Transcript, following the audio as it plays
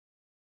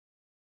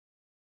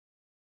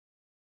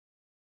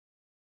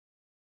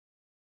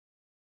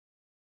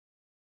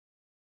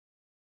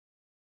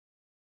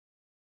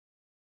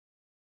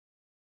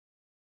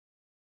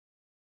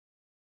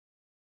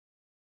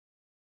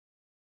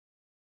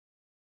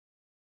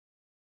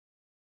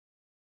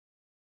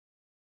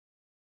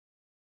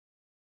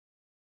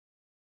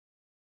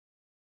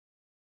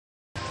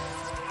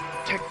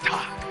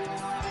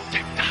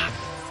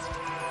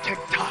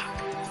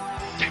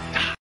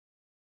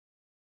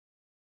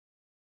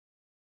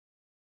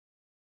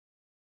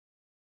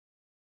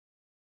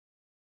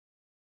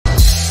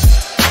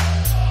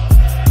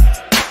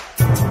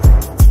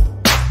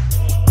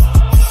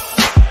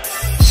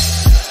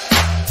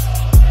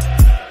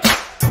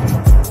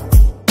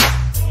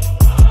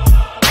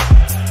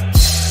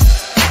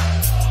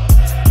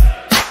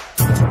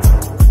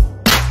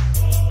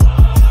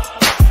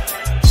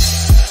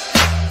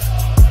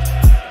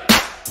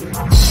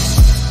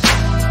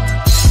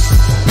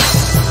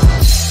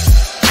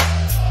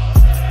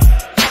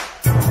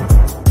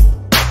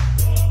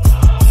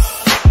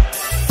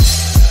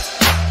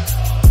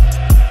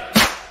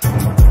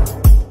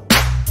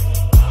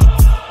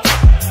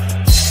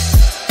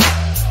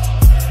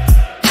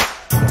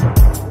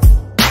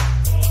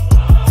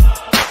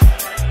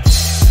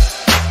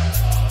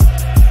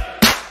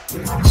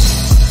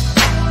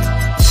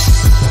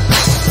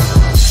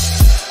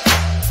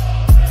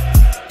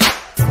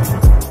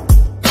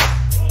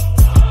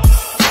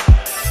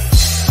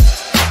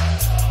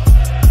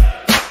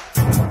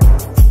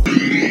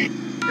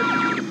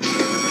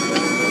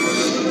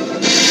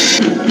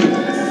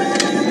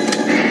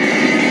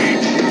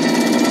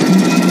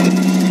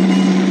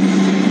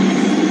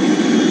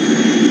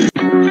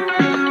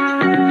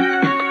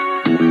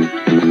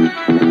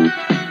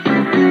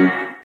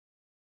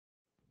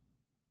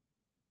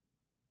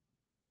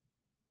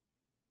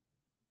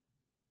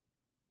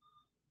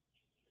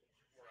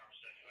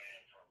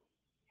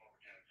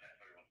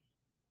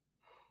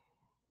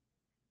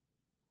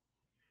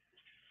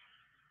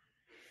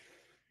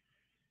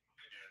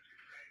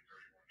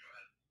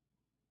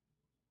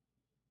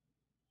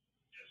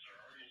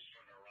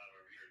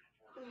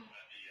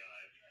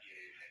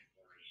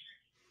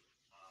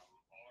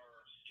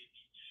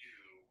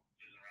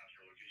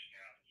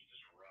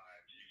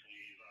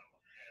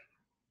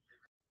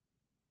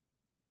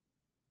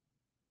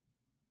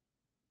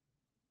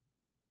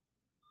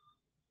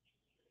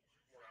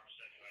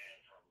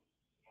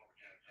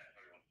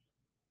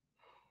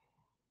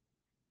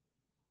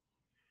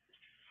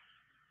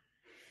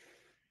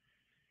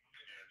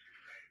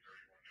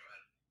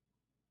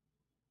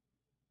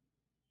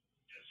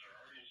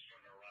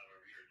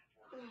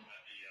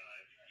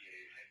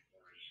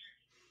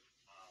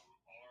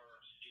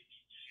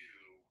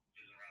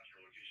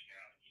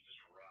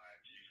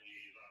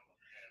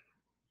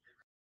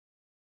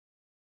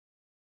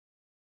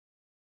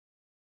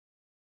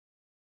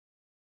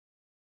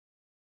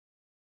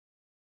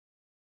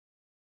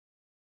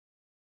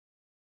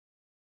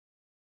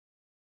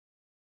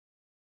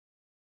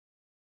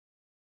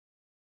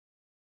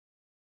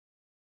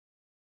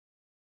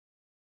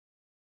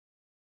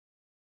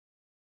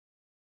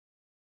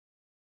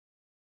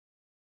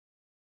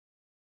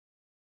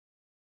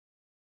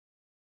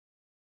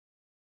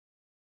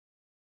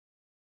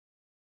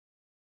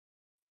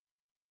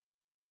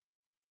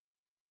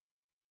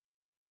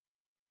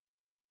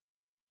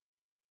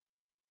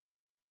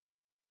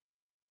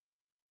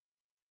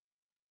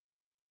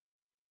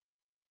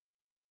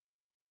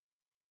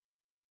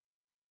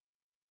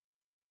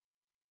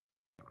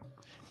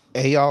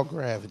Hey, y'all,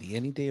 gravity,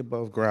 any day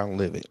above ground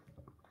living.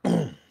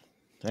 I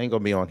ain't gonna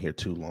be on here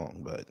too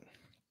long, but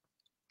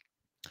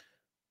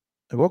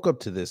I woke up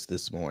to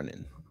this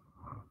morning.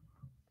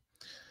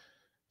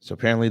 So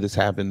apparently, this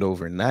happened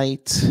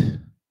overnight.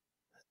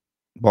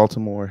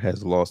 Baltimore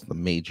has lost the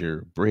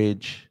major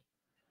bridge.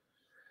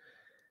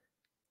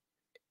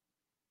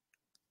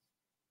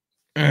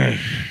 Let's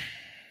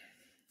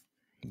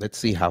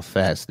see how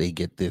fast they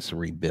get this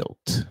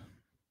rebuilt.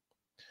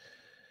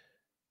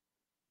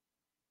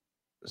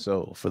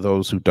 So, for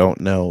those who don't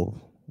know,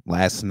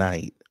 last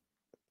night,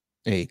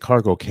 a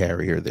cargo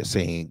carrier they're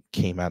saying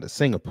came out of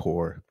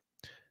Singapore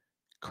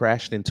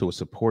crashed into a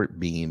support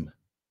beam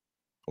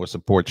or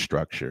support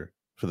structure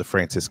for the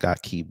Francis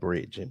Scott Key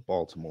Bridge in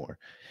Baltimore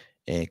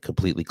and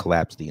completely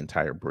collapsed the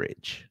entire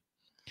bridge.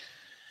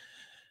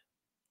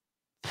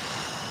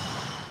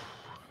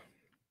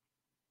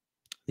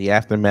 The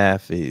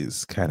aftermath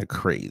is kind of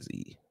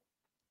crazy.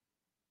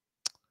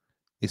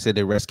 They said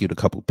they rescued a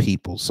couple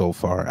people so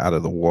far out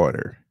of the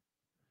water.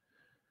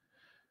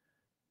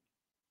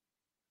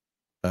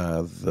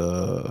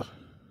 The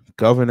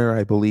governor,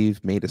 I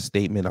believe, made a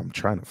statement. I'm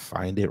trying to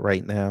find it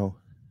right now.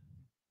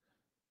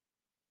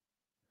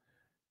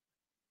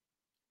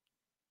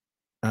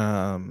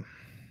 Um,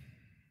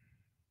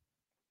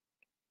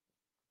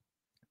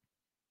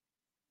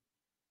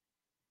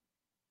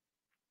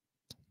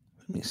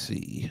 Let me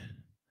see.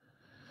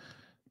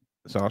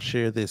 So I'll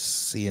share this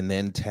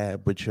CNN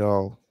tab with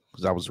y'all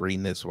because I was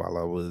reading this while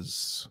I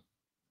was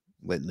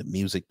letting the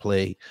music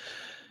play.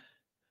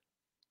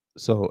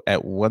 So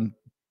at what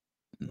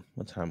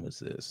time was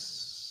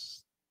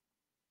this?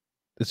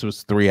 This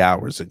was 3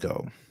 hours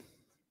ago.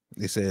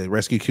 They said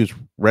rescue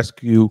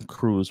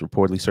crews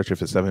reportedly searching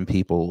for 7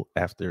 people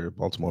after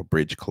Baltimore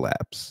bridge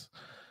collapse.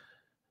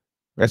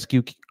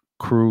 Rescue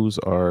crews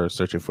are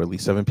searching for at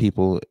least 7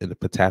 people in the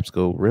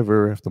Patapsco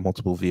River after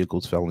multiple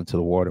vehicles fell into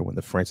the water when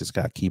the Francis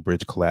Scott Key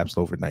Bridge collapsed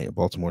overnight. A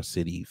Baltimore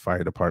City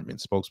Fire Department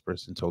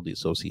spokesperson told the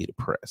Associated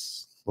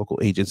Press. Local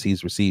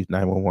agencies received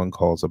 911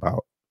 calls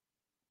about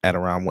at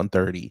around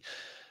 1:30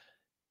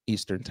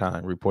 Eastern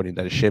Time, reporting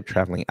that a ship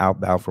traveling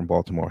outbound from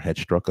Baltimore had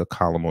struck a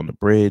column on the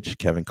bridge.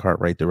 Kevin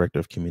Cartwright, director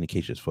of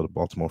communications for the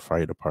Baltimore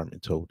Fire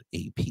Department, told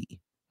AP.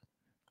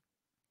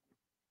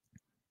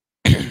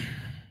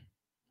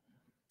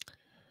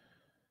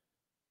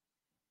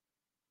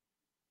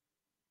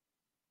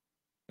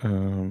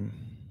 um,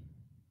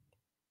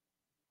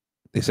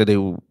 they said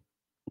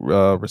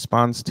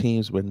response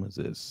teams. When was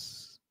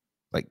this?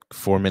 Like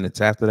 4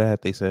 minutes after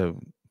that, they said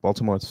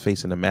Baltimore is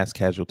facing a mass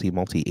casualty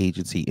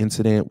multi-agency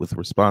incident with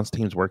response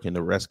teams working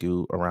to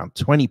rescue around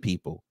 20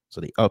 people.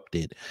 So they upped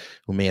it,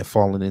 who may have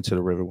fallen into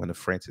the river when the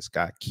Francis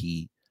Scott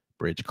Key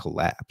Bridge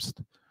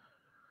collapsed.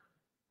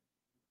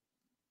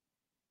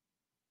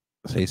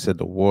 So they said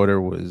the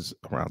water was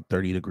around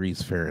 30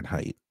 degrees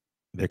Fahrenheit.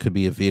 There could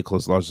be a vehicle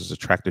as large as a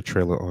tractor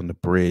trailer on the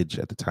bridge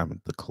at the time of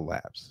the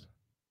collapse.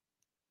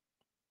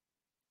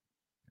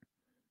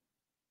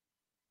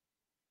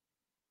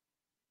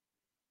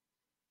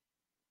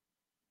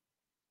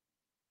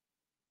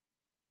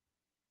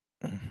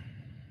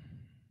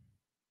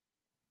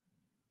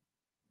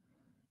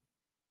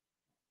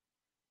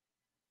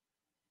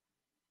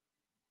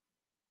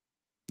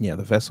 Yeah,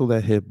 the vessel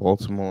that hit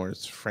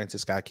Baltimore's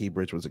Francis Scott Key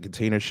Bridge was a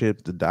container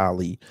ship, the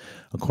Dolly,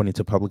 according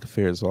to Public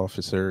Affairs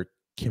Officer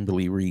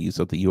Kimberly Reeves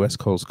of the U.S.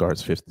 Coast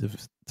Guard's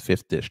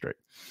Fifth District.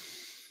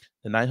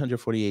 The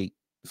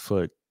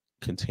 948-foot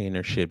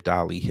container ship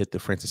Dolly hit the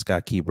Francis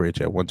Scott Key Bridge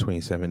at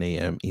 1:27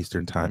 a.m.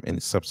 Eastern Time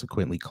and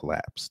subsequently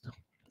collapsed,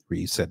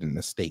 Reeves said in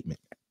a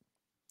statement.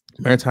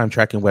 Maritime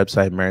tracking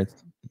website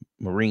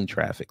Marine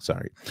Traffic,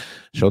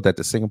 showed that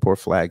the Singapore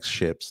flagged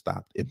ship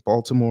stopped in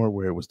Baltimore,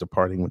 where it was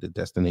departing with the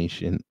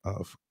destination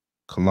of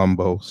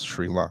Colombo,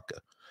 Sri Lanka.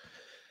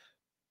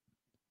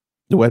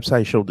 The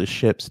website showed the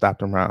ship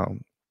stopped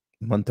around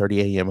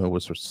 1:30 a.m. and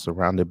was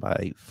surrounded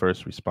by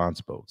first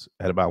response boats.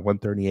 At about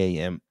 1:30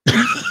 a.m.,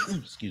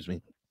 excuse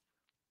me,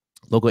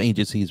 local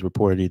agencies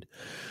reported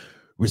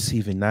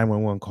receiving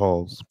 911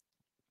 calls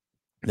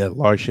that a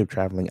large ship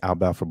traveling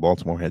outbound from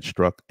Baltimore had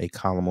struck a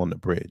column on the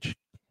bridge.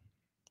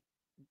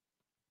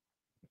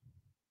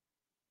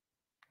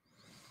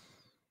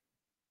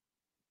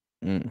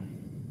 Mm.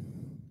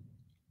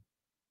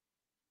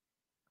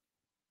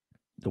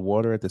 The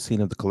water at the scene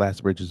of the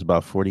collapsed bridge is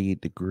about 48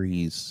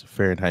 degrees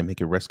Fahrenheit,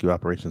 making rescue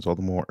operations all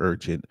the more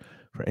urgent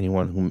for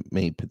anyone who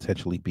may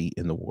potentially be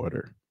in the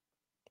water.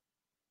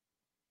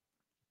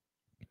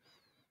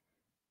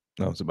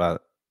 That was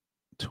about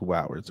 2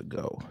 hours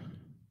ago.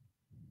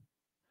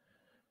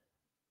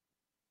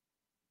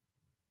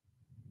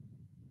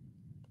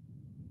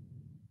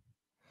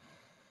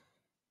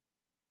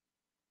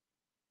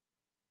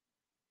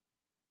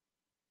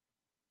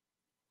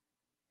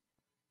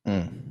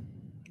 Mm.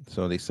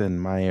 So they send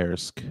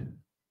Maersk,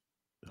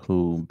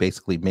 who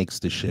basically makes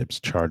the ships,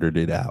 chartered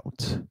it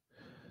out.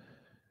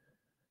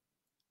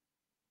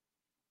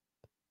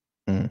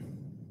 Mm.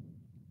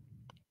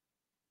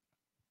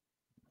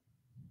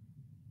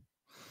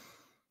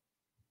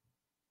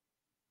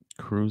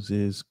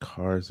 cruises,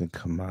 cars, and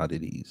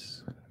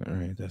commodities. All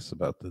right, that's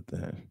about the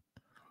thing.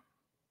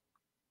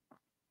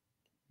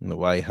 The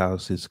White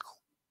House is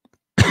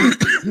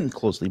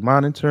closely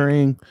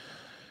monitoring.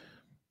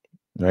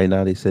 Right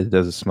now, they said it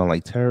doesn't smell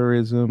like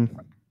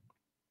terrorism.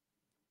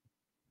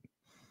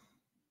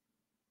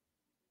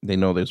 They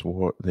know there's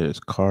war, there's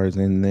cars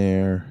in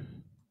there.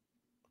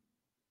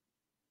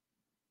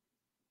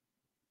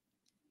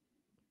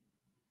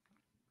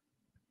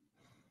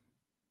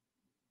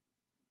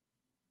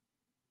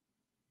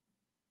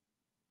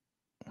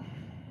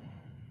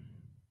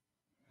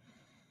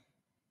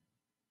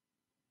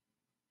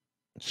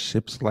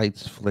 Ship's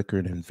lights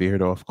flickered and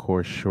veered off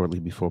course shortly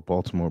before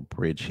Baltimore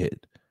bridge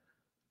hit.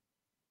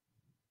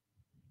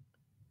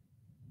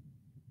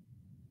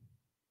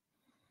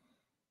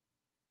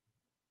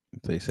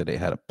 They said they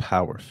had a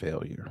power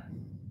failure.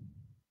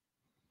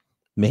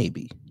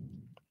 Maybe.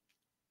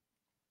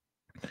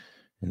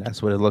 And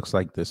that's what it looks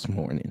like this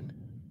morning.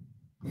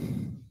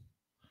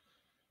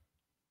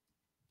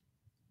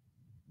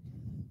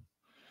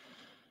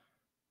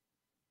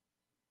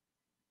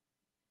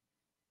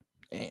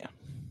 Damn.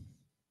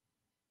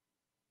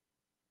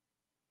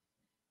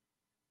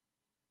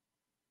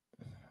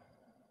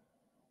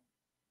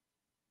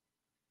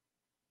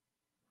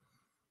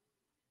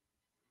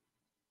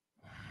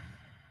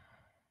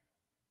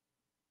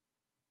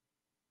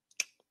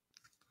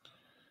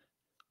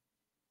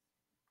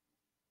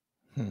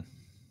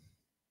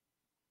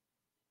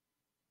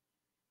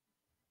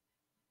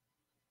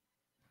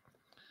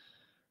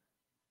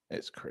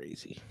 It's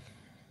crazy.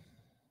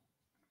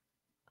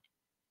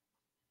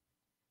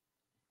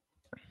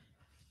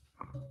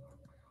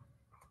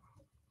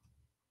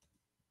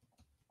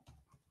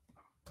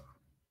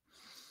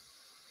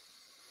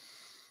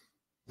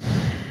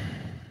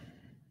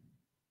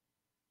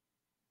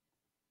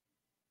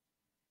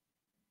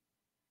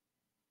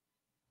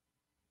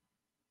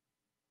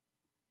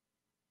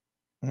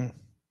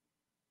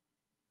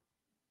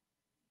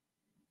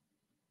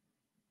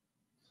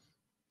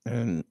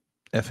 And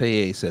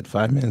FAA said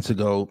 5 minutes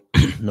ago,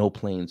 no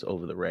planes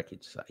over the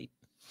wreckage site.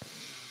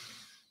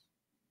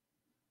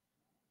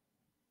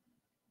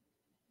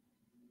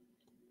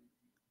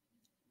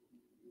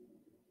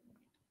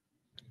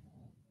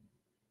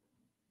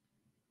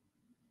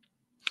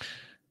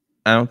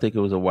 I don't think it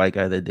was a white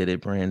guy that did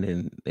it,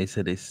 Brandon. They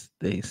said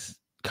they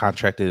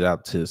contracted it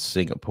out to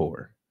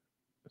Singapore.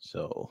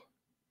 So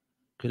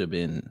could have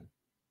been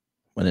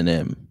one of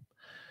them.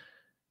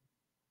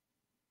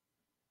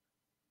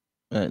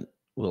 And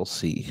we'll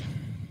see.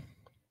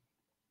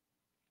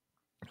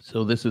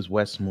 So this is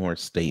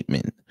Westmore's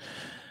statement.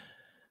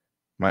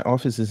 My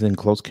office is in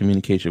close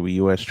communication with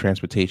U.S.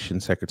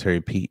 Transportation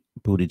Secretary Pete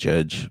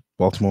Buttigieg,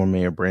 Baltimore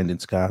Mayor Brandon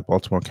Scott,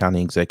 Baltimore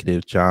County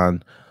Executive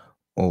John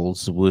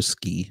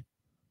Olszewski,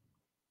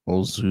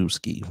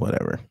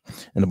 whatever,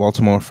 and the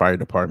Baltimore Fire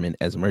Department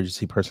as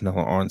emergency personnel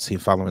are on scene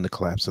following the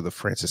collapse of the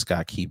Francis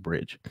Scott Key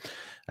Bridge.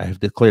 I have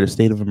declared a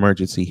state of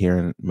emergency here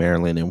in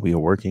Maryland, and we are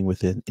working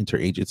with an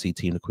interagency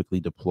team to quickly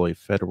deploy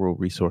federal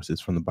resources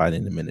from the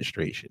Biden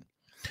administration.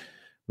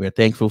 We are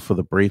thankful for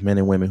the brave men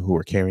and women who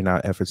are carrying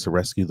out efforts to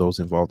rescue those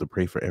involved and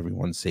pray for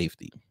everyone's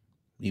safety.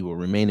 We will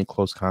remain in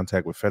close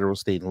contact with federal,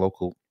 state, and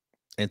local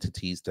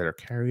entities that are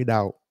carrying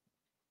out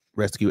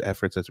rescue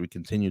efforts as we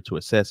continue to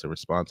assess and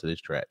respond to this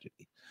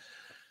tragedy.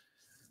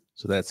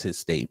 So that's his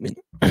statement.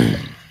 Let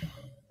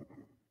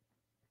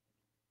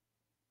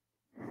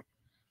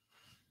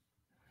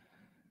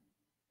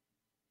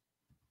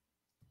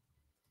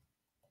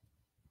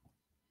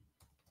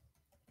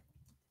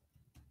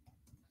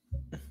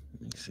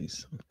me see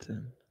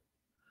something.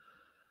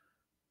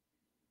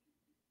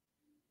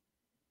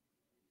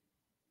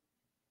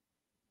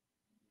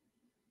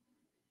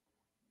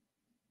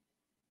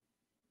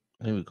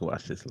 Maybe we can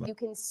watch this. You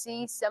can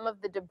see some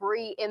of the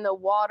debris in the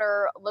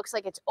water. Looks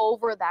like it's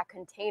over that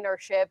container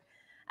ship.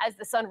 As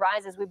the sun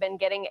rises, we've been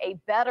getting a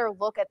better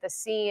look at the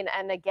scene.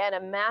 And again,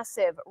 a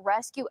massive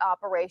rescue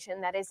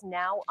operation that is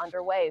now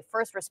underway.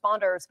 First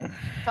responders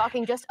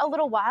talking just a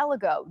little while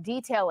ago,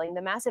 detailing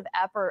the massive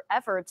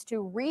efforts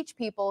to reach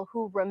people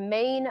who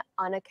remain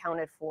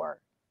unaccounted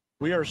for.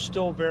 We are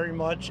still very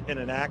much in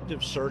an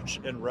active search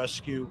and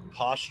rescue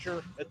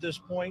posture at this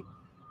point,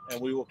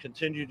 and we will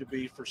continue to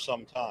be for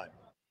some time.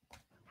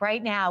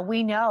 Right now,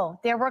 we know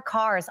there were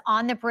cars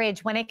on the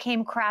bridge when it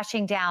came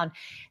crashing down.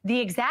 The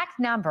exact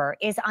number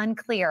is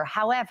unclear.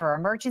 However,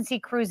 emergency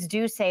crews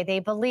do say they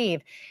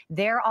believe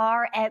there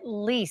are at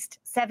least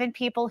 7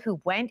 people who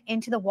went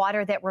into the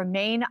water that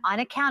remain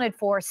unaccounted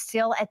for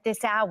still at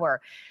this hour.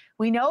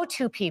 We know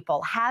 2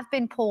 people have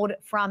been pulled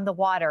from the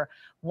water.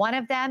 One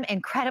of them,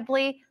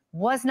 incredibly,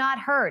 was not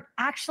hurt,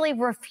 actually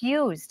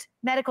refused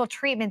medical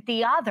treatment.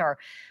 The other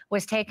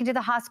was taken to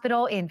the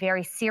hospital in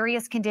very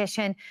serious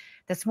condition.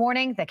 This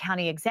morning, the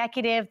county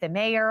executive, the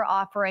mayor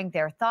offering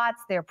their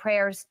thoughts, their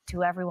prayers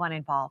to everyone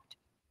involved.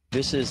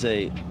 This is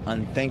a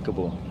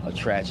unthinkable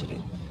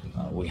tragedy.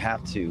 We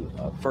have to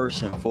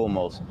first and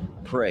foremost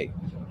pray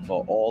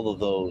for all of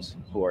those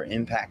who are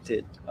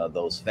impacted,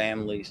 those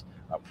families,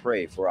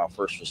 pray for our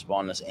first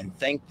responders and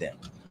thank them,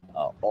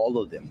 all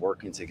of them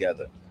working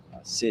together,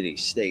 city,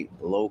 state,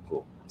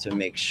 local, to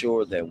make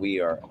sure that we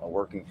are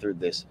working through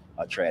this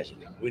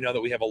tragedy. We know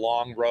that we have a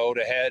long road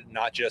ahead,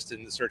 not just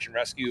in the search and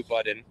rescue,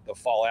 but in the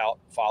fallout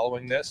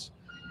following this.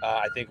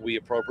 I think we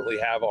appropriately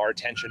have our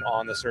attention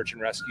on the search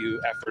and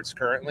rescue efforts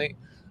currently,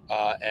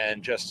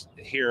 and just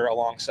here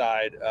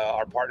alongside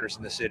our partners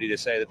in the city to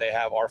say that they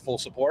have our full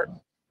support.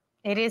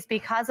 It is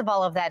because of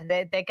all of that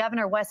that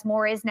Governor Wes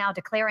Moore is now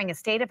declaring a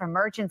state of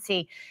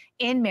emergency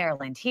in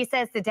Maryland. He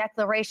says the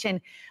declaration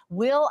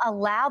will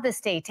allow the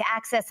state to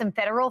access some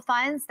federal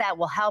funds that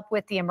will help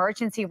with the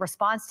emergency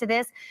response to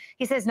this.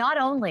 He says not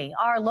only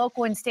are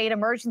local and state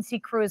emergency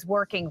crews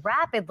working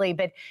rapidly,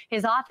 but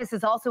his office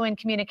is also in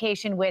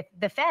communication with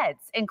the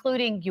feds,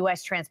 including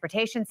U.S.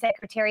 Transportation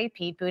Secretary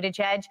Pete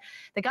Buttigieg.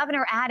 The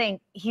governor adding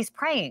he's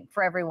praying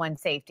for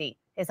everyone's safety.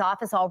 His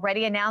office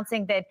already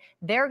announcing that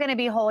they're going to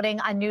be holding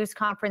a news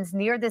conference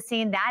near the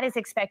scene. That is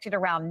expected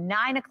around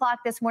 9 o'clock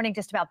this morning,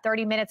 just about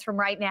 30 minutes from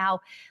right now.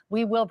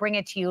 We will bring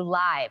it to you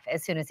live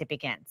as soon as it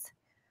begins.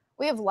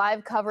 We have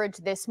live coverage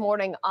this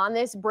morning on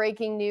this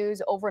breaking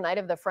news overnight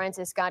of the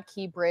Francis Scott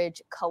Key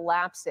Bridge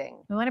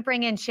collapsing. We want to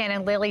bring in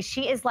Shannon Lilly.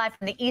 She is live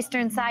from the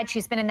eastern side.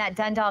 She's been in that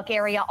Dundalk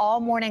area all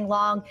morning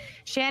long.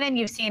 Shannon,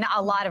 you've seen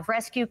a lot of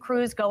rescue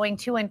crews going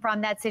to and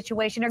from that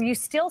situation. Are you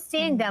still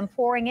seeing them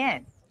pouring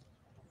in?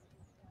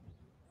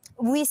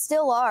 We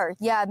still are.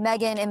 Yeah,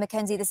 Megan and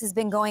Mackenzie, this has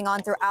been going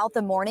on throughout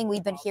the morning.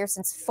 We've been here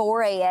since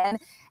 4 a.m.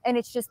 and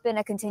it's just been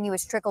a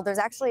continuous trickle. There's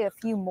actually a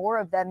few more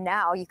of them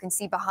now. You can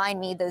see behind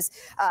me those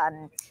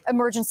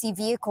emergency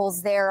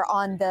vehicles there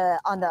on the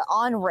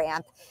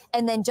on-ramp.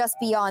 And then just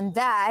beyond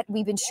that,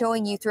 we've been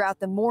showing you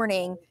throughout the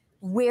morning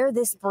where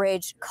this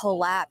bridge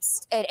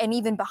collapsed. And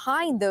even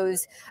behind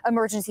those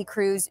emergency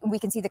crews, we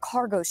can see the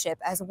cargo ship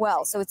as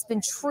well. So it's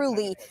been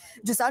truly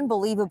just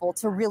unbelievable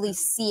to really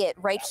see it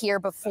right here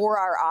before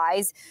our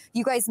eyes.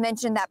 You guys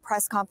mentioned that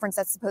press conference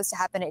that's supposed to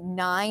happen at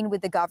 9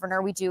 with the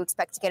governor. We do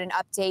expect to get an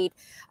update.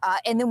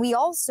 And then we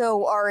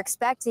also are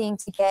expecting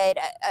to get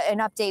an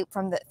update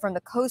from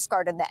the Coast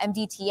Guard and the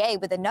MDTA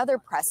with another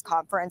press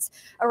conference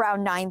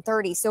around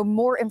 9:30. So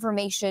more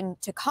information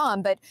to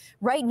come. But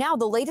right now,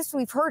 the latest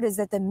we've heard is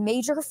that the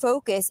major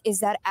focus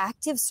is that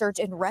active search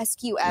and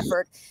rescue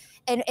effort.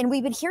 And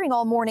we've been hearing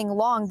all morning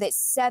long that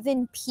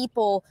 7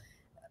 people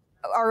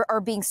are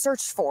being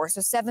searched for.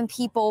 So 7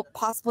 people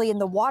possibly in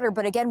the water.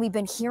 But again, we've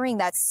been hearing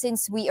that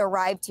since we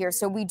arrived here.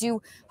 So we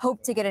do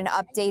hope to get an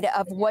update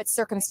of what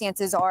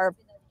circumstances are.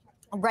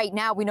 Right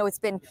now, we know it's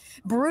been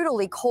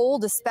brutally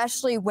cold,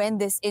 especially when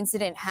this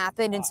incident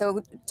happened. And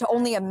so to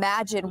only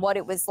imagine what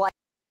it was like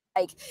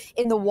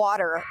in the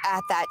water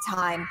at that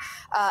time.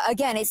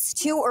 Again, it's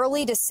too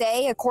early to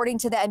say, according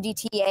to the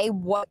MDTA,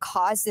 what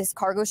caused this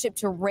cargo ship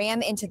to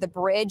ram into the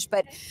bridge.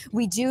 But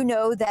we do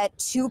know that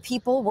 2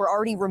 people were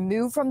already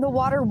removed from the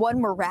water,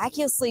 one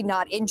miraculously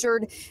not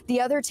injured,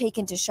 the other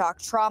taken to shock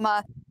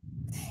trauma.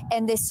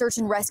 And this search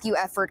and rescue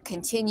effort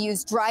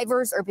continues.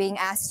 Drivers are being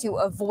asked to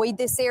avoid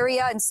this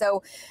area. And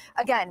so,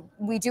 again,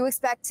 we do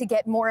expect to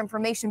get more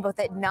information both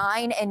at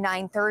 9 and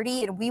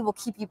 9:30, and we will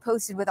keep you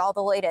posted with all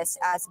the latest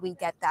as we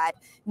get that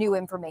new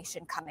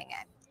information coming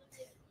in.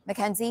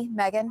 Mackenzie,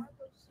 Megan.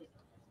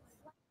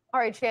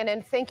 All right,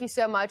 Shannon, thank you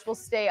so much. We'll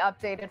stay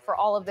updated for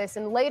all of this.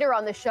 And later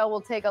on the show,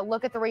 we'll take a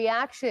look at the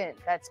reaction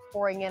that's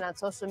pouring in on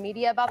social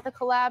media about the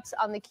collapse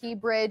on the Key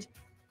Bridge.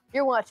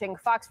 You're watching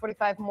Fox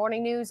 45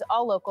 Morning News,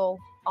 all local,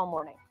 all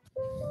morning.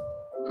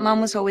 Mom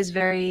was always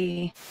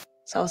very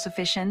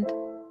self-sufficient,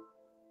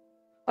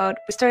 but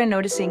we started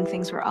noticing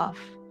things were off.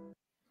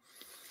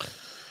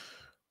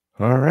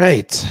 All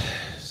right.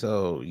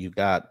 So you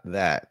got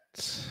that.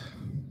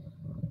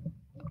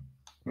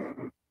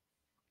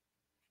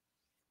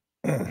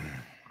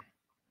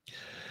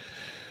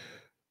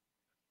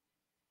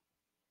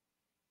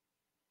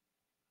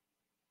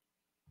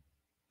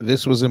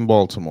 This was in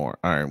Baltimore,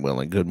 Iron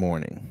Willing. Good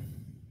morning.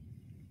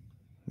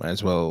 Might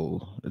as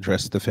well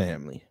address the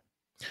family.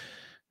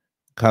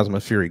 Cosmo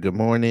Fury, good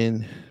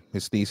morning.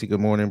 Miss Stacey, good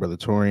morning. Brother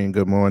Torian,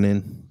 good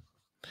morning.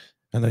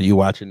 I know you're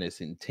watching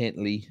this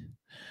intently.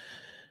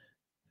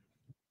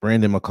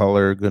 Brandon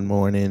McCullough, good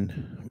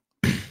morning.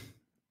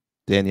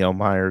 Danielle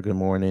Meyer, good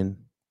morning.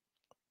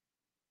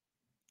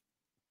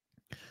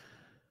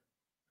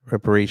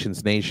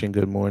 Reparations Nation,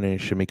 good morning.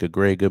 Shamika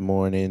Gray, good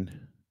morning.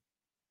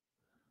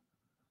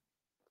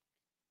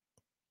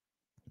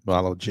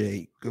 Malo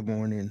J, good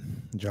morning.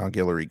 John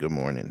Guillory, good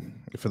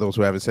morning. For those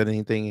who haven't said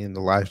anything in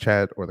the live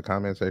chat or the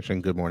comment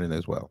section, good morning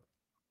as well.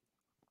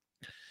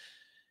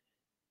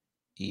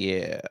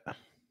 Yeah.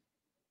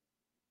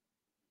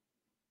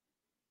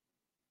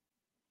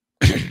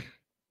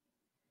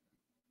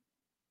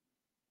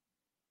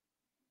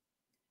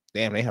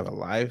 Damn, they have a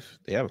live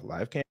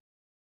cam.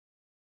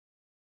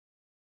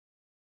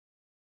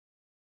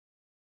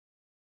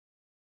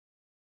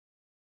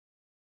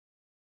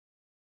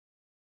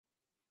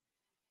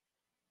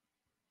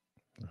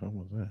 How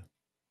was that?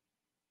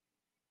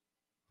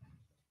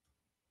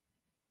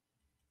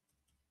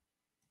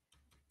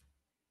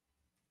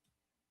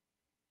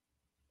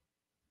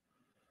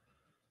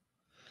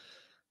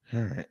 All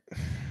right.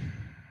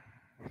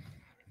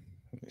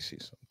 Let me see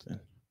something.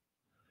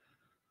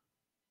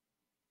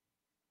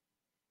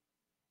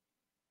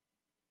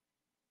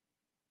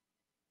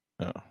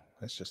 Oh,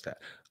 that's just that.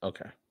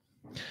 Okay.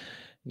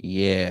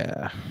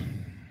 Yeah.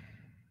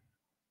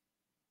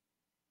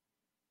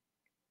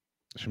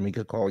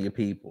 Shamika, call your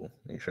people.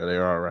 Make sure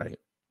they're all right.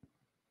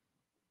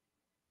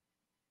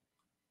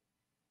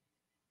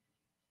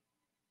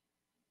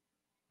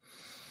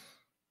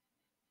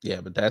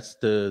 Yeah, but that's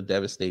the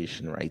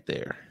devastation right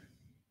there.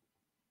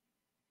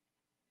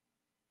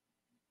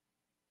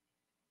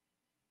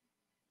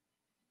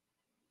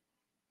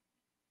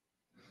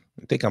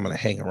 I think I'm gonna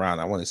hang around.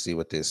 I want to see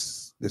what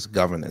this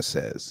governor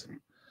says.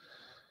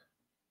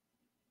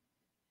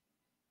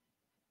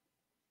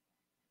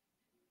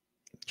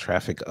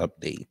 Traffic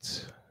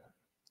updates.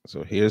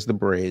 So here's the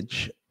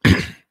bridge.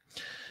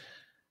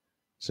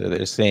 So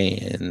they're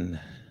saying,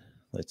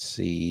 let's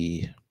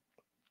see.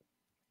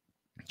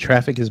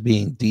 Traffic is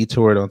being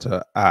detoured onto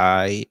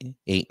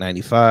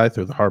I-895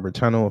 through the Harbor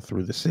Tunnel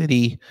through the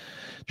city.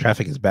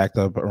 Traffic is backed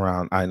up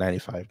around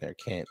I-95 near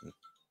Canton.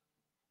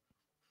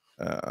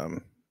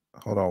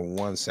 Hold on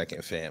one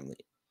second, family.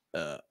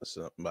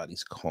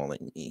 Somebody's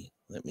calling me.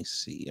 Let me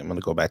see. I'm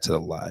gonna go back to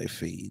the live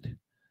feed.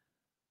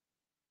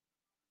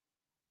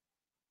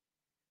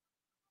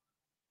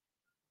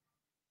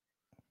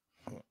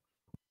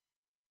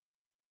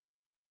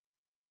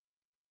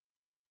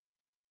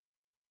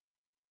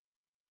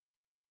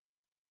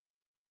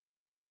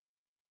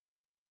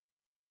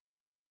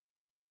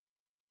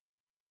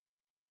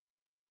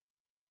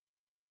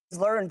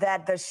 Learned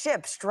that the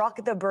ship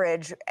struck the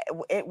bridge.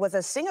 It was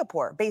a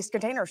Singapore-based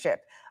container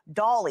ship.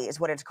 Dolly is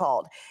what it's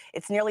called.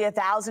 It's nearly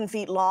 1,000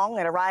 feet long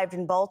and arrived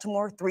in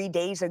Baltimore 3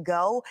 days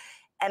ago.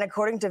 And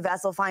according to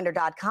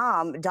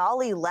vesselfinder.com,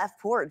 Dolly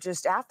left port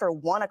just after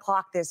 1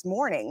 o'clock this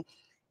morning.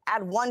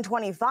 At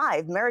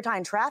 1:25,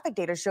 maritime traffic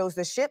data shows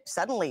the ship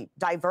suddenly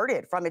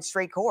diverted from its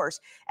straight course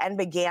and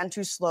began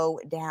to slow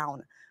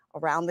down.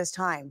 Around this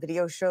time,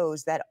 video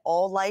shows that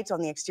all lights on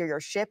the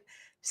exterior ship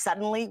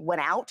suddenly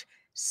went out.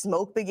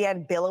 Smoke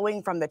began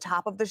billowing from the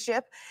top of the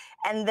ship,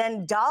 and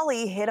then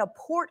Dolly hit a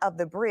port of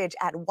the bridge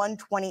at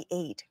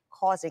 1:28,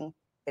 causing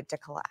it to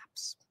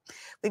collapse.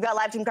 We've got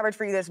live team coverage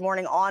for you this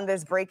morning on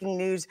this breaking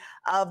news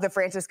of the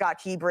Francis Scott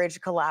Key Bridge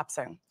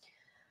collapsing.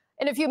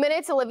 In a few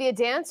minutes, Olivia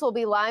Dance will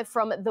be live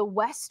from the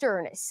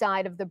western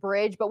side of the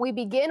bridge, but we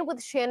begin with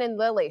Shannon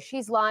Lilly.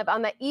 She's live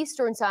on the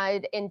eastern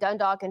side in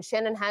Dundalk, and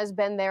Shannon has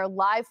been there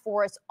live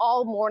for us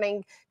all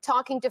morning,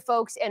 talking to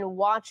folks and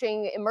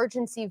watching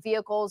emergency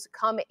vehicles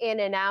come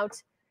in and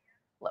out.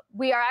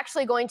 We are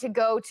actually going to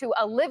go to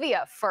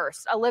Olivia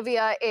first.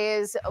 Olivia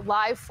is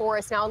live for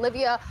us now.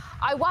 Olivia,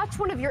 I watched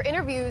one of your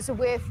interviews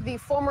with the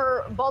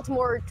former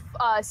Baltimore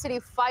City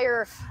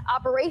Fire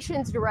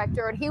Operations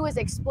Director, and he was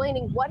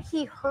explaining what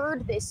he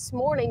heard this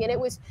morning, and it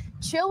was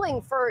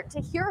chilling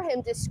to hear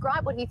him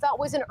describe what he thought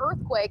was an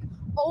earthquake,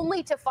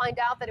 only to find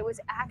out that it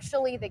was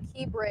actually the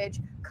Key Bridge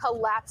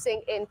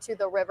collapsing into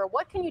the river.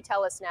 What can you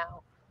tell us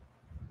now?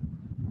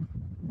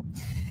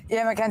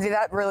 Yeah, Mackenzie,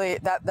 that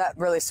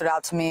really stood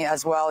out to me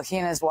as well. He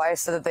and his wife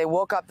said that they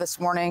woke up this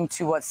morning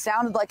to what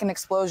sounded like an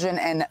explosion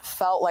and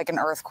felt like an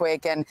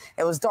earthquake, and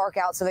it was dark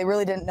out, so they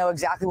really didn't know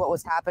exactly what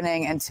was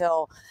happening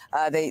until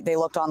they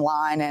looked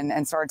online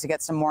and started to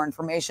get some more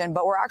information.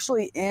 But we're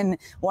actually in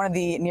one of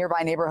the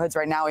nearby neighborhoods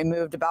right now. We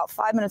moved about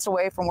 5 minutes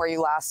away from where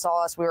you last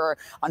saw us. We were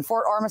on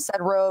Fort Armistead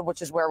Road,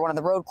 which is where one of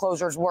the road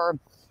closures were,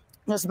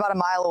 just about a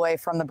mile away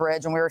from the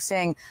bridge, and we were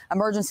seeing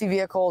emergency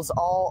vehicles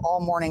all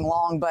morning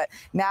long. But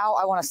now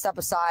I want to step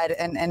aside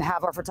and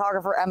have our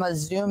photographer Emma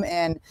zoom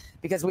in,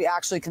 because we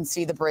actually can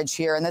see the bridge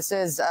here. And this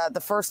is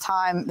the first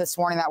time this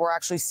morning that we're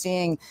actually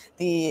seeing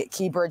the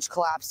Key Bridge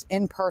collapse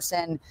in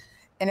person.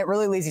 And it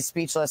really leaves you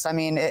speechless. I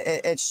mean,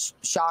 it's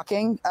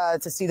shocking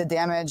to see the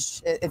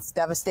damage. It's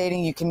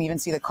devastating. You can even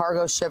see the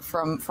cargo ship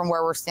from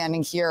where we're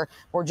standing here.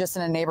 We're just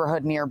in a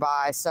neighborhood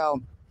nearby.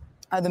 So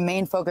the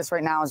main focus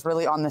right now is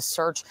really on the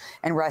search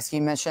and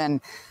rescue mission.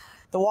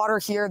 The water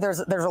here, there's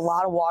a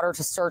lot of water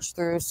to search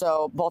through.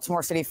 So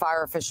Baltimore City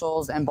fire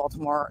officials and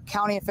Baltimore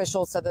County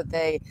officials said that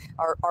they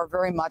are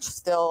very much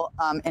still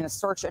in a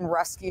search and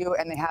rescue,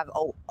 and they have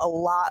a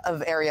lot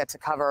of area to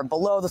cover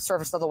below the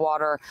surface of the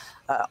water,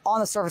 on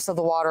the surface of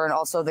the water, and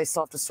also they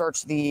still have to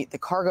search the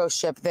cargo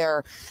ship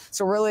there.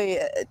 So really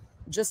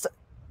just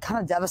kind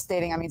of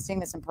devastating. I mean, seeing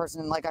this in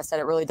person, like I said,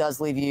 it really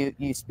does leave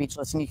you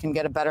speechless, and you can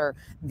get a better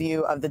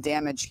view of the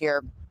damage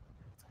here.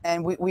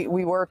 And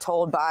we were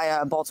told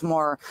by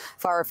Baltimore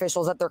fire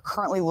officials that they're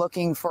currently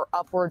looking for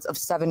upwards of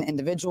 7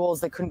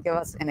 individuals. They couldn't give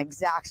us an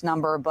exact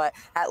number, but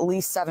at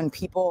least 7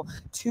 people.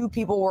 2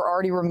 people were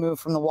already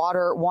removed from the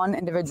water. 1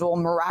 individual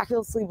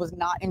miraculously was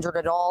not injured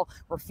at all,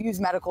 refused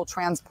medical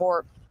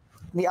transport.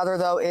 The other,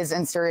 though, is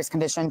in serious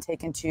condition,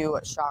 taken to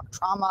shock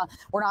trauma.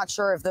 We're not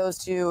sure if those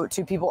two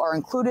people are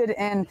included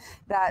in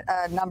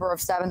that number of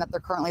 7 that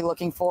they're currently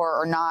looking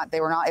for or not.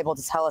 They were not able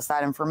to tell us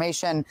that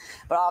information.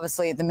 But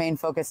obviously, the main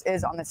focus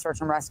is on the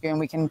search and rescue, and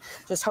we can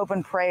just hope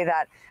and pray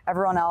that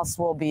everyone else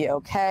will be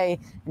okay,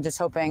 and just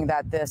hoping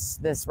that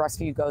this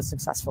rescue goes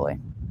successfully.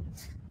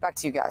 Back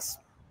to you guys.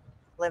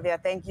 Olivia,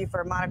 thank you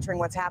for monitoring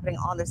what's happening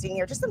on the scene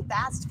here. Just some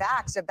fast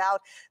facts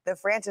about the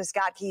Francis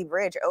Scott Key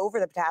Bridge over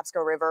the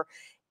Patapsco River.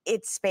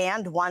 It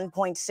spanned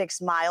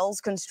 1.6 miles.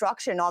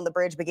 Construction on the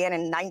bridge began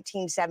in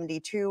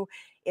 1972.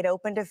 It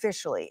opened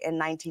officially in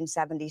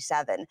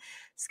 1977.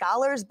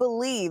 Scholars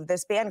believe the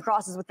span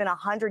crosses within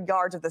 100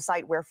 yards of the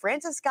site where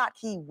Francis Scott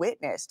Key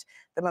witnessed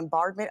the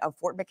bombardment of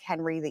Fort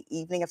McHenry the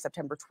evening of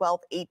September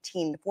 12,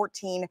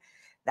 1814.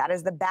 That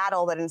is the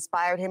battle that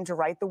inspired him to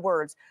write the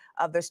words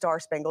of the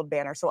Star-Spangled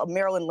Banner. So a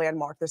Maryland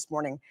landmark this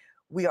morning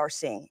we are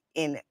seeing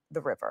in the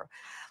river.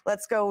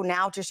 Let's go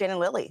now to Shannon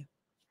Lilly.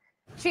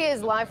 She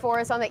is live for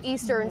us on the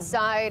eastern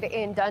side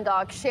in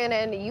Dundalk.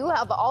 Shannon, you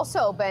have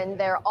also been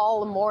there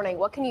all morning.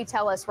 What can you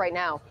tell us right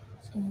now?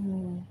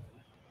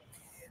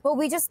 Well,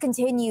 we just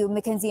continue,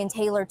 Mackenzie and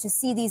Taylor, to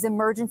see these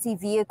emergency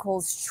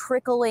vehicles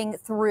trickling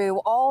through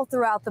all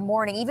throughout the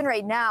morning. Even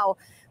right now,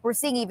 we're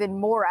seeing even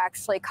more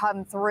actually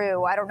come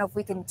through. I don't know if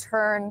we can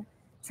turn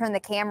the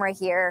camera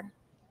here.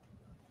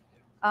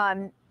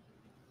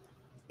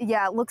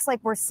 Yeah, it looks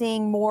like we're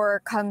seeing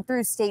more come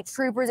through. State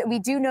troopers. We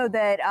do know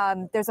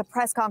that there's a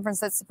press conference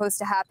that's supposed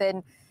to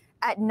happen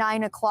at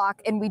 9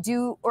 o'clock, and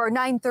or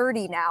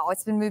 9:30 now.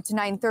 It's been moved to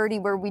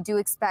 9:30, where we do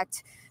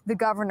expect the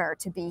governor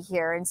to be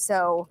here. And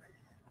so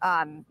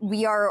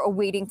we are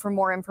awaiting for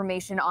more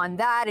information on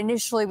that.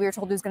 Initially, we were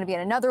told it was going to be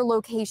in another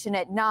location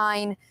at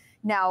 9,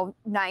 now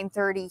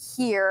 9:30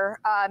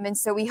 here. And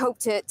so we hope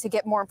to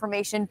get more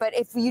information. But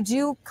if you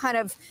do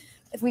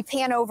if we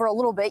pan over a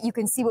little bit, you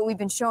can see what we've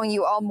been showing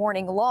you all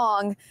morning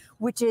long,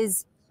 which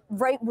is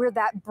right where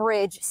that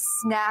bridge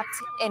snapped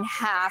in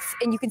half.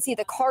 And you can see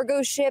the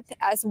cargo ship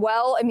as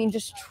well. I mean,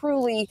 just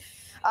truly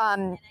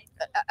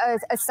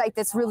a sight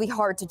that's really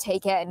hard to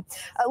take in.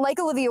 Like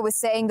Olivia was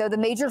saying, though, the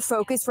major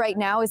focus right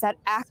now is that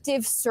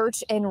active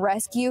search and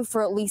rescue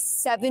for at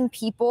least 7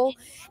 people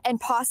and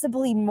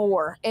possibly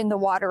more in the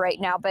water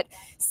right now. But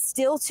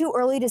still too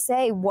early to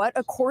say what,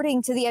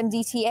 according to the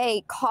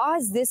MDTA,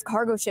 caused this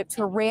cargo ship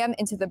to ram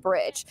into the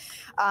bridge.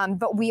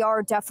 But we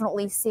are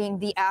definitely seeing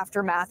the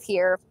aftermath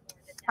here.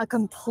 A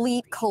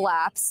complete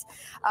collapse.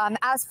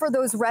 As for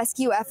those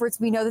rescue efforts,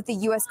 we know that the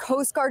U.S.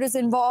 Coast Guard is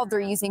involved. They're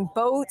using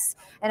boats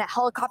and a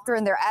helicopter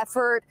in their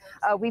effort.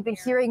 We've been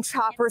hearing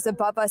choppers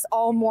above us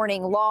all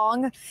morning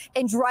long,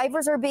 and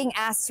drivers are being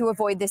asked to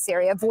avoid this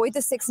area, avoid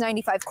the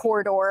 695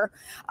 corridor.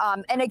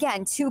 And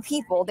again, 2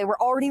 people, they were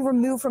already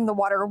removed from the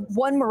water,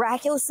 one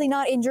miraculously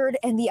not injured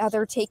and the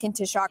other taken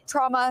to shock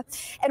trauma.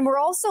 And we're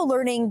also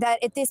learning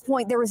that at this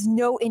point, there was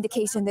no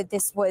indication that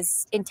this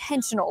was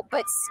intentional,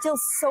 but still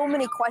so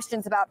many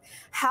questions about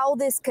how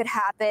this could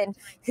happen,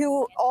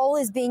 who all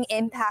is being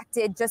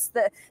impacted, just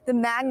the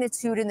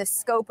magnitude and the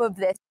scope of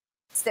this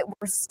that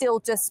we're still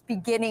just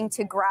beginning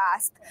to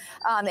grasp.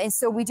 And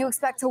so we do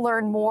expect to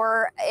learn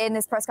more in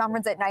this press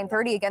conference at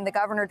 9:30. Again, the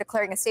governor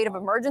declaring a state of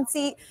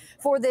emergency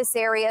for this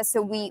area.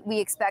 So we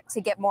expect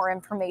to get more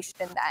information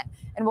in that,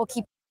 and we'll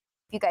keep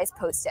you guys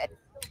posted.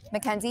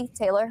 Mackenzie,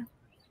 Taylor.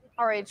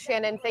 All right,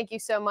 Shannon, thank you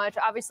so much.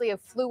 Obviously a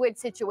fluid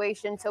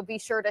situation, so be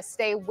sure to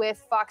stay with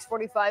Fox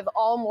 45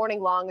 all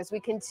morning long as we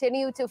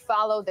continue to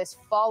follow this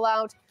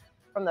fallout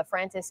from the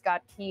Francis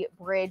Scott Key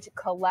Bridge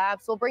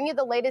collapse. We'll bring you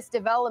the latest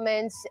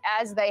developments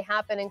as they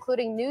happen,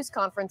 including news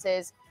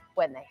conferences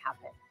when they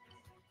happen.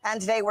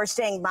 And today we're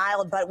staying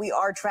mild, but we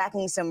are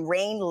tracking some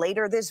rain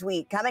later this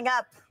week. Coming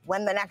up,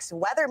 when the next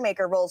weather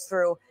maker rolls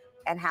through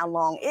and how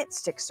long it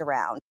sticks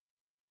around.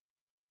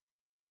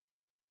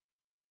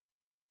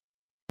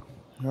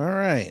 All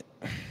right.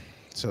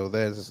 So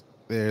there's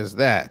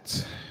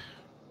that.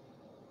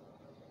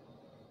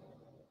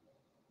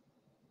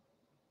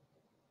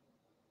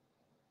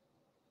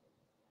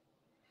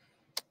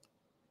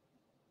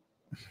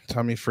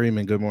 Tommy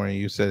Freeman, good morning.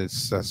 You said it's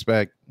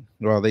suspect.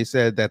 Well, they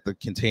said that the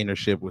container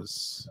ship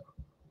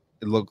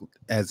it looked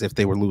as if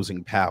they were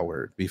losing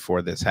power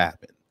before this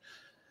happened.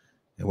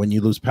 And when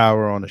you lose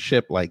power on a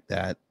ship like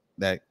that,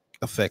 that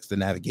affects the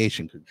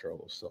navigation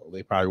control. So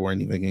they probably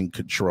weren't even in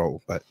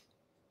control, but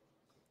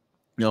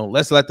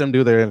let's let them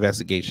do their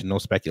investigation. No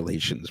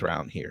speculations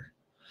around here.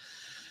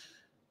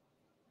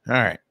 All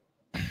right.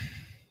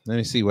 Let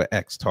me see what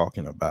X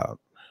talking about.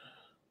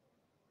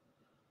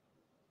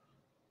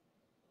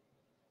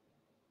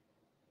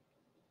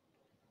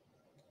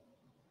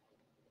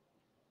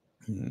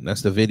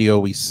 That's the video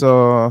we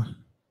saw.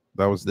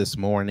 That was this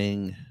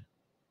morning.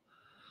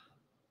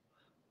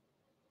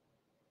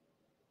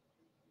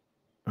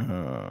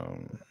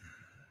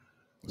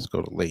 Let's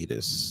go to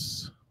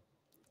latest.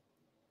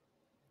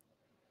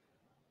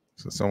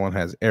 So someone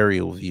has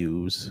aerial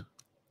views.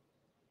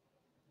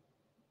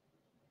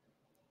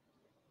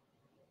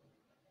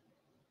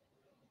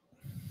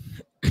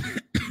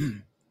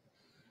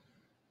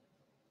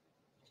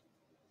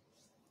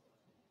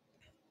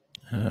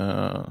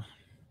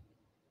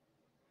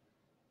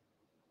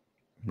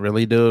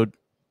 Really, dude?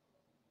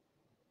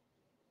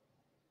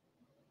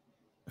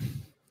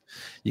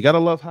 You gotta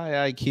love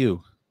high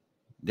IQ.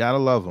 Gotta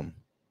love them.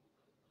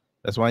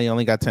 That's why you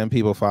only got 10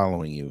 people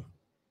following you.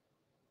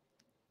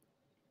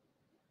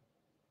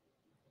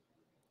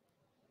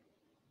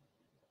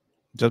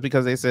 Just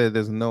because they said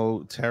there's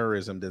no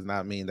terrorism does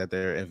not mean that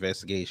their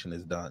investigation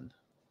is done.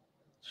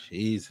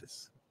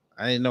 Jesus.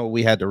 I didn't know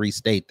we had to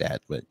restate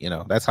that, but you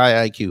know, that's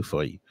high IQ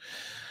for you.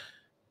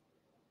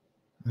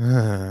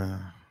 Now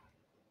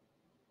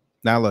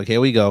look,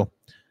 here we go.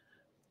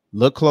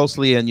 Look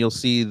closely and you'll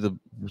see the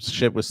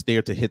ship was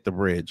steered to hit the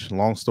bridge.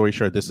 Long story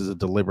short, this is a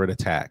deliberate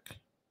attack.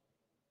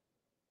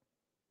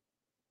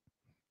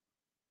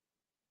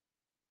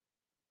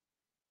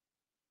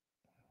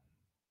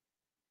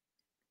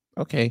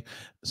 Okay,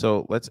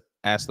 so let's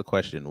ask the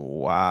question,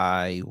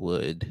 why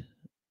would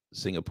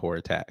Singapore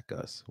attack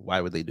us?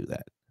 Why would they do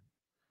that?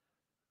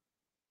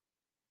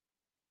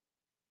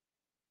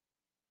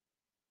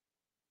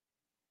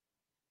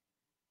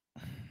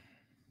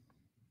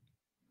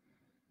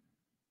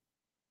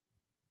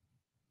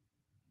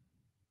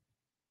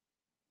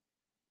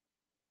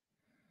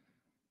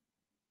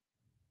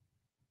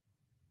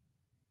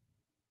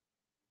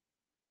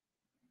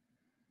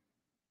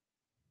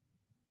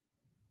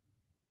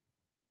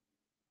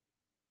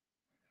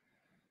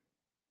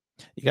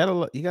 You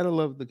gotta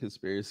love the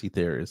conspiracy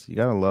theorists. You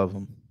gotta love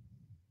them.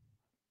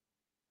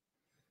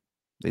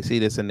 They see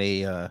this and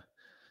they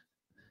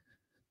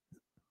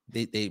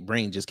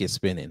brain just gets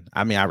spinning.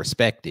 I mean, I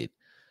respect it,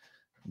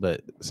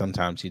 but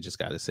sometimes you just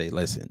gotta say,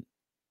 listen,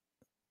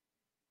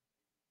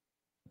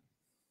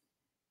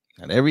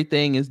 not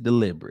everything is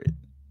deliberate.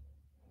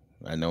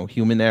 I know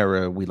human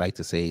error. We like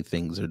to say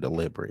things are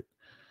deliberate.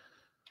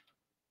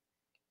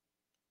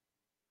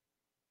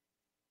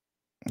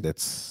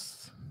 Let's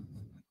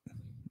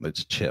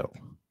chill.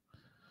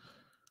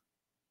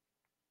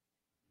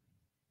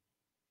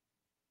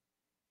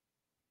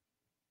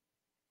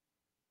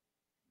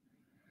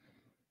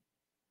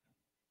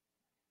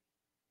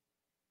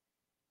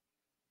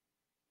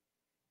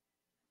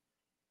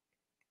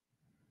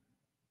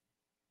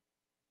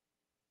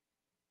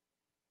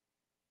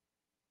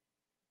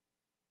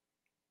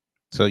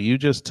 So you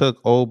just took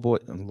old boy,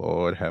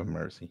 Lord have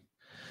mercy.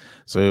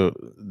 So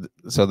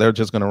they're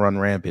just gonna run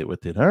rampant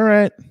with it. All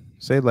right,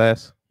 say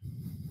less.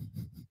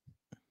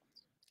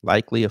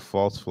 Likely a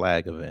false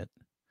flag event.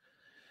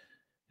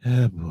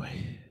 Oh boy.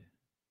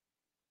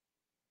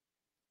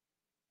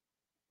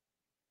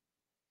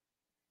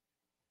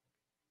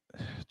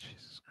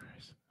 Jesus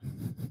Christ.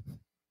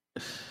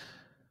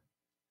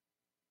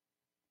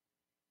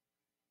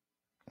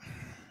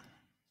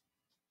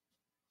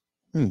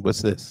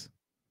 What's this?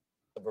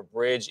 Of a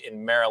bridge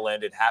in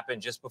Maryland. It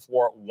happened just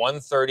before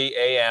 1:30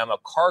 a.m. A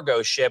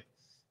cargo ship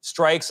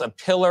strikes a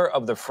pillar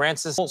of the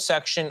Francis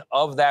section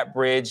of that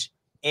bridge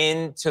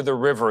into the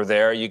river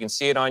there. You can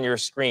see it on your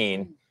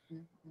screen.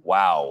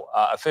 Wow.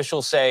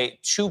 Officials say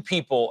 2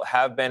 people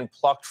have been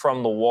plucked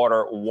from the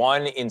water,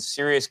 one in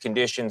serious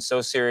condition, so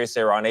serious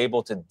they were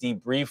unable to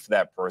debrief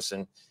that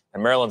person.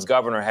 And Maryland's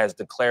governor has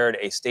declared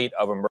a state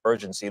of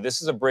emergency.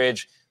 This is a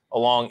bridge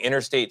along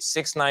Interstate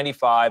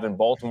 695 in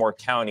Baltimore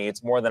County.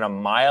 It's more than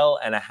 1.5 miles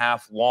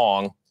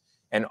long,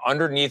 and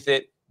underneath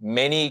it,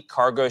 many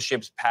cargo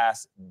ships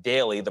pass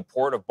daily. The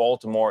port of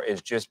Baltimore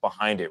is just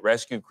behind it.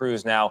 Rescue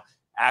crews now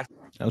I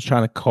was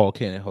trying to call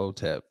Ken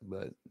Hotep,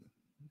 but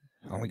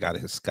I only got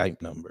his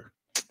Skype number.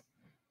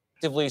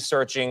 Actively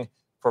searching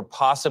for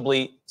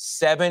possibly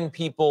 7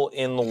 people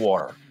in the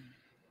water.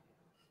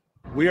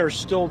 We are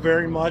still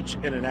very much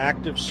in an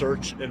active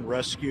search and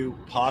rescue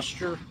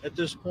posture at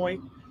this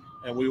point,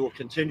 and we will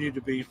continue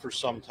to be for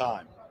some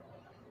time.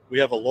 We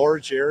have a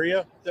large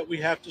area that we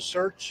have to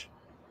search.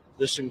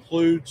 This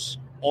includes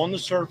on the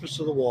surface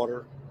of the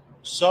water,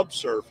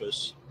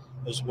 subsurface,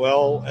 as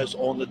well as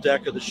on the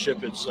deck of the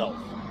ship itself.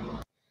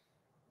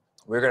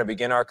 We're going to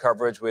begin our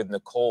coverage with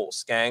Nicole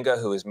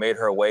Skanga, who has made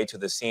her way to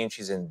the scene.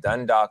 She's in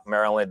Dundalk,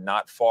 Maryland,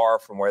 not far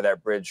from where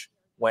that bridge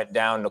went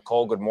down.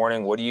 Nicole, good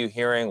morning. What are you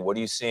hearing? What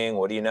are you seeing?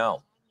 What do you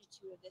know?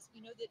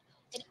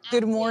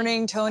 Good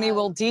morning, Tony.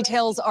 Well,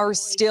 details are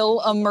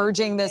still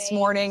emerging this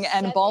morning,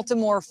 and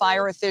Baltimore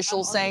fire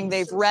officials saying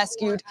they've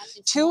rescued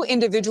 2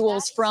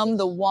 individuals from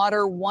the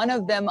water, one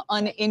of them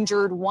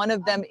uninjured, one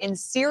of them in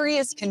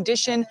serious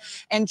condition,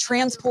 and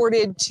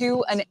transported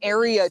to an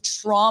area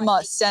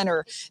trauma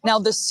center. Now,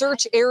 the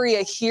search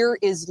area here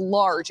is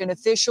large, and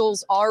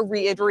officials are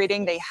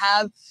reiterating they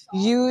have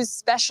used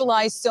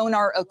specialized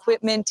sonar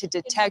equipment to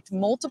detect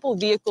multiple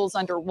vehicles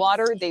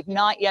underwater. They've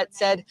not yet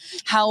said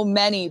how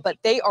many, but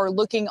they are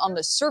looking on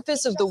the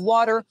surface of the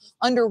water,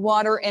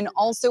 underwater, and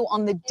also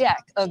on the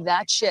deck of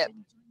that ship.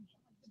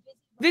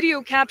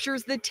 Video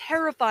captures the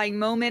terrifying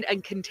moment a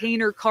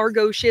container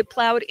cargo ship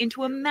plowed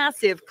into a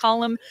massive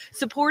column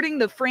supporting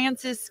the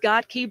Francis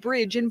Scott Key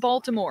Bridge in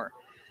Baltimore.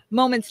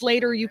 Moments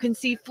later, you can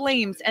see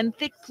flames and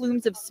thick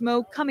plumes of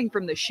smoke coming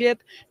from the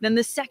ship. Then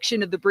the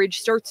section of the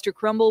bridge starts to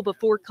crumble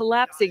before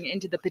collapsing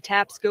into the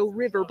Patapsco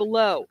River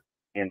below.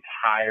 the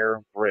entire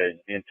bridge,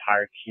 the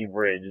entire key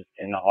bridge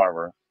in the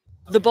harbor.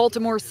 The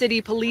Baltimore City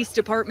Police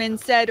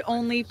Department said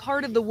only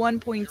part of the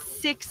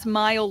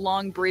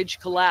 1.6-mile-long bridge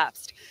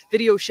collapsed.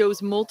 Video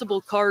shows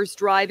multiple cars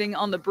driving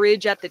on the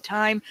bridge at the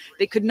time.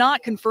 They could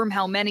not confirm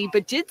how many,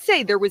 but did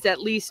say there was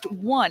at least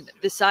one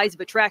the size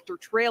of a tractor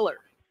trailer.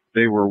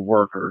 They were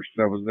workers.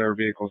 That was their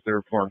vehicles. They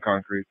were pouring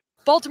concrete.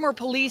 Baltimore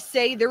police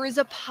say there is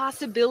a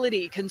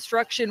possibility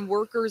construction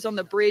workers on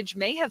the bridge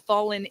may have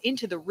fallen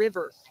into the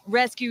river.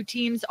 Rescue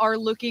teams are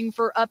looking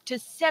for up to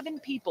 7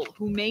 people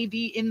who may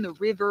be in the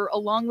river,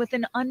 along with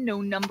an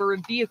unknown number of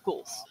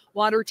vehicles.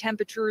 Water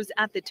temperatures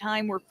at the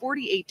time were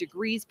 48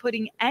 degrees,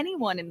 putting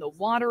anyone in the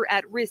water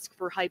at risk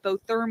for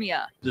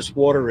hypothermia. This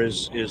water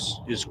is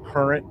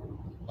current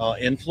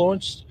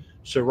influenced.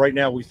 So right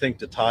now we think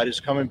the tide is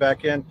coming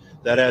back in.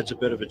 That adds a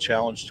bit of a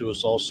challenge to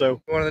us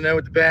also. We wanted to know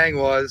what the bang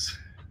was.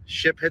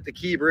 Ship hit the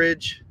key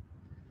bridge,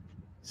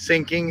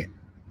 sinking.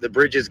 The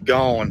bridge is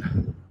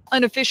gone.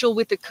 An official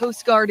with the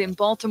Coast Guard in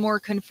Baltimore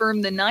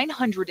confirmed the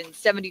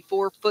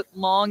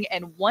 974-foot-long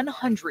and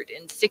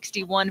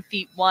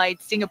 161-feet-wide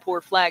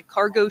Singapore flag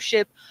cargo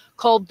ship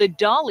called the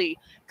Dolly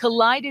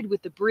collided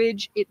with the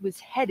bridge. It was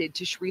headed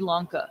to Sri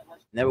Lanka.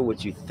 Never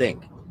would you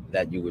think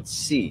that you would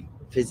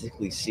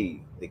physically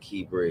see the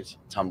key bridge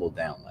tumble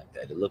down like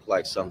that. It looked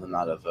like something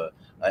out of an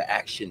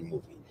action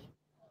movie.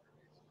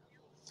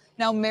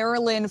 Now,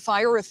 Maryland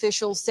fire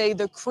officials say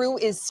the crew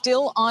is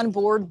still on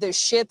board the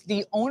ship.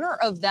 The owner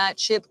of that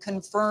ship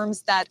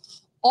confirms that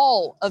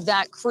all of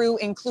that crew,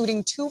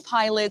 including 2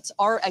 pilots,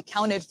 are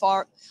accounted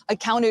for.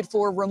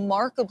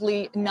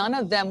 Remarkably, none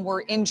of them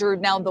were injured.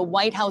 Now, the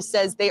White House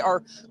says they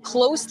are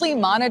closely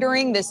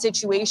monitoring the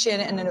situation,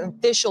 and an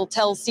official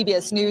tells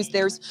CBS News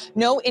there's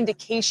no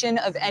indication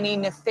of any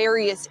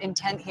nefarious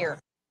intent here.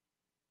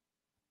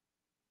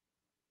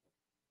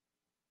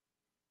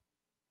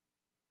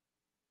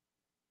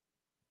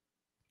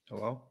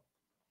 Hello?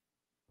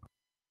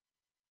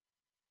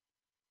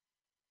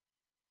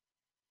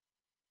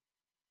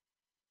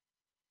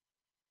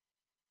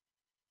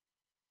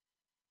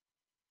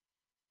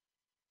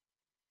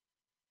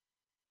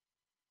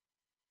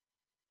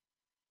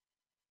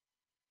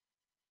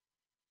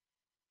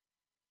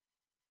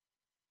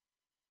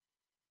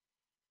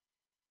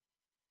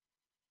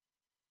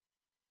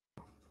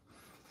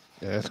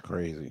 Yeah, that's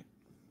crazy.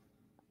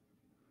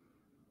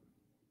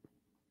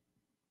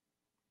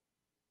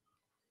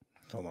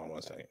 Hold on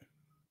 1 second.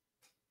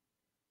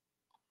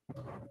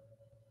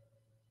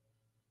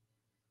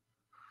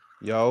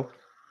 Yo.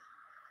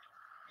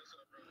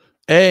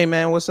 Hey,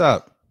 man, what's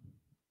up?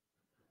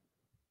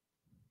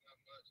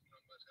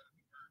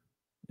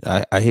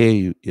 I hear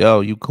you. Yo,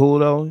 you cool,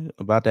 though,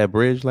 about that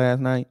bridge last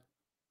night?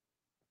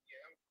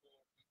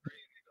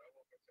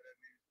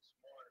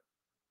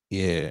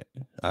 Yeah,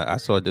 I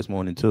saw it this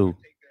morning, too.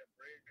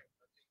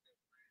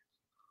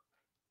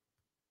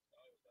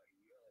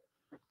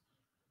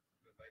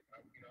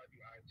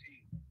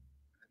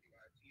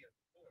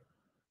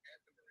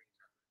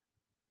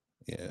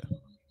 Yeah.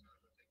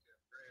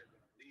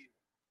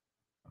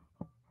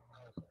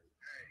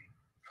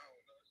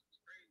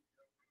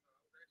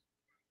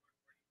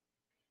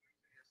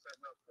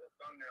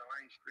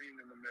 I ain't streamed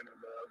in a minute,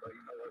 but I was like,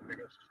 you know what,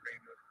 big up some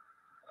streaming.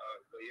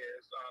 But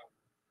yeah, it's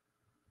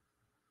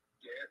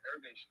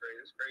everything's straight.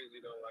 It's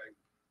crazy though. Like,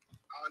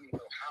 I don't even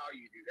know how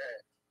you do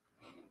that.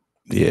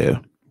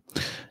 Yeah.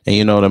 And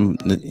you know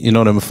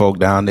them folk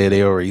down there,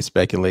 they already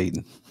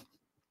speculating.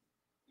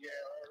 Yeah,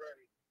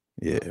 already.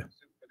 Yeah.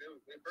 But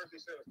they first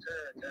said it was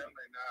terror attack. I'm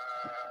like,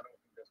 nah, I don't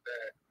think that's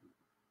that.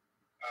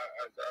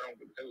 I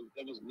don't think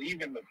it was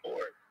leaving the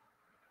port.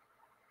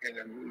 And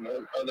then, you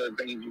know, other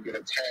things you get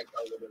attacked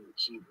other than the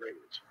key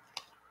bridge.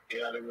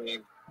 You know what I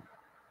mean?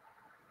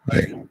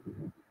 Like,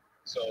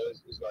 so it's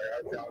like,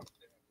 I doubt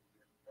it.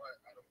 But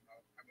I don't know.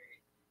 I mean,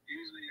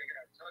 usually they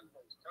got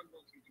tugboats.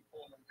 Tugboats, you can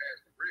pull them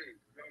past the bridge.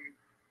 You know what I mean?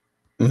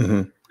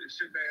 Mm-hmm. This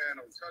ship they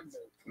had on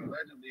tugboats, and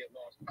allegedly it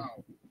lost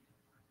power.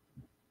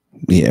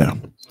 Yeah.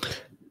 And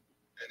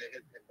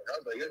I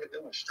was like,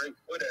 it went straight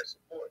for that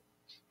support.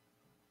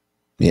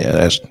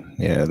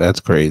 Yeah,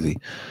 that's crazy.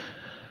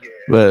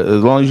 But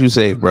as long as you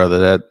safe, brother,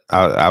 that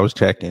I was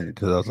checking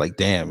because I was like,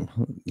 damn,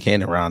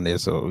 Cannon around there,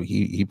 so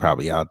he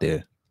probably out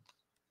there.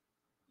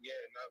 Yeah,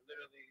 not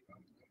literally a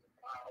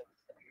mile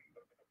from maybe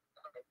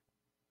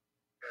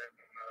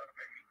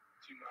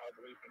 2 miles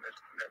away from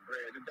that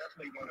bridge. It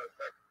definitely going to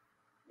affect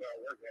where I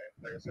work at.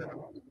 Like I said,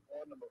 I'm on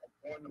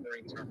the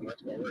Marine terminal.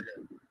 That's where I work at.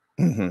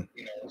 Mm-hmm.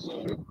 You know,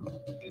 so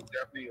it's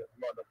definitely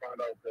about to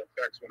find out the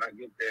effects when I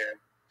get there.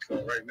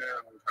 So right now,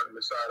 I'm trying to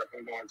decide if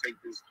I'm going to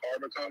take this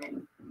harbor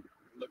tunnel.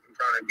 I'm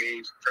trying to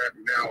gauge traffic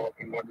now. If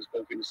I'm going to just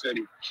go through the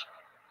city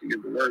to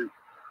get to work.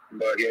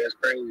 But yeah, it's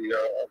crazy. I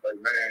was like,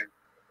 man.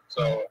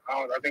 So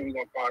I think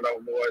we're going to find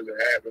out more as it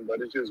happens.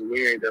 But it's just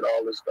weird that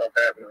all this stuff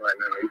happening right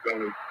now. You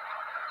feel me?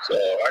 So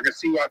I can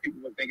see why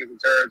people would think it's a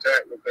terror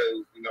attack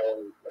because, you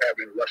know, what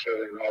happened in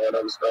Russia and all that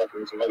other stuff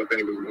and some other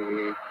things was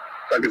going on.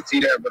 So I can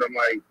see that, but I'm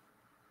like,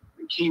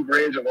 the key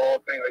bridge of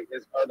all things, like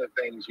there's other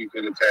things you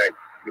could attack.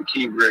 The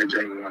key bridge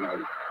ain't one of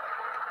them.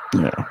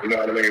 Yeah. You know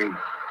what I mean?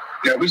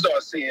 Yeah, we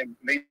start seeing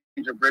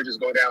major bridges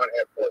go down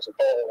at ports of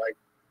call, like,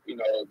 you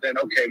know, then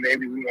okay,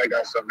 maybe we might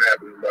got something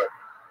happening. But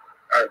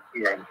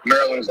you know,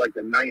 Maryland's like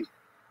the 9th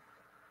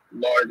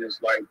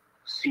largest like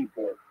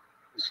seaport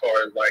as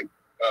far as like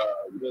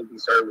goods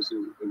and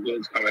services, the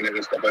goods coming in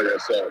and stuff like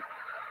that. So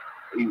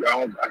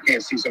I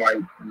can't see somebody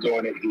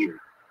doing it here.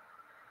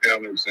 That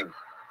don't make sense.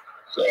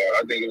 So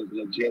I think it was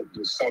legit.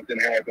 Just something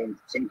happened.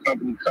 Some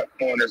company cut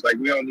corners. Like,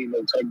 we don't need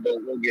no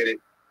tugboat. We'll get it.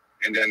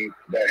 And then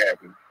that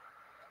happened.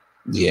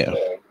 Yeah.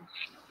 So,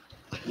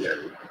 yeah.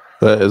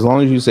 But as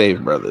long as you safe,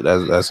 brother,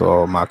 that's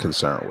all my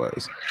concern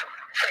was.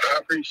 I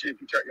appreciate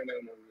you checking in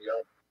on me,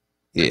 y'all.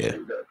 Yeah.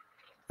 That.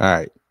 All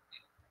right.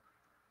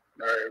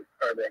 All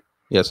right, bro.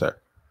 Yes, sir.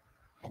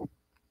 All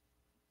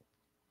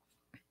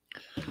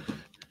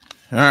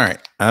right.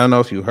 I don't know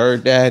if you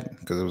heard that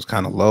because it was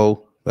kind of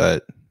low,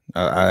 but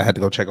I had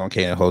to go check on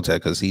K and Hotel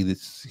because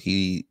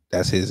he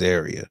that's his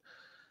area.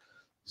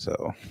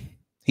 So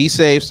he's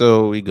safe,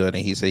 so we good.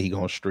 And he said he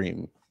gonna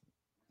stream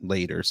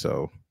later.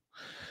 So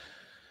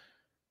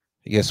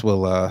I guess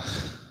we'll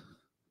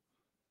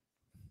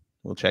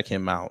check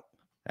him out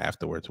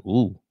afterwards.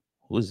 Ooh,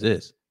 who is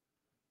this?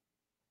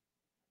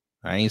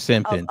 I ain't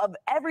simping. Of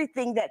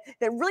everything that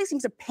really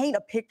seems to paint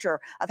a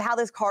picture of how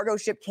this cargo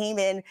ship came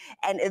in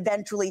and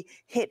eventually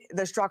hit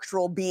the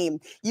structural beam.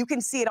 You can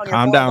see it on your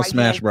Calm far down, right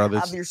Smash hand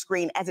Brothers. of your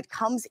screen as it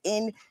comes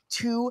in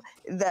to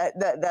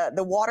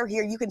the water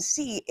here. You can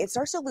see it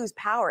starts to lose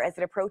power as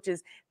it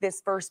approaches this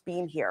first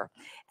beam here.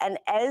 And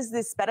as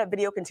this sped up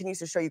video continues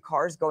to show you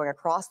cars going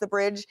across the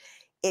bridge,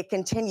 it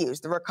continues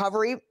the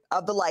recovery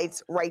of the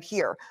lights right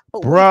here.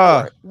 But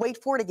Bruh. wait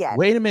for it again.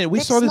 Wait a minute. We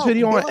Thick saw this smoke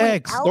video on billowing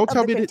X. out Don't of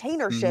tell the me that.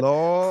 container ship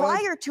Lord.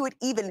 prior to it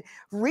even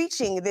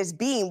reaching this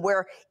beam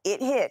where it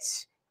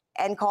hits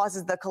and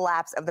causes the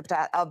collapse of the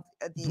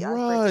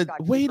Bruh,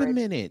 wait a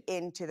minute.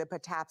 into the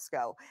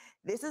Patapsco.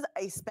 This is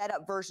a sped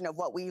up version of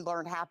what we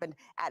learned happened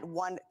at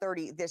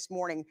 1:30 this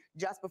morning,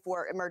 just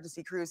before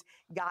emergency crews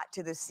got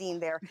to the scene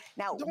there.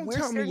 Now, Don't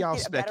tell me y'all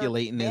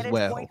speculating as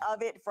well. Point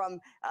of it from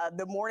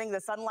the morning,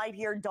 the sunlight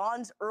here,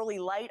 dawn's early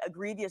light, a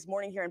grievous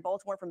morning here in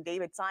Baltimore from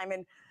David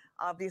Simon.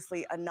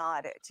 Obviously, a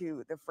nod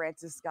to the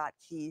Francis Scott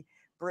Key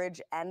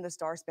Bridge and the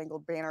Star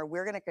Spangled Banner.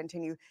 We're going to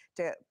continue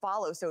to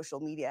follow social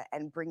media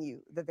and bring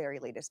you the very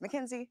latest.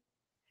 Mackenzie.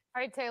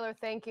 All right, Taylor,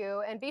 thank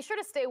you. And be sure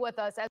to stay with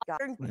us. Wait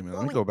a minute,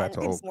 let me go back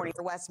to this morning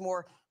for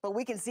Westmore, but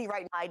we can see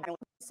right now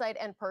insight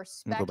and Go back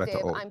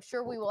perspective. to I'm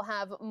sure we will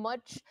have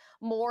much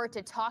more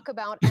to talk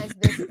about as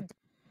this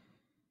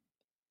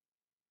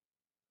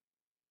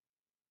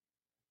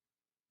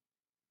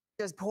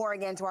just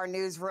pouring into our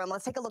newsroom.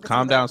 Let's take a look at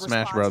Calm some down, of the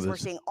Smash responses we're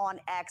Brothers. seeing on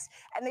X,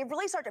 and they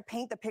really start to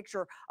paint the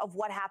picture of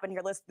what happened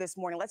here this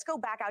morning. Let's go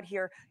back out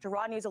here to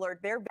Raw News Alert.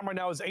 Right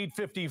now is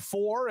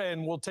 8:54,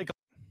 and we'll take a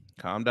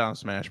Calm down,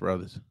 Smash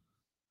Brothers.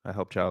 I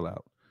helped y'all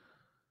out.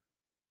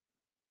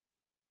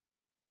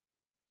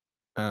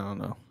 I don't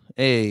know.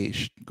 Hey,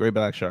 Gray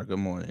Black Shark, good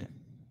morning.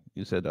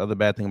 You said the other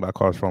bad thing about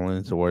cars falling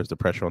into water is the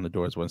pressure on the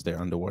doors once they're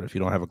underwater. If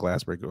you don't have a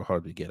glass breaker, it's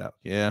hard to get out.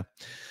 Yeah,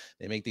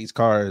 they make these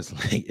cars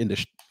like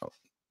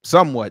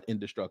somewhat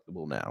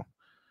indestructible now,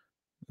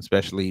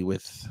 especially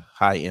with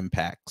high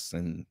impacts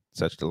and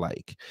such the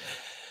like.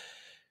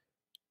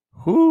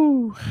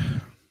 Whoo,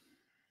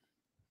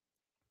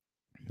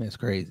 that's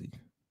crazy.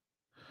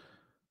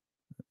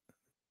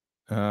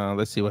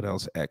 Let's see what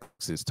else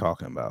X is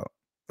talking about.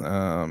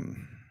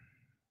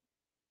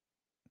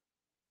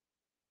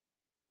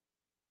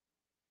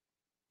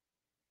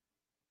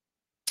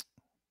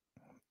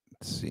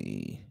 Let's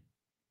see.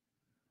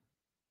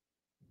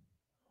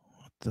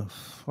 What the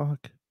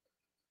fuck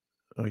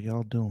are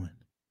y'all doing?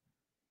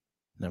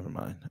 Never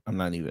mind. I'm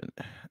not even.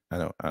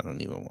 I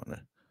don't even want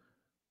to.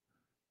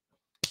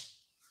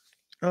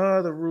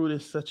 Oh, the Root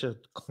is such a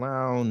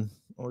clown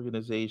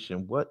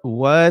organization.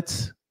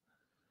 What?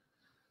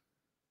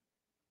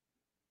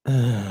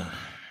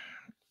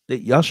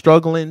 Y'all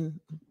struggling?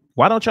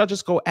 Why don't y'all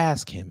just go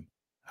ask him?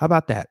 How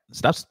about that?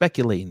 Stop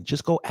speculating.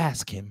 Just go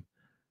ask him.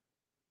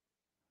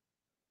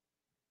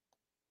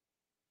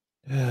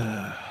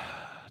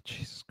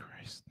 Jesus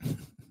Christ.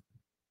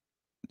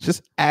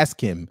 Just ask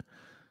him.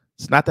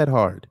 It's not that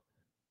hard.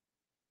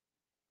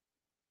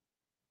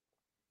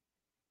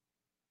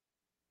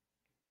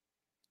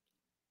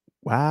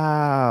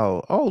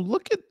 Wow. Oh,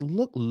 look.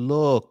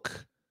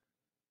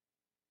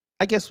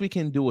 I guess we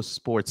can do a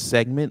sports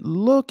segment.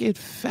 Look at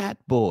Fat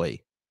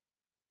Boy.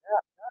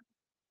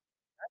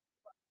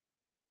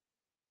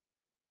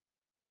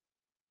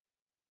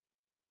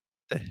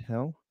 What the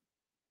hell?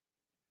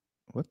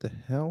 What the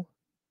hell?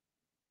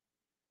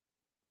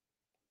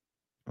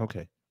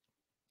 Okay.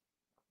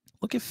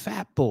 Look at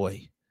Fat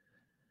Boy.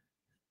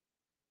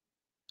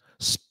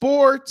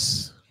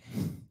 Sports.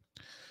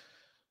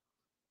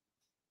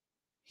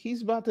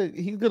 He's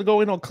gonna go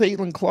in on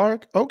Caitlin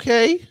Clark.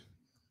 Okay.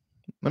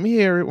 Let me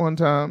hear it one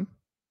time.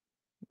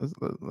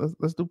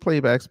 Let's do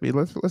playback speed.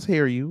 Let's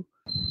hear you.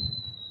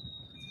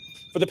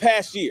 For the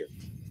past year,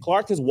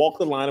 Clark has walked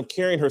the line of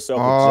carrying herself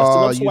with just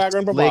enough swagger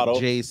and bravado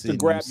to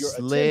grab your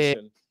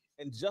attention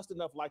and just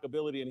enough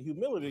likability and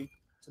humility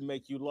to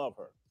make you love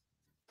her.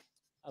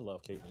 I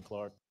love Caitlin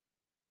Clark.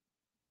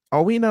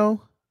 Oh, we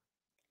know.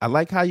 I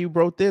like how you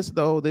wrote this,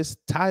 though. This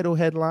title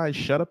headline,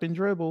 Shut Up and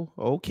Dribble.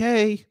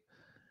 Okay.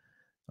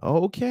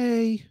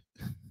 Okay.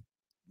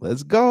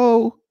 Let's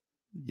go.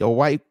 Your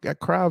white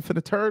crowd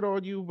finna turn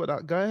on you,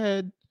 but go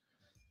ahead.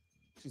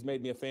 She's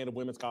made me a fan of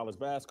women's college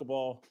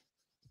basketball.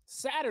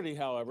 Saturday,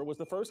 however, was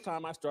the first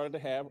time I started to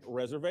have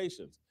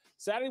reservations.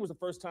 Saturday was the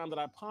first time that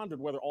I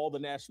pondered whether all the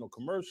national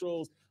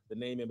commercials, the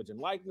name, image, and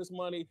likeness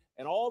money,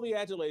 and all the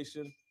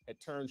adulation had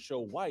turned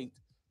Show White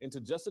into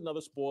just another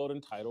spoiled,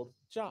 entitled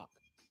jock.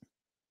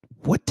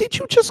 What did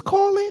you just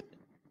call it?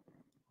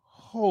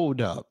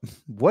 Hold up.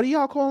 What are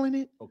y'all calling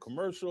it?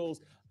 Commercials,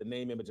 the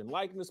name, image, and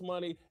likeness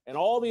money, and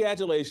all the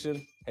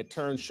adulation had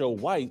turned Show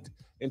White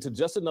into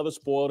just another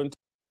spoiled.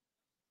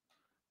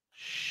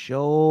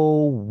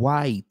 Show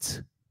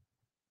White.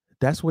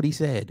 That's what he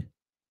said.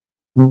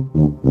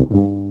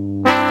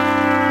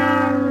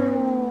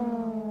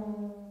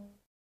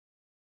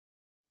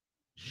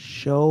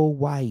 Show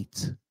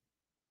White.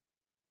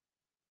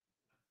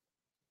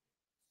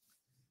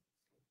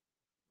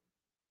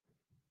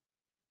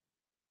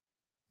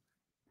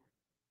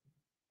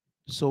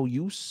 So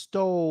you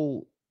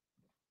stole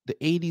the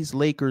 80s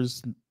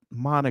Lakers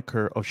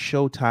moniker of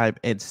Showtime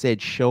and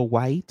said Show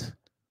White?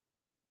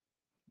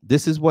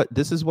 This is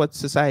what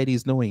society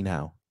is doing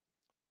now.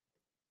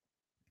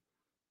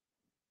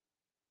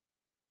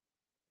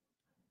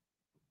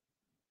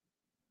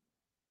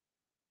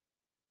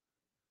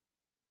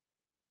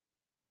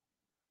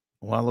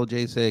 Wallow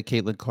J said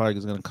Caitlin Clark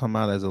is going to come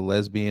out as a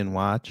lesbian.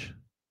 Watch.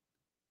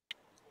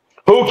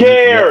 Who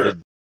cares?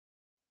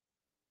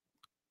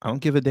 I don't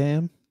give a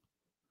damn.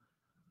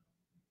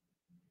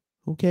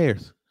 Who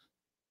cares?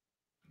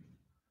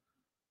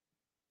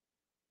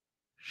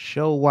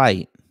 Show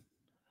White.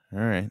 All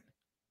right.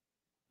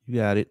 You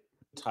got it.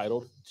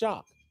 Titled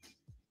Jock.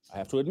 I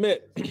have to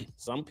admit,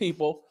 some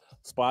people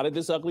spotted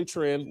this ugly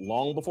trend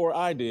long before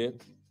I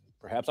did.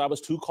 Perhaps I was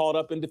too caught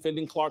up in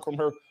defending Clark from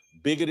her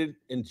bigoted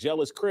and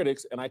jealous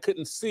critics, and I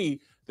couldn't see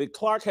that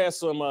Clark has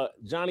some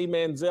Johnny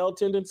Manziel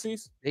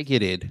tendencies.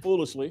 Bigoted.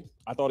 Foolishly,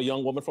 I thought a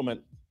young woman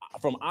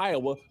from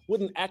Iowa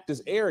wouldn't act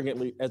as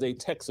arrogantly as a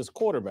Texas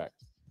quarterback.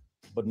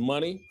 But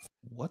money.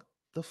 What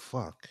the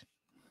fuck?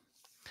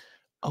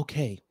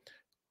 Okay.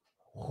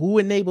 Who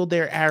enabled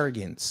their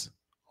arrogance?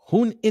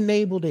 Who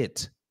enabled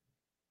it?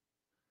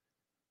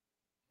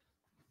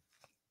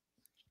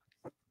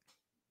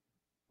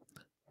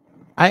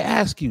 I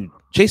ask you,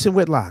 Jason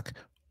Whitlock,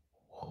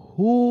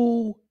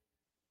 who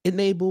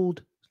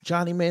enabled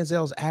Johnny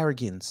Manziel's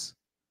arrogance?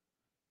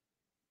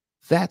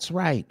 That's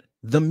right,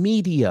 the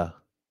media.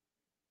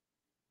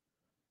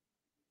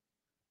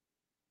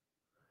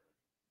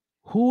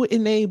 Who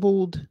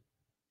enabled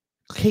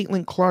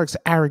Caitlin Clark's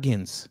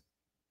arrogance?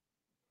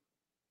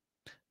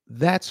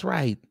 That's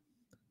right,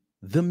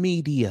 the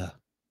media.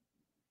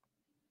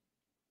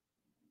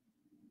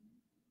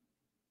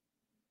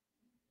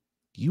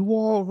 You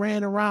all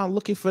ran around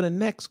looking for the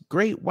next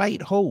great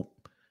white hope.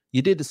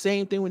 You did the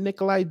same thing with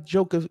Nikolai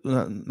Jokic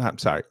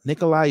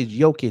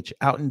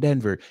out in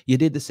Denver. You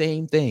did the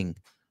same thing.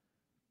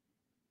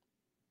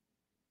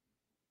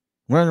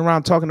 Running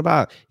around talking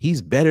about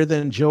he's better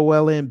than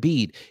Joel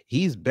Embiid.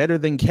 He's better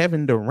than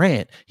Kevin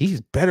Durant.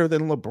 He's better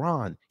than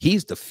LeBron.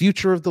 He's the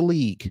future of the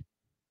league.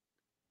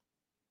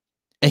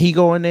 And he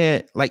go in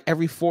there like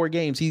every 4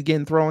 games, he's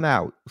getting thrown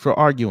out for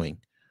arguing.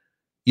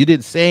 You did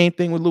the same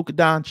thing with Luka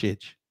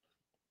Doncic.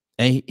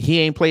 And he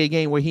ain't play a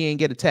game where he ain't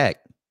get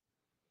attacked.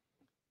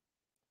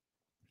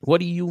 What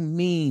do you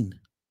mean?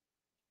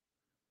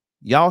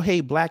 Y'all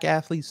hate black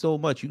athletes so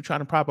much. You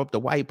trying to prop up the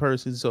white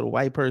person so the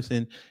white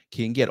person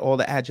can get all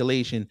the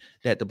adulation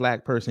that the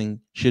black person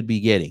should be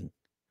getting.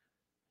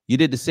 You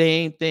did the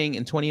same thing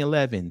in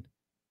 2011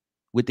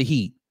 with the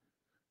Heat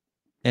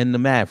and the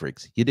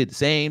Mavericks. You did the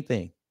same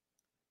thing,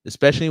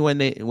 especially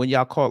when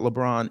y'all caught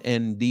LeBron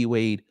and D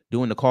Wade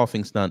doing the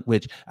coughing stunt,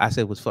 which I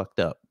said was fucked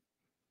up.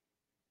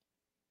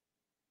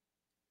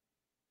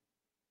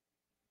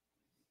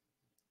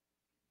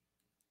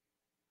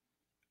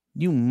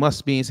 You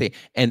must be insane.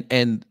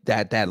 And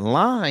that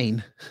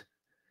line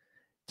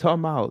talking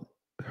about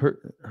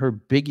her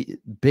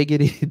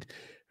bigoted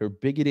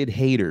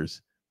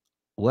haters.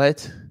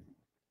 What?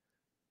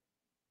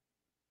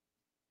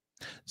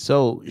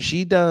 So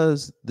she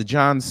does the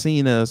John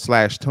Cena /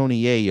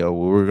 Tony Yayo,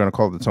 what we're gonna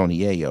call the Tony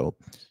Yayo.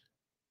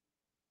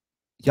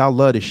 Y'all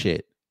love this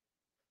shit.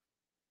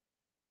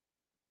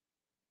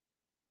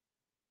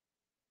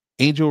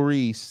 Angel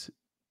Reese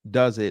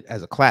does it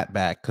as a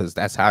clapback because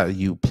that's how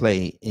you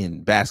play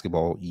in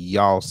basketball.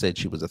 Y'all said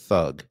she was a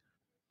thug.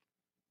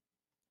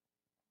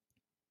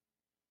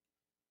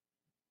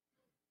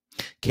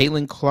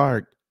 Caitlin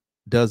Clark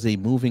does a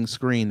moving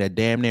screen that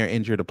damn near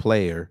injured a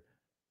player.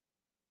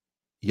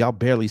 Y'all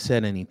barely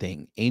said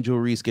anything. Angel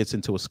Reese gets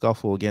into a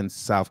scuffle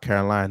against South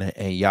Carolina,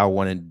 and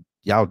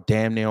y'all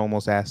damn near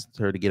almost asked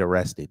her to get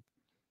arrested.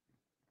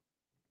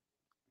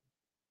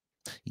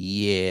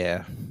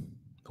 Yeah.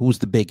 Who's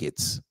the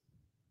bigots?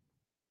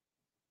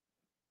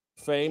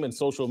 fame, and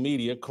social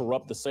media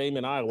corrupt the same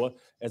in Iowa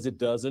as it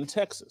does in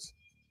Texas.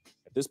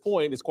 At this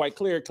point, it's quite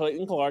clear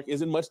Clayton Clark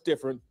isn't much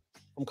different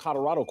from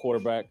Colorado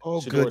quarterback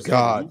Shedeur good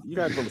God. Sanders. You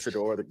guys remember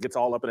Shedeur that gets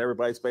all up in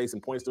everybody's face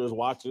and points to his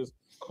watches?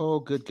 Oh,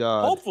 good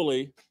God.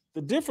 Hopefully,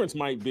 the difference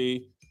might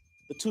be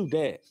the two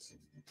dads.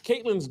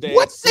 Caitlin's dad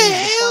What the sees the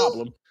hell?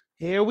 problem.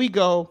 Here we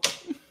go.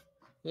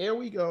 Here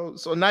we go.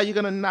 So now you're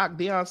gonna knock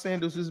Deion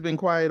Sanders, who's been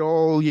quiet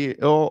all year,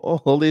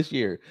 all this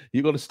year.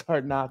 You're gonna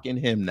start knocking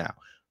him now.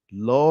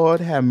 Lord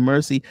have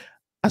mercy.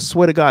 I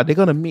swear to God, they're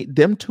gonna meet.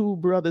 Them two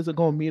brothers are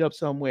gonna meet up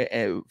somewhere,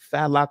 and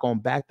Fadlock gonna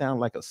back down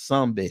like a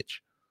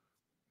sumbitch.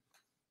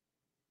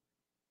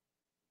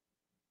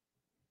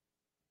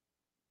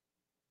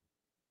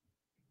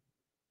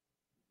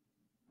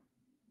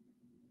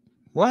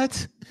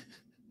 What?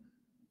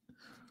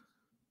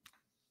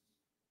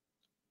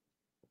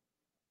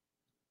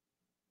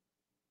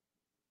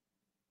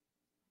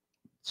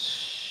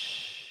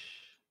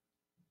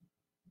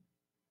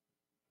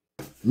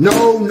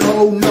 No.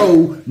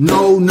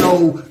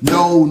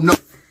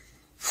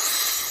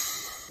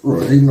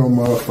 Bro, ain't no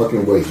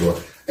motherfucking way, bro.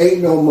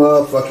 Ain't no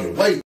motherfucking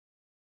way.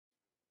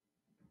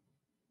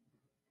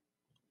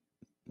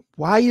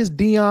 Why is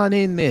Deion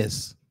in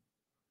this?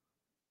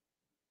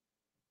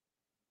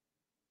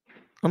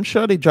 I'm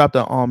sure they dropped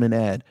an almond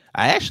ad.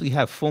 I actually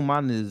have full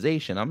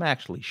monetization. I'm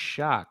actually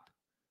shocked.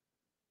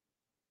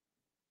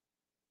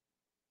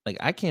 Like,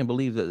 I can't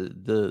believe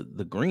that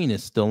the green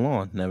is still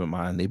on. Never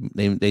mind.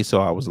 They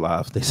saw I was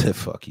live. They said,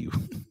 fuck you.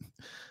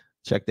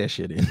 Check that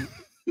shit in.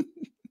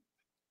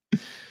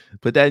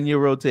 Put that in your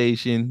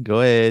rotation.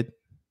 Go ahead.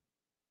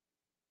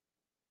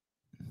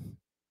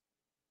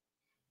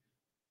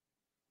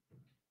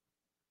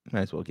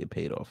 Might as well get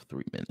paid off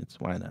 3 minutes.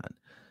 Why not?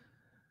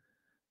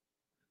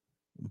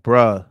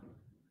 Bruh.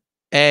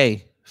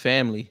 Hey,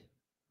 family.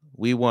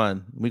 We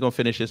won. We're going to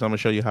finish this. I'm going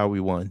to show you how we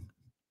won.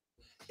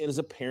 And is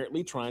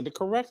apparently trying to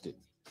correct it.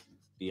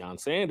 Deion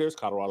Sanders,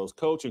 Colorado's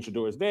coach and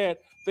Shedeur's dad,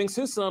 thinks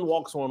his son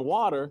walks on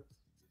water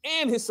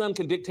and his son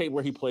can dictate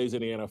where he plays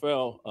in the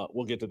NFL.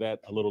 We'll get to that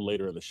a little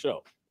later in the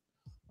show.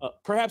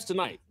 Perhaps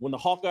tonight, when the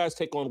Hawkeyes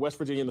take on West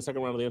Virginia in the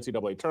second round of the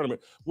NCAA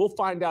tournament, we'll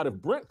find out if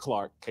Brent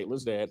Clark,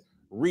 Caitlin's dad,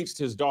 reached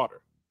his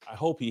daughter. I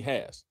hope he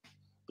has.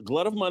 The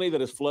glut of money that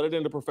has flooded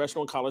into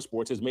professional and college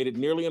sports has made it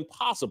nearly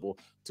impossible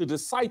to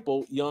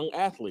disciple young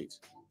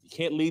athletes. You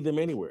can't lead them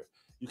anywhere.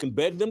 You can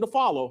beg them to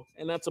follow,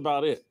 and that's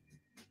about it.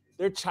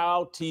 They're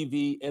child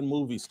TV and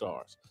movie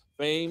stars.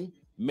 Fame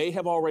may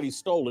have already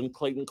stolen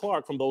Clayton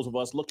Clark from those of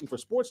us looking for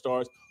sports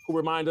stars who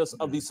remind us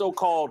of the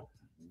so-called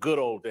good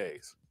old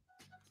days.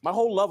 My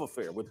whole love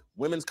affair with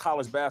women's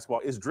college basketball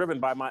is driven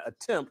by my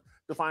attempt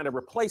to find a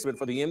replacement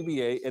for the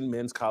NBA and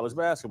men's college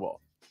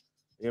basketball.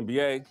 The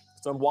NBA,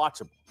 it's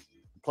unwatchable.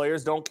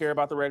 Players don't care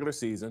about the regular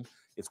season.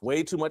 It's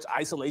way too much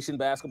isolation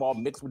basketball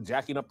mixed with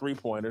jacking up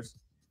three-pointers.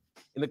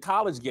 In the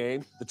college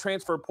game, the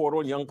transfer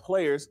portal and young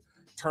players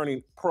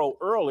turning pro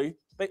early,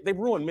 they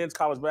ruined men's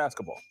college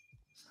basketball.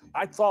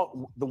 I thought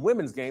the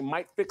women's game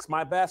might fix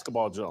my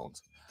basketball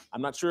Jones.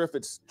 I'm not sure if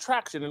its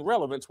traction and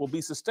relevance will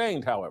be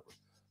sustained, however.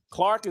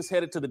 Clark is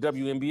headed to the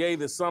WNBA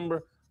this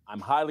summer. I'm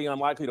highly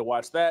unlikely to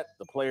watch that.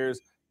 The players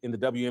in the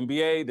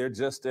WNBA, they're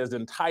just as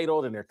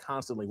entitled and they're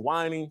constantly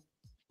whining.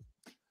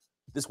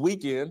 This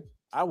weekend,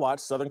 I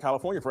watched Southern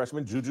California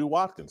freshman Juju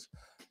Watkins.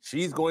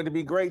 She's going to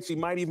be great. She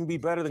might even be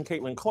better than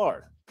Caitlin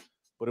Clark.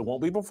 But it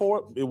won't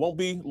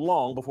be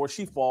long before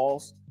she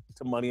falls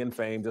to money and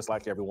fame just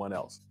like everyone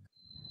else.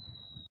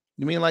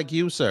 You mean like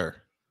you, sir?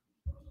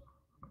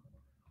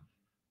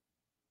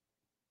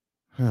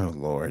 Oh,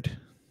 Lord.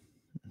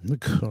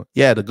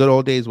 Yeah, the good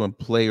old days when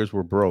players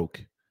were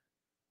broke.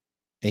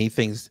 And he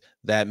thinks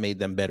that made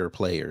them better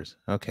players.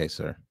 Okay,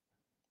 sir.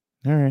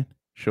 All right,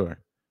 sure.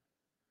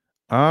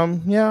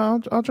 Yeah,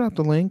 I'll drop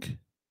the link.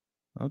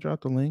 I'll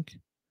drop the link.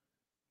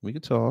 We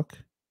could talk.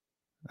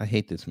 I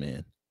hate this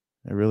man.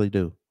 I really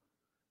do.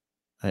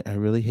 I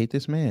really hate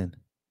this man.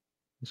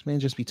 This man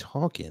just be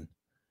talking.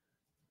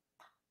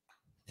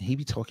 And he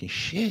be talking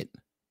shit.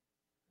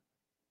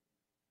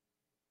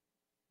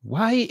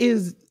 Why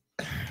is...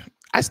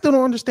 I still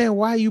don't understand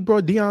why you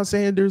brought Deion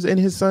Sanders and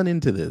his son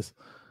into this.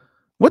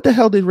 What the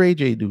hell did Ray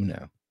J do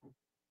now?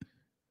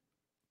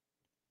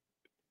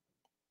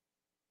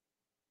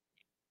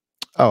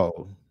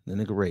 Oh, the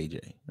nigga Ray J.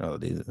 Oh,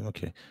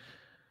 okay.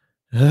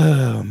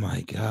 Oh,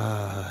 my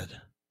God.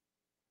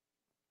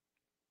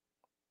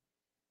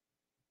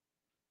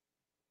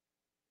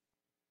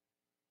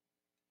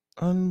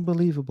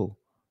 Unbelievable.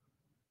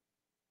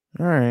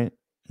 All right.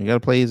 You got to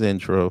play his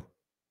intro.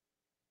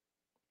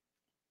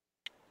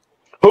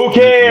 Who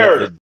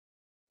cares?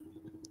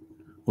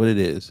 What it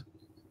is.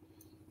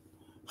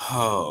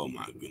 Oh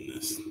my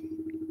goodness.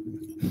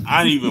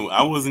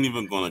 I wasn't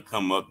even gonna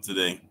come up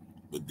today,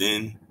 but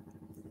then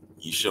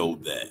you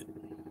showed that.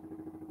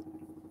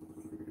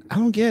 I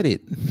don't get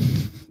it.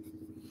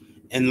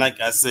 And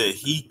like I said,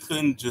 he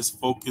couldn't just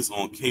focus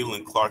on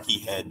Caitlin Clark. He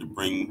had to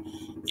bring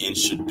in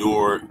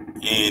Shedeur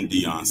and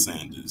Deion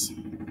Sanders.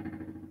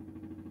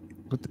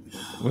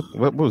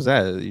 What was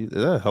that? Is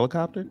that a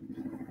helicopter?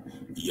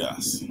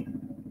 Yes.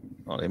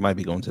 Oh, they might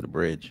be going to the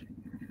bridge.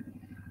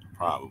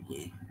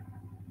 Probably.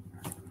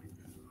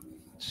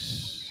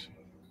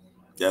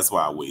 That's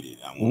why I waited.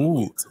 I want to Ooh,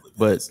 wait until it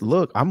but passes.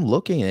 look, I'm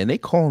looking and they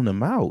calling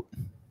them out.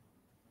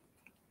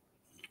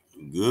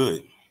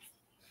 Good.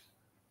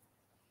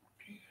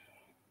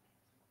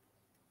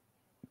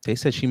 They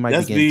said she might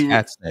Let's be getting be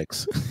cat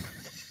sex.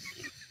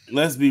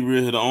 Let's be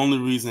real here. The only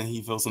reason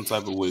he felt some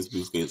type of way is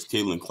because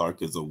Caitlin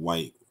Clark is a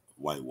white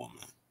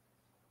woman.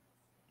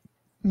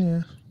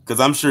 Yeah. Because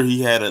I'm sure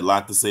he had a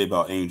lot to say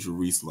about Angel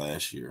Reese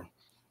last year.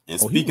 And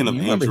speaking of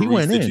Angel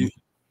Reese,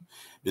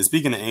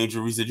 speaking of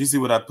Angel Reese, did you see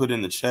what I put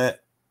in the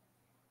chat?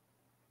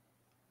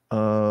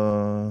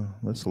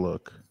 Let's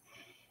look.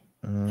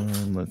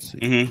 Let's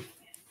see.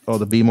 Oh,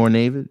 the Be More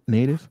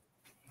Native?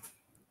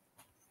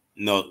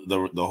 No,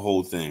 the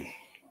whole thing.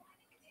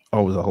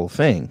 Oh, the whole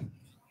thing.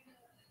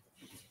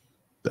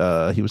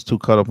 He was too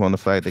caught up on the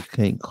fact that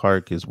Kate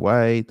Clark is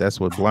white. That's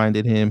what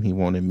blinded him. He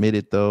won't admit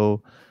it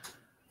though.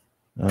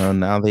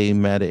 Now they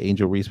mad at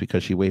Angel Reese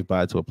because she waved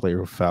bye to a player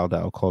who fouled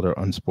out, called her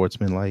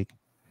unsportsmanlike.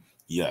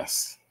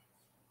 Yes.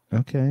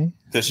 Okay.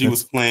 Because she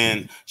was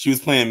playing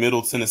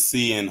Middle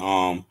Tennessee,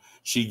 and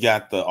she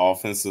got the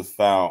offensive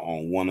foul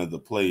on one of the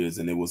players,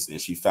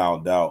 and she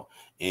fouled out.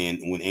 And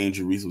when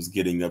Angel Reese was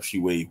getting up, she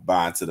waved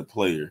bye to the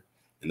player,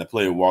 and the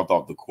player walked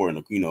off the court.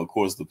 And of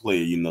course, the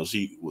player,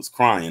 she was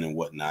crying and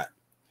whatnot.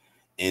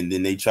 And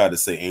then they tried to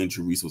say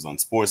Angel Reese was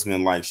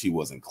unsportsmanlike. She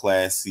wasn't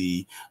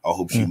classy. I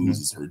hope she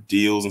loses her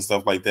deals and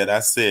stuff like that.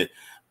 I said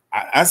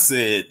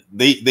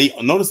they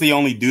notice they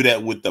only do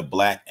that with the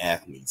black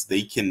athletes.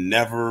 They can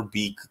never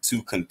be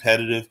too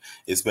competitive,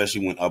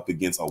 especially when up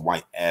against a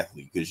white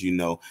athlete, because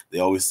they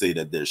always say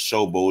that they're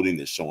showboating,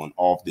 they're showing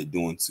off, they're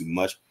doing too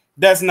much.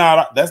 That's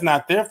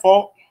not their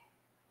fault.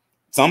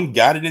 Some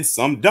got it and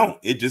some don't.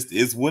 It just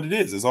is what it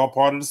is. It's all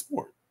part of the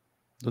sport.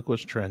 Look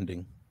what's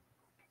trending.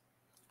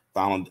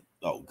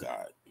 Oh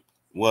God.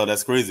 Well,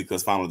 that's crazy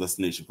because Final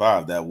Destination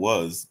 5, that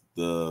was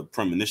the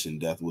premonition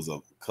death, was a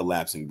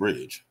collapsing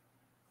bridge.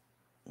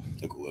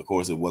 Of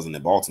course, it wasn't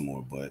in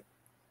Baltimore, but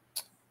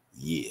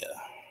yeah.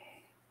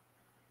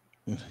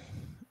 I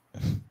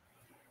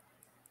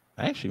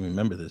actually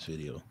remember this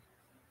video.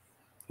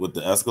 With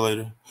the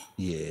escalator?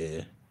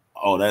 Yeah.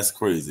 Oh, that's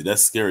crazy.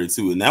 That's scary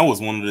too. And that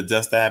was one of the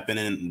deaths that happened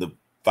in the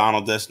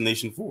Final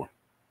Destination 4.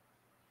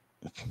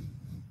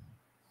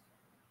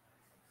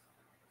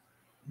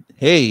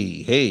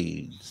 Hey,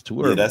 it's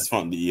too early.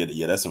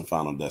 Yeah, that's from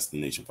Final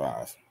Destination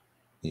 5.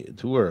 Yeah,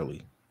 too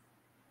early.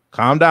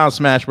 Calm down,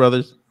 Smash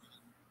Brothers.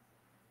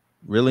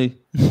 Really?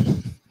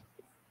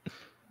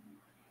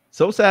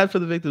 So sad for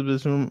the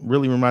victims. This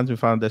really reminds me of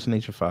Final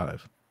Destination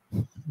 5.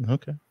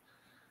 Okay.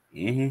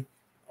 And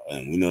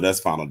we know that's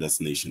Final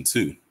Destination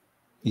 2.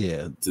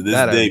 Yeah. To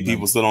this day,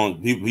 people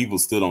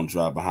still don't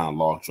drive behind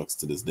log trucks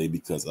to this day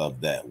because of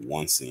that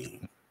one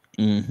scene.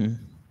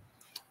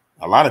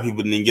 A lot of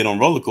people didn't get on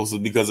roller coasters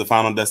because of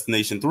Final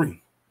Destination 3.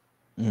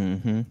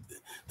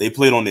 They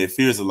played on their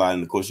fears a lot,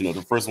 and of course,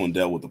 the first one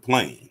dealt with the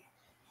plane.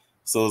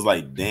 So it's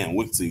like, damn,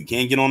 so you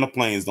can't get on the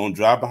planes, don't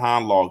drive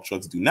behind log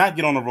trucks, do not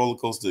get on a roller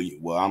coaster.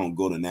 Well, I don't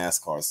go to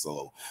NASCAR,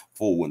 so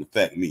full wouldn't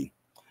affect me.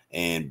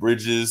 And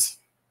bridges,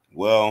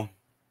 well,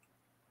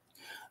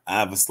 I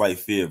have a slight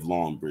fear of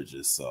long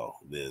bridges, so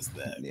there's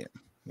that.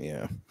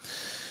 Yeah.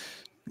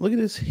 Look at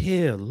this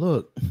here.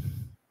 Look.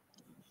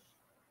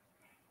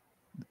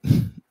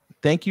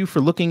 Thank you for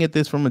looking at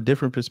this from a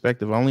different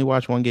perspective. I only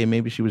watched one game.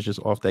 Maybe she was just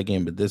off that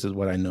game, but this is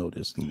what I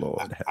noticed.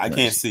 Lord, I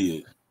can't see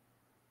it.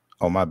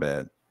 Oh, my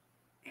bad.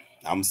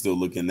 I'm still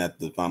looking at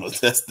the Final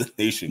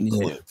Destination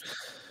clip.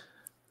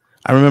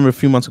 I remember a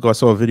few months ago, I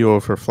saw a video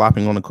of her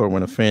flopping on the court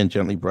when a fan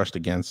gently brushed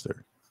against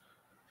her.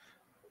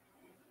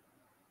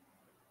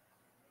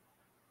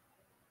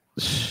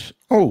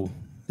 Oh,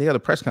 they got a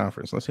press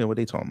conference. Let's hear what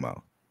they talking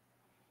about.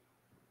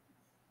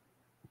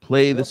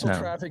 Play the sound.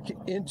 Traffic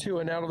into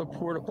and out of the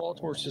port of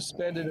Baltimore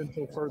suspended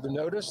until further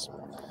notice,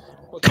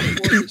 but the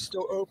port is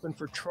still open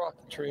for truck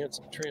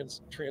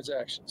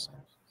transactions.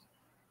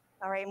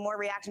 All right, more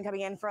reaction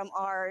coming in from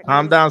our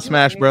Calm down,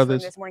 Smash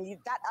Brothers. This morning.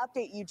 That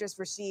update you just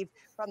received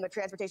from the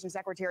Transportation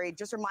Secretary,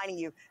 just reminding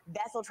you,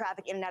 vessel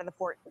traffic in and out of the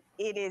port,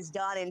 it is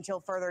done until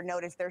further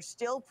notice. They're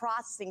still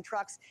processing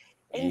trucks.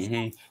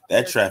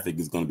 That traffic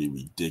is going to be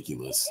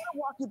ridiculous. I'm going to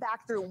walk you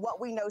back through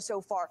what we know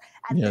so far.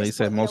 They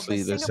said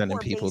mostly they're sending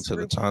people to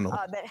the tunnel.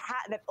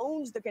 That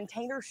owns the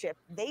container ship.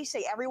 They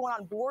say everyone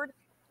on board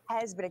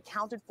has been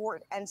accounted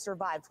for and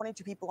survived.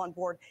 22 people on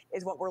board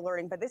is what we're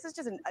learning. But this is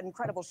just an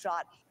incredible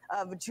shot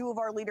of two of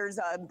our leaders,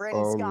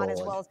 Brandon Scott,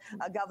 as well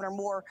as Governor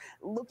Moore,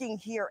 looking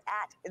here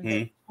at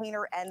the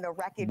container and the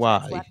wreckage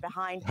that's left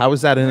behind. How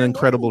is that an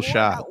incredible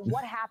shot?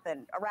 What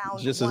happened around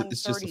it's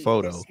just a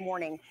photo. This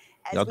morning?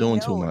 Y'all doing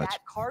too much.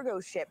 That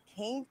cargo ship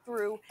came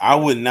through. I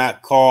would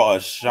not call a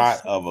shot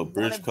of a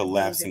bridge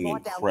collapsing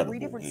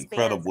incredible.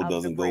 Incredible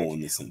doesn't go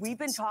in this instance. We've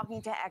been talking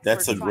to experts.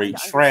 That's a great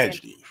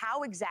tragedy.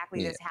 How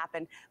exactly this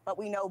happened. but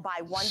we know by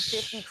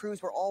 1:50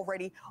 crews were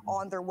already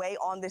on their way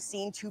on the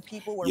scene. 2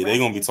 people were They're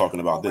gonna be rescued talking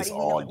about this already. We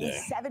know all at day.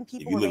 least 7 If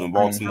people you live remain in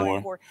Baltimore,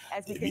 unaccounted for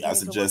as we I continue to look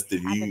suggest at the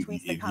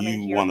tweets that if come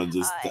in you here. want to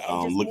just And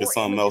just look at more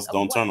something images else, of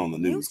don't what turn on the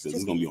news used because to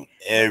it's gonna be be on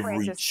the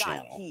every Francis Scott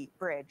channel. Key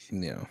Bridge.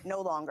 Yeah.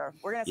 No longer.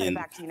 We're going to send it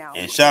back to you now.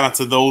 And shout out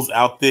to those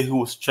out there who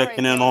was All right,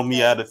 checking in on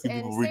me. I had a few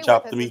and people stay reach with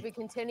out to us as me. we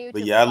continue But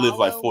to yeah, I live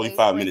like follow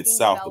 45 minutes late-breaking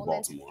south of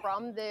developments Baltimore.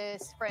 from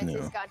this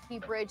Francis Scott Key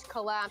Bridge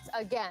collapse.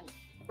 Again,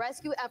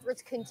 rescue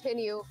efforts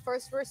continue.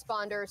 First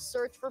responders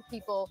search for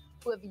people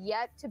who have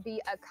yet to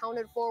be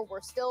accounted for.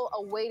 We're still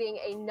awaiting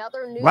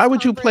another news Why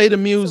would you play the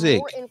conference, music? some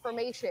more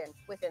information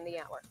within the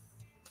hour.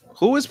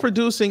 Who is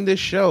producing this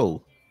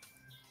show?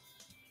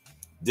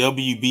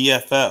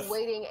 WBFF.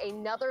 Waiting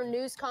another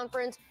news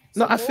conference.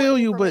 No, some I more feel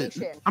you, but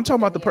information I'm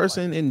talking about within the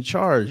person in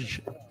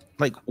charge.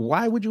 Like,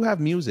 why would you have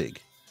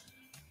music?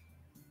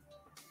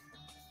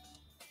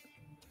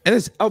 And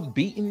it's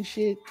upbeat and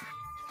shit.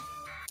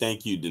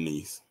 Thank you,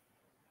 Denise.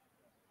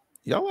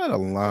 Y'all out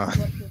of line.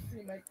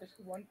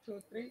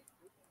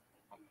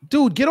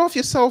 Dude, get off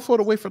your cell phone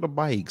away from the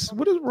bikes.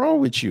 What is wrong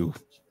with you?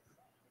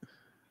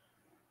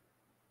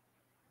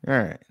 All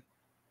right.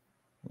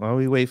 While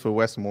we wait for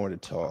Westmore to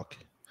talk.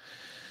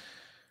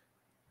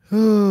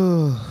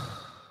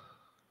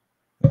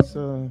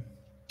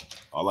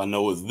 All I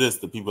know is this: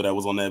 the people that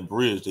was on that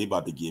bridge, they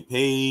about to get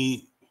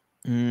paid.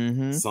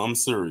 Some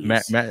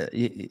serious.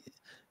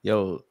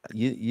 Yo,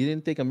 you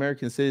didn't think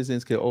American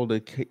citizens could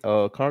own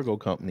a cargo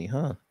company,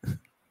 huh?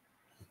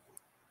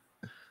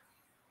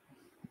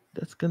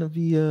 That's gonna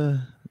be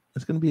a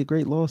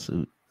great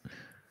lawsuit.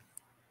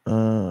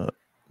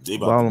 They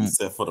about to be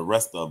set for the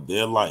rest of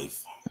their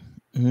life.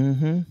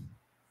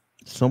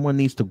 Someone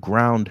needs to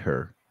ground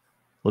her.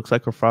 Looks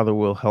like her father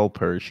will help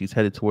her. She's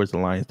headed towards the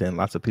lion's den.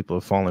 Lots of people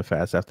are falling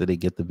fast after they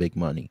get the big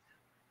money.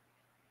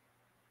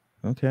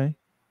 Okay.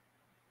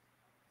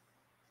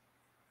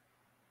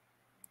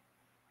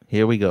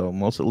 Here we go.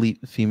 Most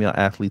elite female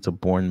athletes are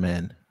born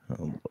men.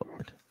 Oh,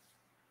 Lord.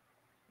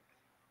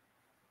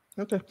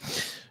 Okay.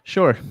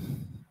 Sure.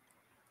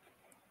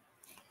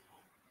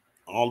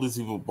 All these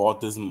people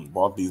bought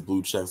these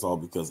blue checks all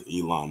because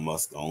Elon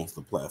Musk owns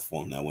the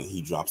platform. Now, when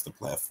he drops the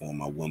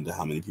platform, I wonder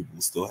how many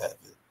people still have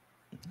it.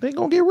 They're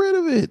gonna get rid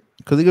of it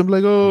because they're gonna be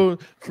like, oh,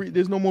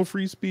 there's no more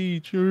free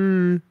speech.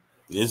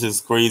 It's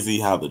just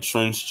crazy how the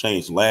trends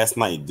changed. Last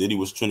night, Diddy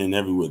was trending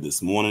everywhere.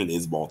 This morning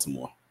is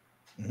Baltimore.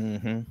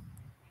 And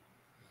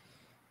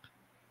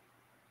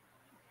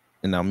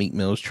now Meek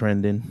Mill's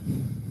trending.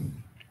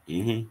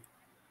 And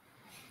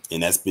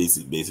that's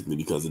basically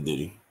because of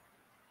Diddy.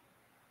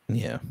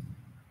 Yeah.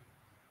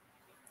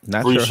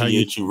 Not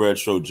Appreciate you,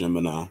 Retro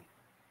Gemini.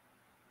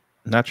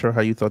 Not sure how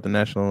you thought the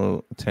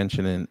national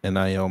attention and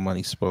NIL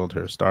money spoiled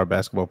her. Star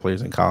basketball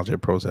players and college and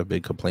pros have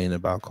been complaining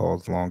about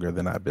calls longer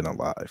than I've been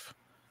alive.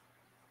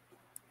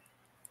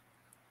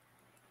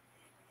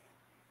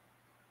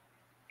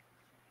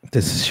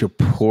 This is your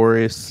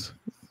poorest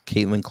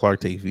Caitlin Clark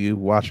take. If you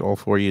watch all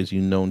 4 years,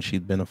 you've known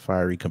she'd been a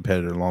fiery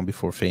competitor long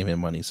before fame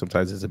and money.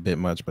 Sometimes it's a bit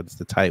much, but it's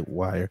the tight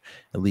wire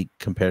elite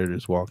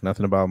competitors walk.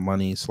 Nothing about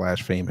money /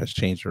 fame has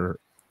changed her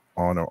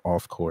on or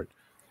off court.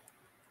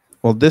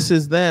 Well, this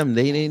is them.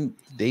 They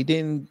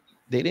didn't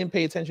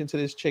pay attention to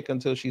this chick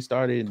until she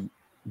started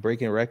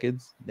breaking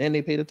records. Then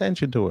they paid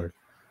attention to her.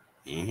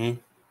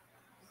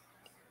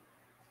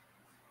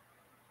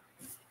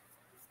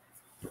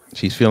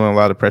 She's feeling a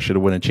lot of pressure to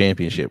win a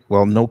championship.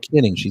 Well, no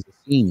kidding. She's a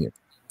senior.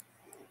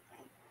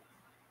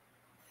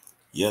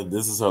 Yeah,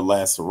 this is her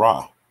last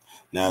hurrah.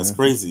 Now, it's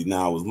crazy.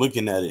 Now, I was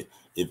looking at it.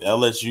 If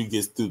LSU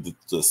gets through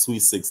the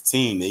Sweet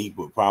 16, they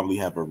would probably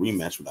have a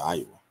rematch with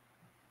Iowa.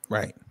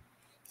 Right.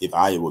 If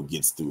Iowa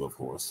gets through, of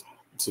course,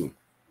 too.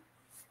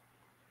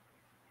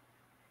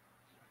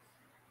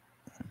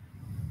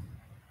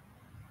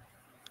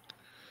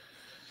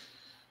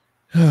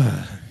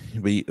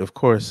 But of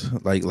course,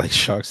 like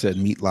Shark said,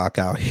 Meatlock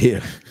out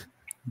here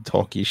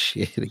talk your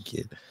shit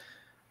again.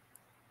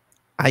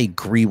 I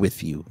agree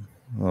with you.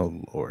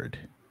 Oh Lord.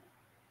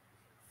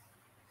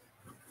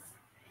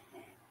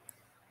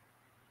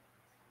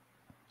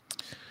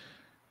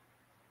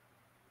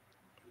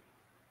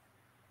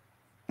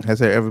 Has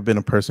there ever been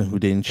a person who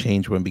didn't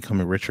change when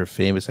becoming rich or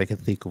famous? I can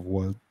think of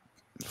one.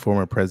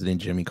 Former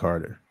President Jimmy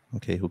Carter.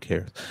 Okay, who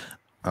cares?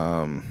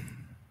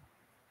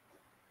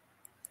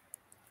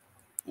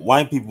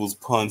 White people's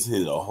puns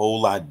hit a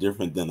whole lot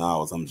different than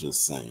ours. I'm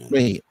just saying.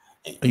 Wait,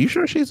 are you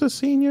sure she's a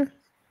senior?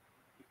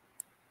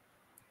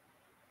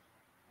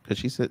 Because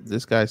she said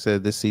this guy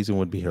said this season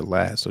would be her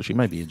last, so she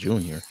might be a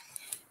junior.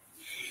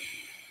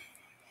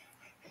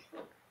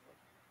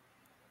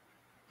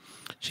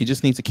 She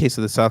just needs a case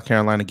of the South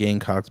Carolina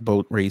Gamecocks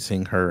boat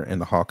racing her and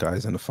the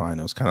Hawkeyes in the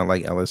finals, kind of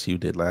like LSU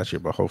did last year,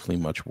 but hopefully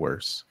much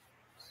worse.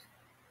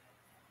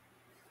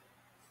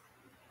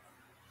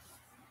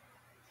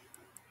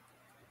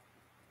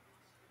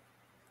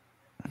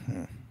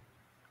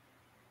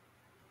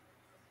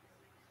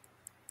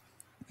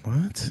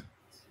 What?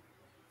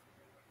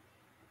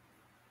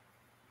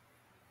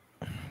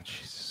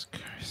 Jesus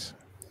Christ.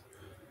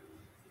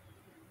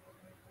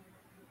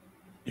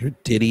 Your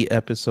Diddy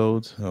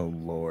episodes? Oh,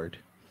 Lord.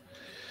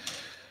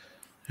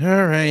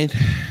 All right.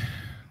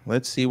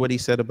 Let's see what he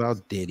said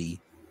about Diddy.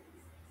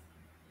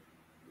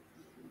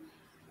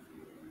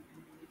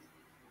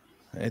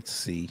 Let's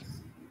see.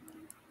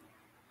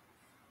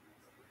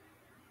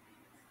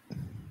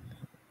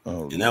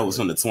 Oh, and that was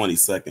on the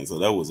 22nd, so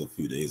that was a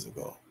few days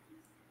ago.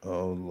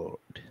 Oh, Lord.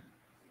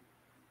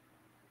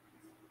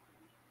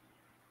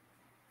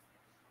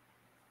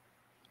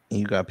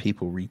 You got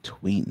people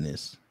retweeting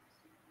this.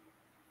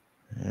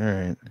 All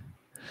right.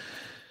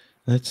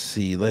 Let's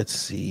see. Let's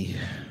see.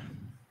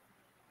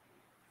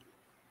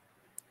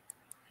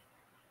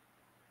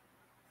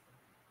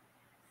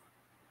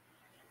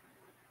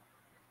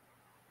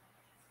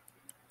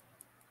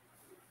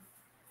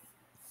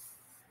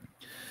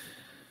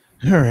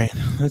 All right.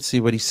 Let's see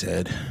what he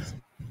said.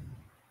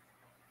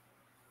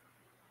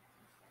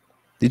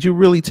 Did you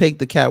really take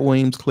the Cat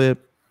Williams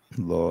clip?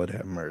 Lord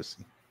have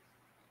mercy.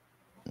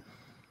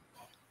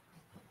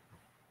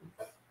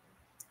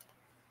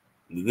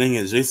 The thing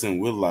is, Jason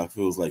Whitlock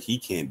feels like he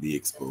can't be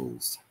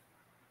exposed.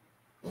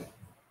 Well,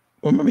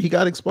 remember, he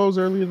got exposed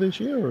earlier this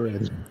year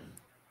already.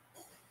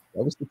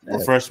 That was the test.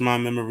 Refresh my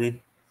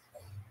memory.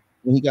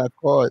 When he got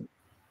caught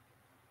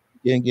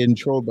getting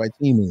trolled by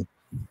Timu.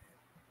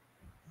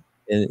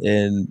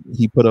 And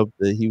he put up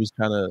he was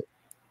trying to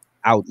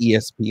out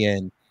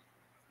ESPN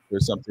for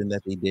something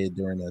that they did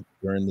during the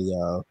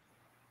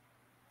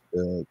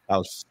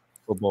college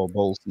football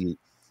bowl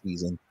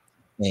season,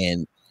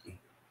 and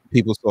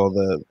people saw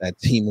that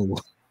Timu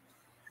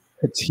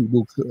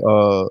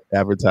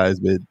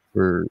advertisement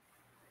for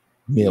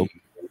milk.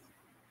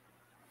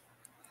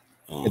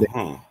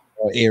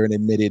 Aaron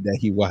admitted that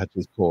he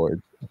watches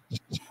porn.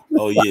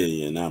 Oh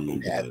yeah, and I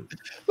remember that.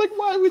 Like,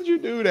 why would you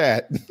do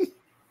that?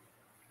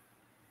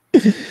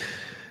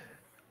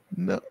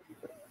 No,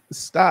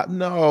 stop!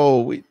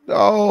 No,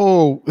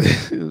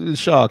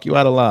 Shock, you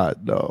out of line.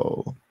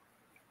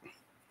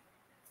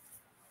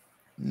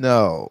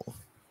 No.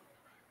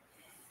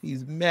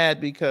 He's mad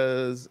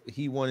because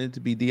he wanted to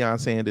be Deion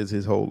Sanders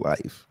his whole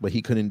life, but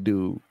he couldn't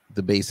do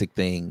the basic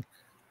thing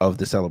of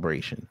the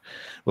celebration.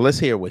 Well, let's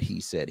hear what he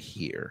said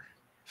here.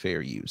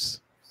 Fair use.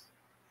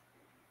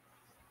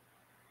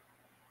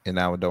 And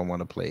now I don't want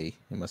to play.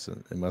 It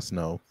must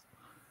know.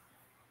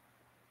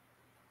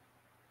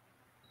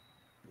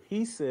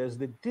 He says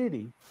that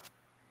Diddy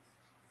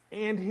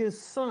and his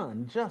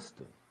son,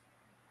 Justin,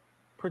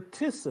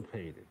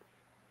 participated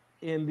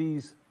in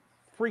these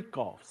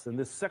freak-offs and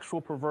this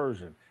sexual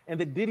perversion, and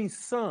that Diddy's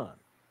son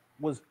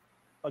was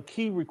a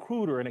key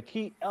recruiter and a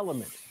key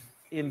element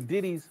in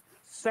Diddy's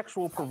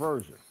sexual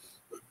perversion.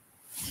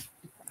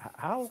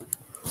 How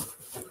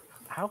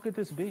could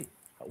this be?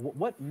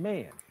 What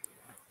man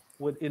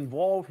would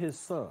involve his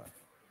son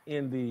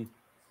in the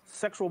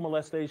sexual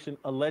molestation,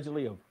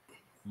 allegedly, of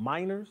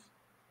minors,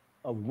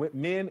 of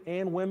men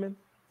and women,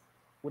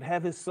 would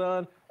have his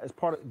son as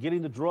part of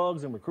getting the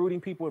drugs and recruiting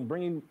people and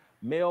bringing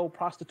male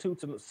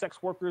prostitutes and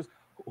sex workers?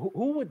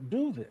 Who would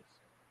do this?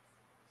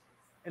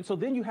 And so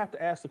then you have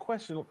to ask the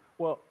question,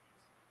 well,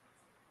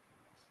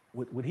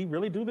 would he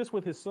really do this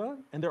with his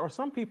son? And there are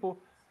some people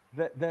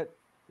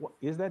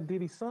is that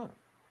Diddy's son?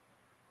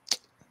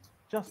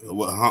 Justin.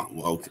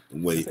 Okay,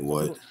 wait,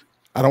 what?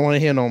 I don't want to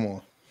hear no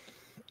more.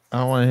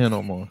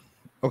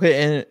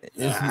 Okay, and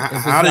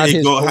how did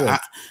it go?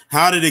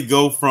 How did it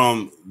go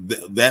from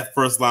that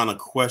first line of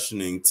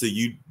questioning to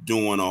you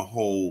doing a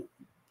whole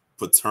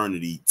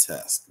paternity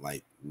test?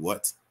 Like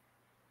what?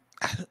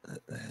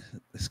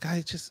 This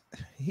guy just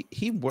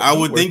I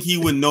would think he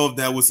would know if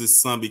that was his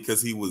son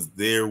because he was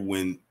there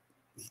when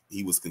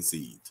he was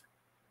conceived.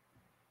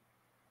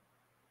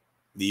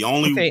 The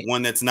only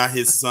one that's not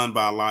his son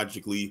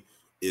biologically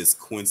is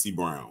Quincy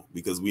Brown,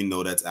 because we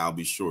know that's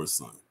Albie Shore's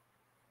son.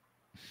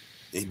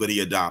 But he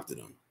adopted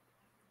him.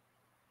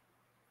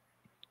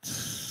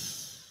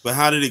 But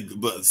how did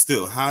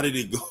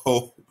it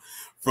go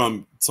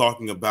from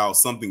talking about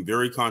something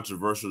very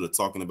controversial to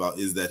talking about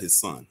is that his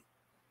son?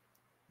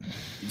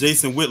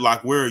 Jason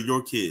Whitlock, where are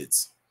your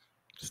kids?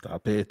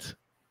 Stop it.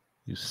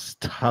 You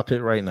stop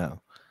it right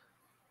now.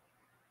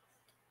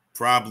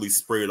 Probably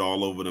sprayed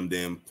all over them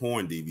damn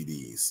porn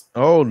DVDs.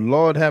 Oh,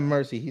 Lord have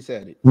mercy. He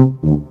said it.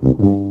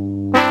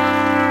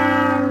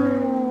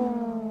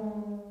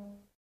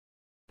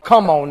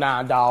 Come on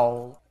now,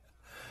 dog.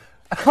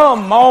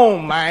 Come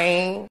on,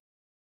 man.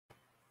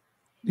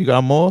 You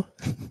got more?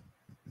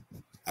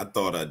 I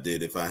thought I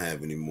did. If I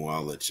have any more,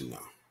 I'll let you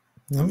know.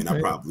 I mean, I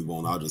probably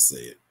won't. I'll just say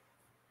it.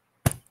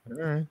 All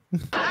right.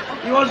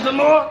 You want some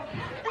more?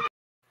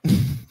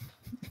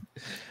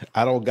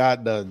 I don't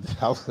got none.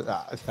 I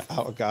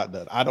don't got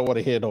none. I don't want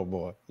to hear no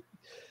more.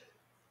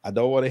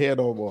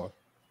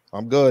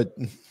 I'm good.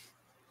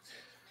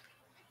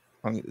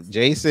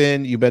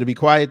 Jason, you better be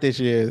quiet this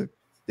year.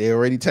 They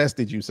already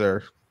tested you,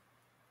 sir.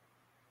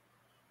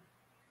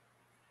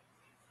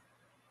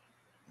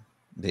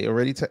 They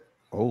already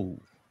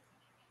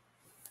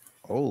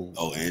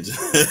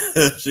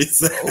Angela. She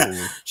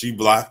said she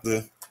blocked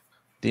her.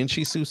 Didn't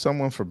she sue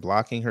someone for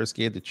blocking her?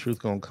 Scared the truth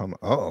gonna come.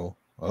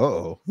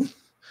 Uh-oh.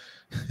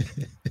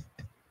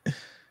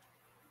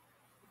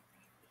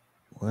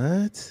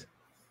 What?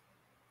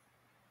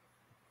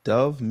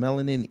 Dove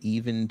melanin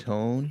even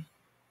tone?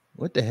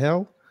 What the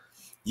hell?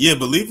 Yeah,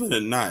 believe it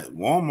or not,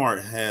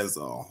 Walmart has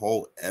a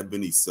whole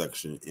ebony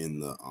section in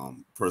the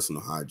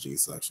personal hygiene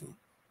section.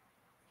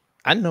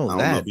 I know I don't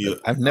know that, if you.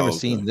 but I've never Oh,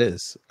 seen okay.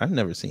 this. I've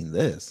never seen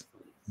this.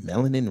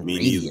 Melanin Me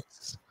neither.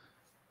 radiance.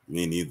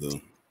 Me neither.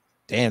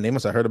 Damn, they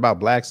must have heard about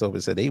black soap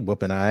and said they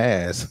whooping our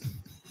ass.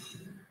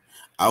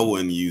 I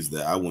wouldn't use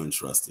that. I wouldn't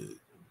trust it.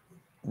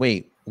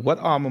 Wait, what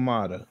alma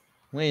mater?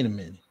 Wait a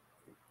minute.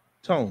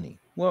 Tony,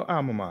 what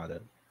alma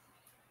mater?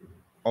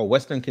 Oh,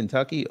 Western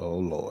Kentucky? Oh,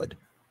 Lord.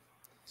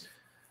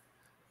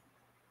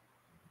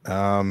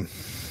 Let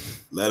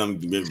them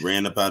get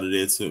ran up out of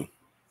there too.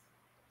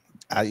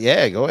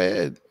 Yeah, go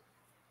ahead.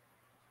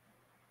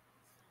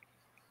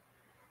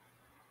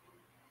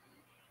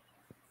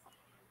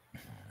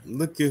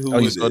 Look at who Oh,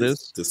 you it saw is.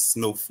 this? The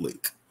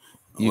snowflake.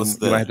 You What's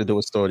that? might have to do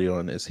a story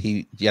on this.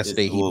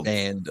 Yesterday he well,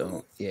 banned.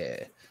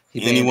 Yeah, he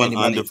banned anyone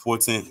anybody under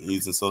 14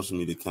 using social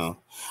media account.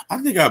 I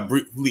think I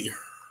briefly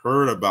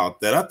heard about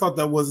that. I thought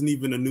that wasn't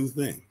even a new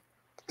thing.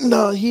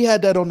 No, he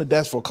had that on the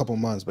desk for a couple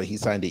months, but he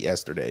signed it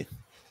yesterday.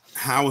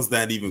 How is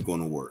that even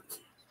going to work?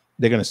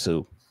 They're going to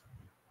sue.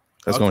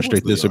 That's going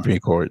straight to the Supreme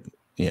Court.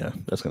 Yeah,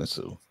 that's going to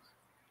sue.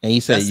 And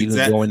he said you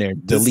can go in there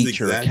and delete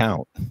your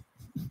account.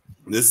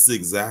 This is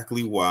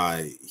exactly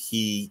why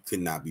he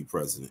could not be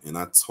president. And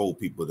I told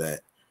people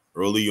that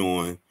early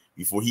on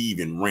before he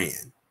even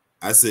ran.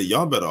 I said,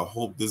 y'all better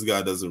hope this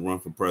guy doesn't run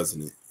for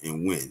president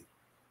and win.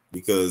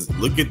 Because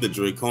look at the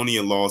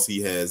draconian laws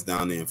he has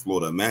down there in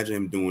Florida. Imagine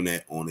him doing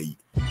that on a...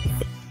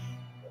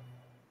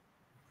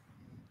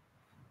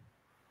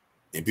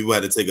 And people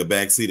had to take a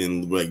back seat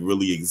and like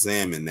really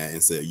examine that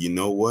and say, you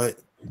know what?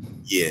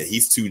 Yeah,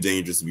 he's too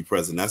dangerous to be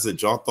president. I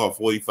said, y'all thought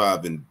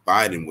 45 and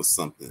Biden was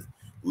something.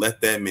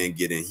 Let that man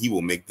get in. He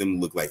will make them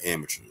look like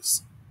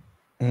amateurs.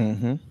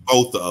 Mm-hmm.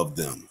 Both of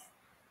them.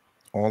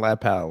 All that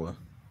power.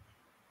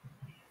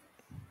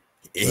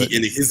 And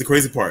here's the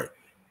crazy part.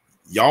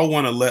 Y'all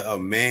want to let a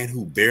man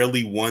who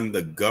barely won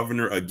the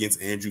governor against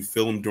Andrew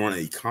Phillum during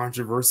a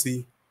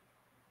controversy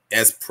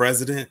as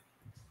president?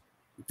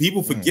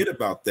 People forget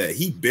about that.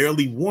 He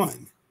barely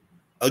won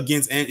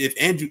against, and if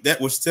Andrew,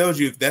 that which tells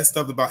you if that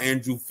stuff about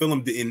Andrew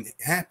Phillum didn't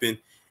happen,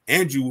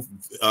 Andrew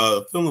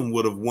Phillum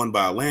would have won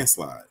by a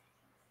landslide.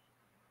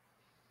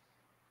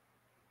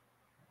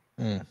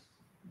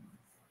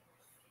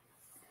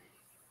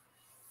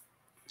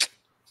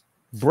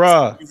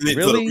 Bruh,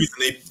 really?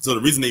 So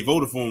the reason they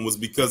voted for him was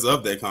because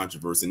of that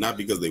controversy, not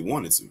because they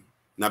wanted to,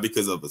 not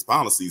because of his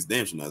policies.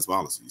 Damn sure not his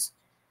policies.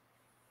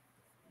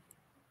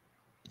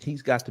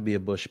 He's got to be a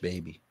Bush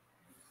baby.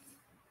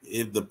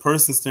 If the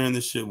person steering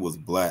this shit was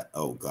black,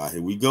 oh god,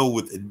 here we go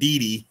with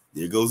Didi.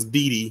 There goes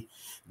Didi.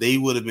 They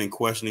would have been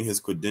questioning his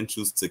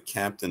credentials to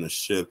captain a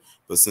ship,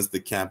 but since the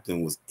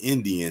captain was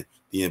Indian,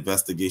 the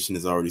investigation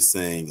is already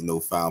saying no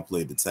foul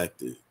play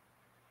detected.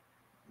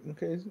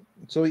 Okay,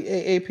 so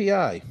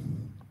API.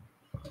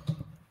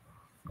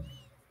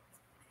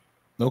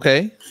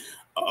 Okay.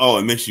 Oh,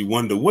 it makes you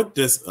wonder, what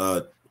does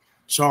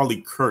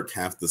Charlie Kirk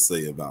have to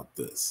say about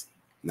this?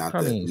 Not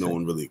that no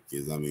one really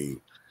is. I mean,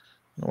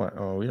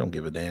 oh, we don't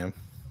give a damn.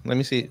 Let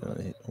me see.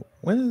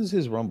 When does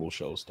his Rumble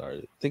show start?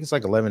 I think it's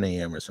like 11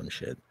 a.m. or some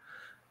shit.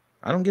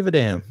 I don't give a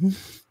damn.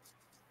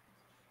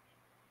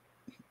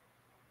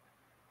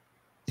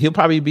 He'll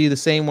probably be the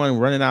same one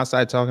running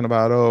outside talking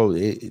about, oh,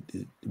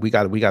 we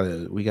gotta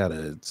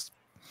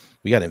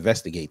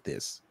investigate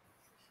this.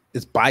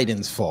 It's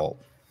Biden's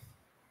fault.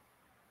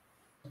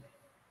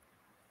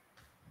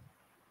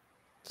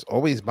 It's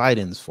always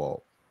Biden's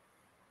fault.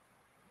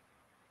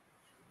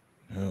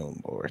 Oh,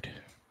 Lord.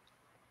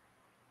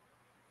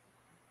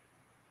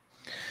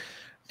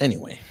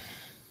 Anyway,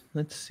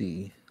 let's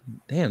see.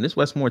 Damn, this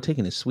Westmore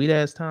taking his sweet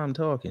ass time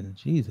talking.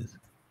 Jesus.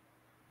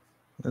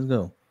 Let's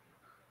go.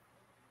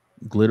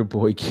 Glitter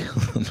Boy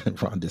killed him.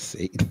 Rhonda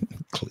Satan.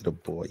 Glitter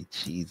Boy.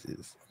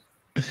 Jesus.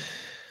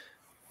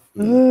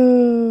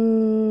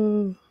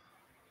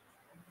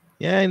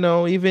 Yeah, I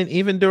know.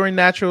 Even during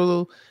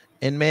natural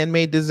and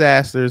man-made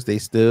disasters, they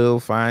still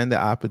find the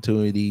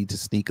opportunity to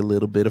sneak a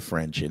little bit of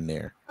French in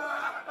there.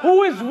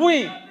 Who is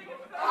we?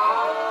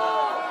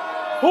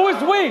 Who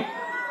is we?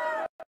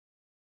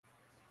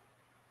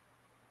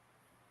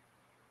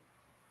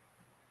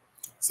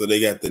 So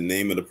they got the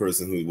name of the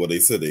person who, well, they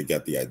said they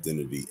got the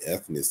identity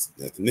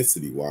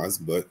ethnicity wise,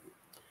 but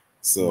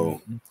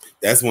so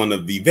that's one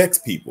of the Vex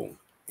people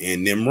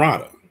and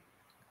Nimrata.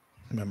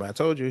 Remember, I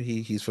told you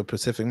he's for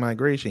Pacific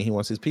migration. He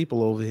wants his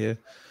people over here.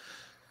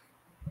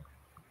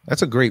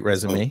 That's a great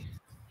resume.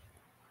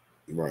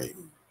 Right.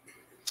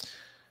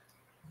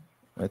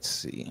 Let's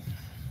see.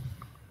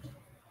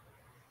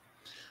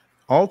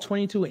 All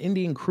 22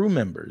 Indian crew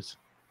members.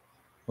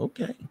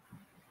 Okay.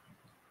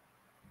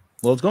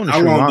 Well, it's going to How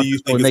Sri long Lanka, do you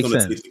so think it it's makes going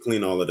to sense. take to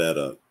clean all of that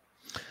up?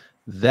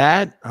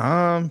 That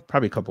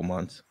probably a couple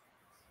months.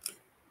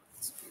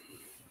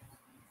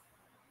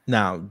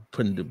 Now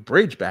putting the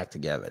bridge back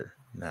together.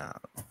 Now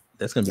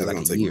that's going to be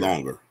like a year.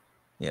 Longer.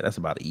 Yeah, that's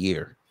about a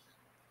year.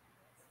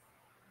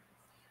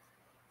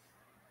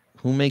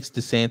 Who makes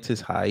DeSantis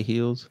high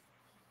heels?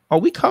 Oh,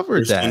 we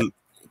covered that.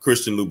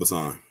 Christian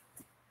Louboutin.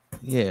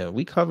 Yeah,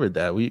 we covered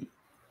that. We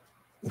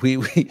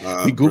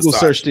Google Versace.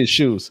 searched his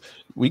shoes.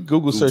 We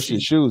Google searched Gucci.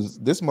 his shoes.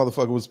 This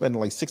motherfucker was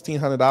spending like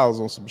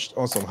 $1,600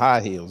 on some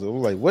high heels. It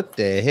was like, what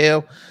the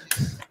hell?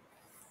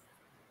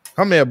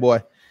 Come here,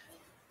 boy.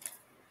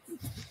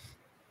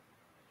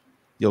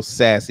 Yo,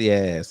 sassy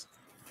ass.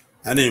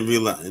 I didn't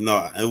realize.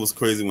 No, it was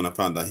crazy when I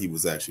found out he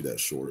was actually that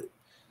short.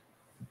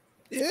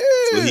 Yeah.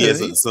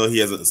 So he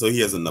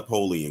has a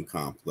Napoleon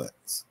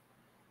complex.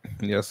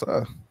 Yes,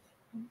 sir.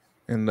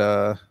 And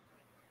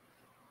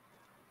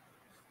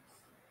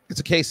it's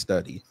a case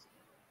study.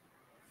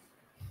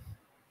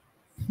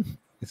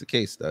 It's a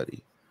case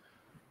study.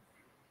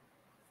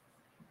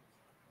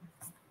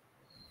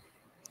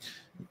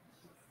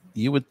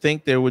 You would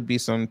think there would be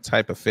some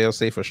type of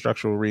fail-safe or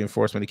structural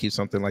reinforcement to keep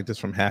something like this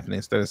from happening.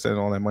 Instead of sending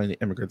all that money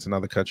to immigrants in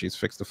other countries,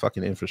 fix the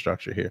fucking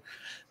infrastructure here.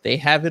 They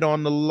have it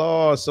on the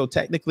law, so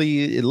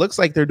technically it looks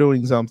like they're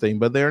doing something,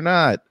 but they're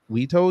not.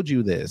 We told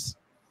you this.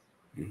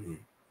 Mm-hmm.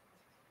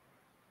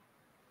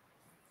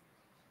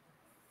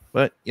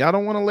 But y'all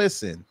don't want to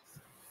listen.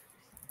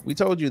 We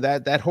told you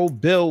that whole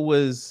bill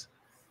was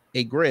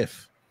a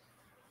grift.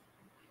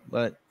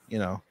 But, you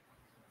know,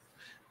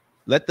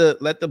 let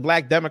the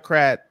black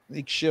Democrat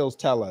shills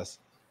tell us.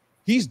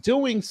 He's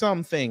doing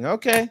something.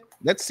 Okay,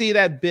 let's see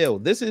that bill.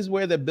 This is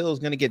where the bill is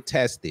going to get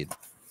tested.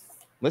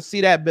 Let's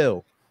see that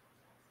bill.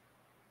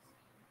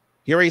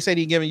 He already said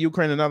he's giving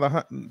Ukraine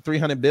another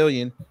 300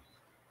 million,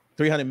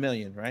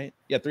 right?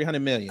 Yeah, 300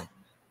 million.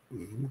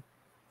 Mm-hmm.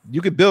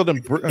 You could build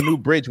a new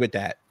bridge with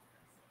that.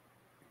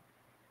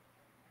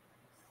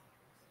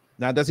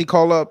 Now, does he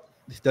call up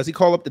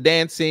the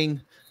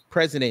dancing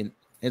president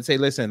and say,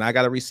 listen, I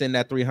got to rescind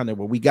that 300?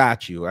 Well, we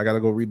got you. I got to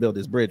go rebuild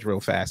this bridge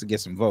real fast and get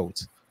some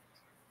votes.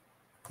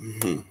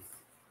 Mm-hmm.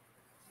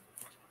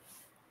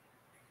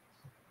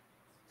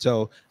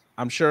 So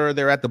I'm sure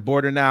they're at the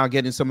border now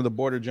getting some of the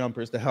border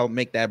jumpers to help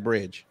make that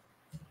bridge.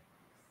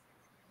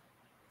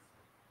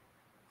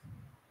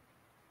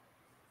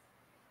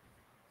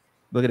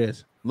 Look at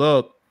this.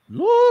 Look.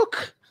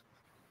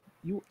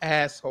 You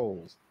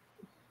assholes.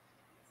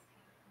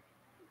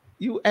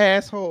 You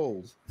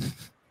assholes.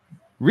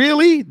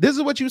 Really? This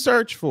is what you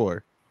search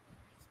for?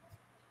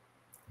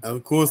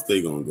 Of course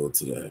they're going to go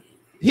to that.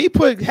 He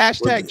put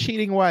hashtag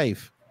cheating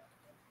wife.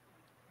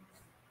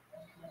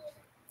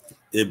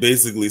 It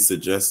basically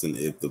suggesting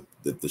if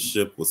the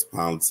ship was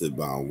piloted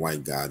by a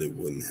white guy, it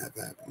wouldn't have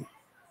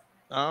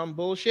happened.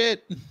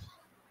 Bullshit.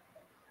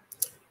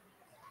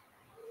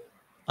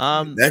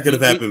 That could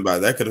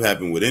have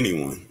happened with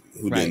anyone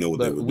who didn't know what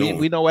they were doing.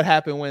 We know what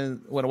happened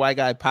when a white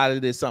guy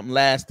piloted something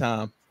last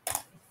time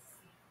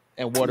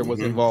and water was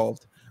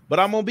involved. But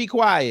I'm gonna be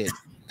quiet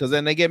because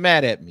then they get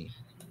mad at me.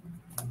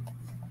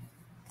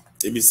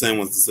 They be saying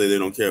ones to say they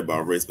don't care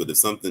about race, but if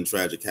something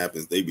tragic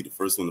happens, they be the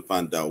first one to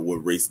find out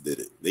what race did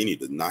it. They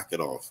need to knock it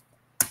off.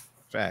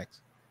 Facts.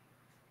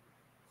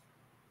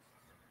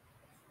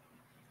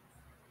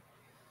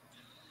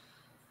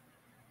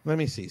 Let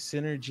me see.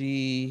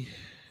 Synergy.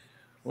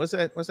 What's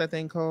that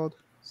thing called?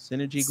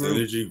 Synergy Group.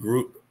 Synergy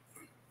Group.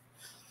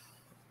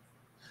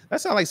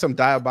 That sounds like some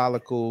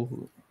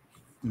diabolical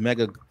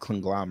mega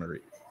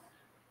conglomerate.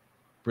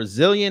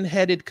 Brazilian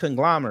headed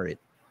conglomerate.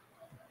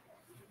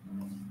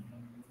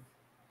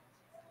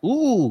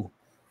 Ooh.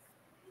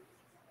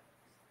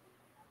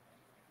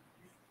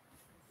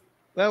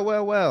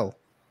 Well.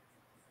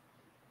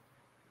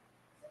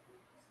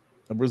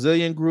 A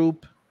Brazilian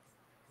group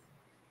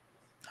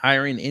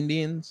hiring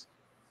Indians.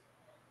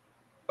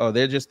 Oh,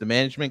 they're just the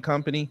management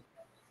company.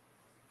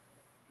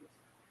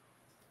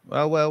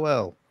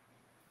 Well.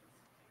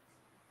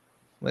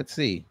 Let's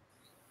see.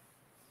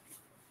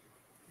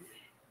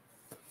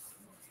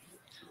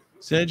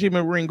 Synergy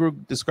Marine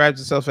Group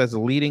describes itself as a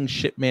leading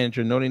ship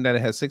manager, noting that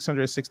it has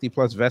 660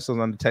 plus vessels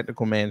under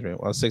technical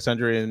management, while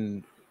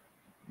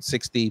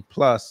 660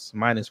 plus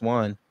minus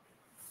one.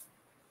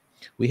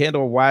 We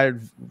handle a wide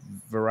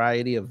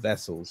variety of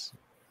vessels.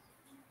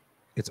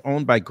 It's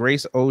owned by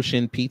Grace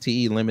Ocean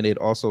Pte Limited,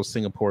 also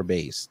Singapore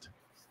based.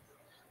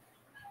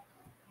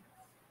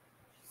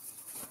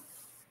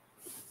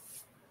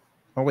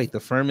 Oh wait, the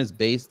firm is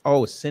based.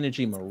 Oh,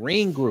 Synergy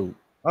Marine Group.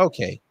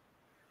 Okay.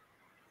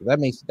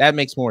 That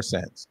makes more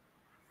sense.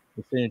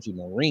 The Synergy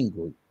Marine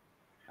Group.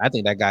 I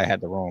think that guy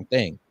had the wrong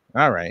thing.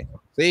 All right.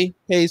 See,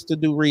 pays to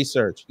do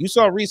research. You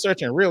saw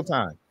research in real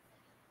time.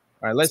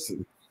 All right, let's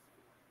see.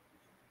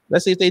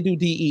 Let's see if they do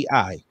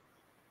DEI.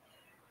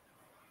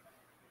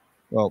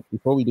 Well,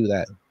 before we do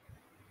that,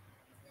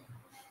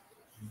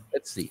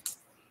 let's see.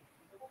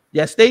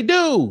 Yes, they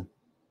do.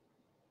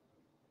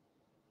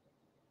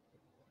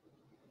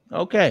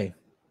 Okay.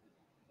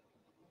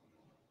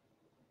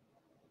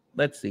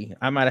 Let's see.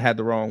 I might have had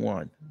the wrong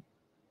one.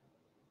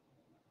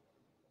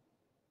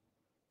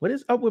 What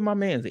is up with my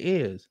man's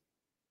ears?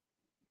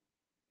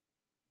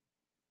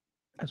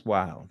 That's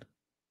wild.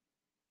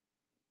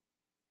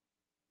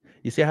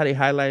 You see how they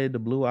highlighted the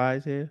blue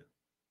eyes here?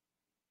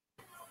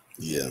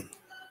 Yeah.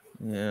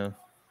 Yeah.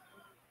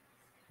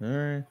 All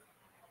right.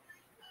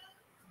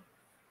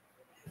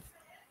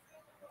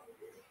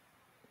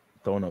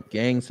 Throwing up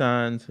gang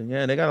signs. And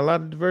yeah, they got a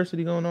lot of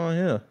diversity going on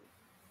here.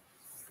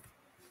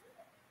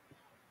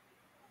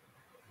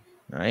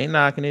 I ain't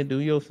knocking it. Do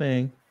your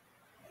thing.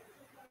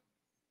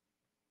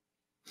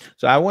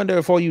 So I wonder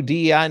if all you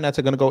DEI nuts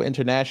are going to go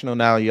international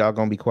now. Y'all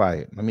going to be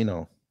quiet. Let me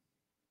know.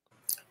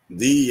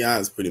 DEI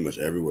is pretty much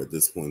everywhere at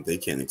this point. They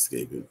can't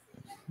escape it.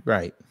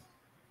 Right.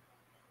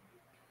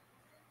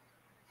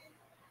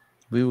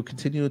 We will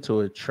continue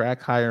to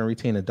attract, hire, and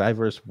retain a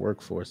diverse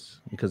workforce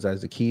because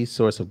as the key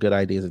source of good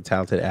ideas and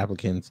talented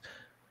applicants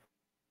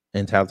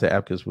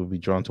will be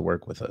drawn to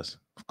work with us.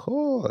 Of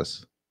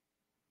course.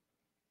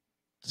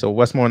 So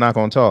Westmore not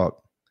going to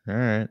talk. All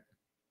right.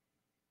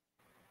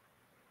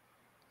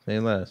 Say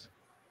less.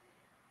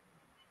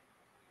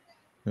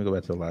 Let me go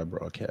back to the live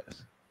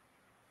broadcast.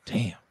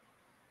 Damn.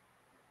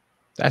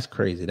 That's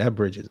crazy. That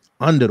bridge is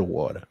under the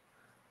water.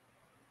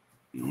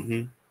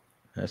 Mm-hmm.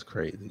 That's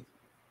crazy.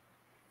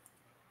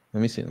 Let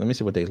me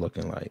see what they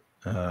looking like.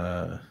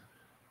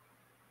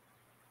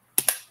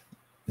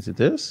 Is it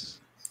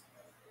this?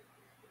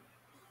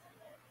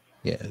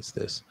 Yeah, it's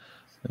this.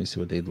 Let me see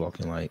what they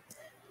looking like.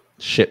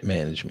 Ship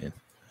management.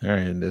 All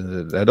right.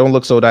 That don't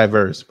look so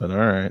diverse, but all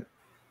right.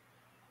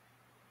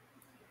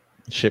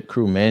 Ship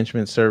crew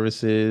management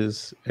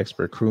services,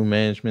 expert crew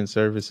management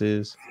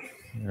services.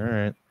 All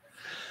right.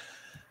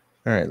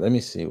 All right. Let me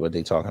see what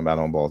they talking about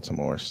on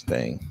Baltimore's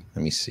thing.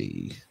 Let me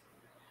see.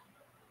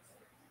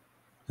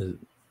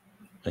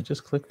 I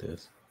just clicked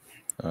this.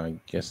 I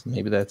guess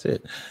maybe that's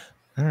it.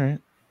 All right.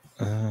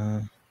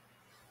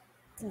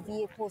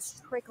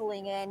 Vehicles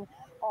trickling in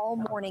all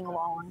morning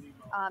long,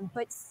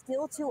 but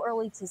still too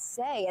early to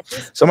say at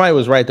this Somebody point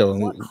was right though.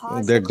 what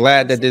caused They're the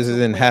glad that cargo this ship to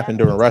didn't happen ram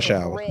during into rush the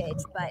hour.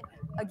 bridge. But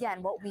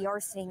again, what we are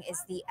seeing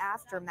is the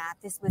aftermath.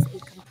 This was a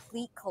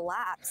complete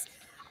collapse.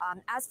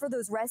 As for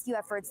those rescue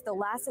efforts, the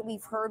last that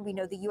we've heard, we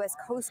know the U.S.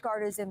 Coast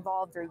Guard is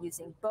involved. They're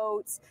using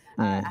boats,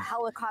 a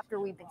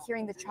helicopter. We've been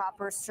hearing the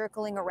choppers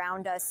circling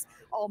around us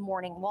all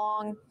morning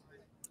long.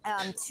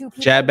 Two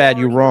people Jab bad,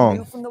 you're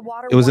wrong. from the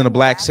water. It was in a One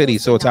black city,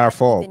 so it's our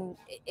fault. Even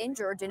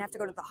injured, didn't have to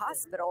go to the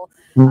hospital.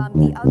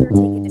 The other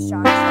taken to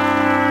shock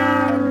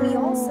trauma. And we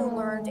also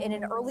learned in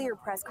an earlier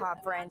press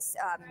conference,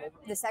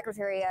 the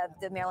Secretary of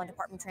the Maryland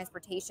Department of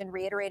Transportation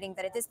reiterating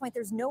that at this point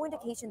there's no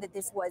indication that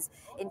this was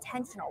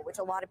intentional, which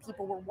a lot of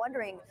people were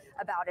wondering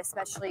about,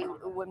 especially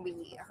when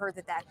we heard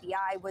that the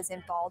FBI was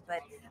involved.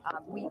 But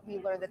we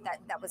learned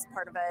that was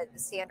part of a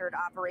standard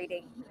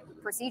operating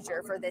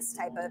procedure for this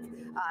type of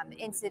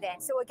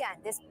incident. So again,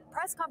 this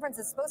press conference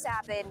is supposed to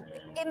happen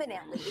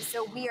imminently.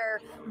 So we are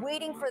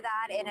waiting for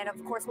that. And then,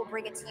 of course, we'll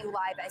bring it to you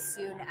live as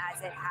soon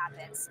as it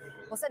happens.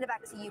 We'll send it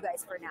back to you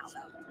guys for now,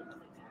 though.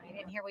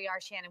 And here we are,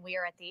 Shannon. We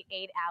are at the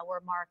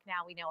 8-hour mark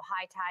now. We know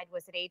high tide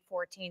was at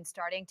 8:14,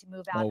 starting to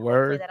move out. Oh, word.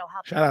 Hopefully that'll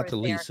help. Shout out to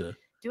Lisa.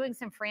 Doing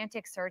some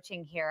frantic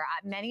searching here.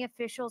 Many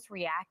officials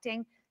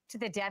reacting to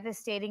the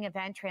devastating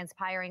event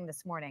transpiring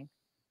this morning.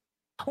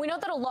 We know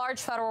that a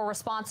large federal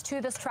response to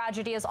this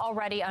tragedy is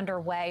already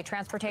underway.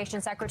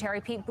 Transportation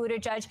Secretary Pete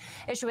Buttigieg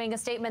issuing a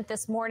statement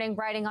this morning,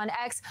 writing on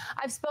X,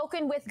 "I've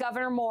spoken with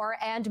Governor Moore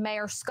and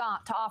Mayor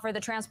Scott to offer the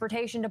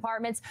Transportation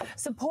Department's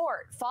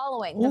support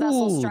following the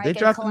vessel strike they and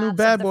dropped the new collapse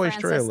Bad of the Boys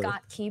Francis trailer.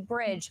 Scott Key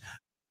Bridge."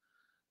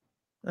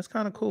 That's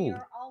kind of cool. We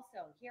are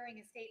also hearing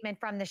a statement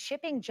from the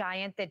shipping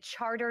giant that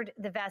chartered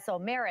the vessel,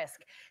 Maersk,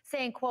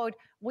 saying, quote,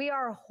 "We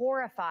are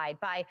horrified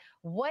by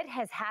what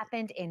has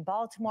happened in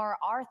Baltimore.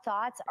 Our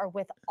thoughts are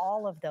with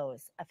all of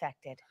those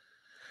affected."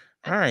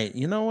 All right.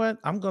 You know what?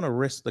 I'm going to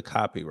risk the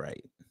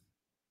copyright.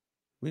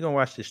 We're going to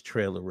watch this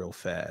trailer real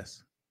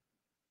fast.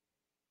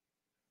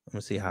 Let me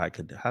see how I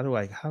could. How do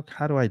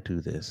I do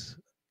this?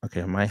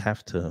 Okay. I might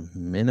have to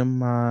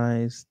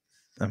minimize.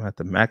 I'm going to have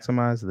to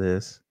maximize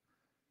this.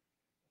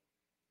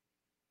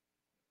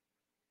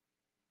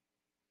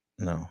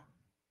 No.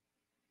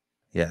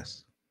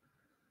 Yes.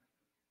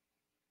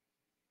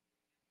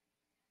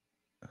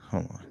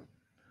 Hold on.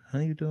 How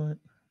do you do it?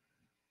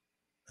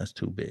 That's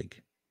too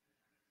big.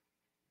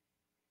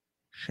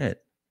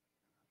 Shit.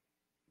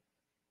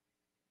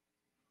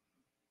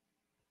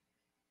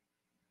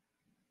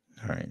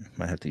 All right.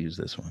 Might have to use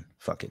this one.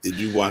 Fuck it. Did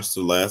you watch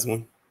the last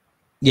one?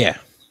 Yeah.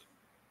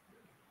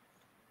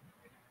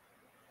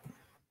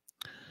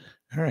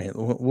 All right.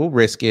 We'll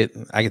risk it.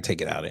 I can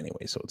take it out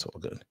anyway, so it's all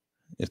good.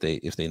 If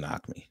they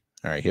knock me.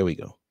 All right, here we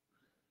go.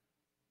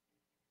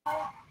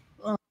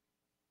 Let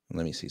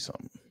me see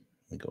something.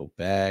 Let me go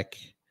back.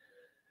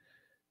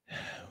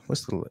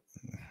 What's the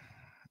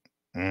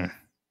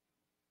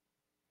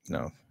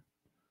No.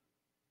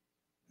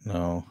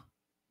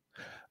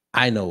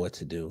 I know what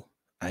to do.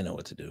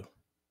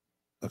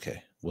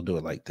 Okay, we'll do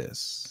it like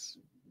this.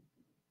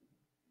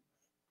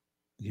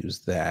 Use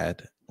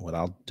that. What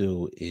I'll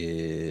do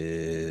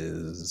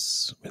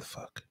is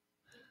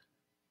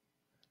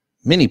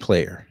mini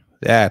player.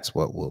 That's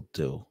what we'll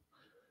do.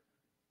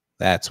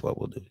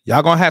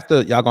 Y'all gonna have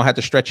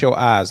to stretch your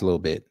eyes a little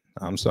bit.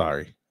 I'm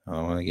sorry. I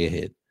don't want to get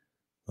hit.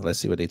 But let's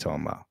see what they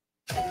talking about.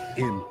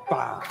 In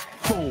 5,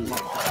 4,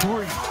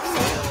 3.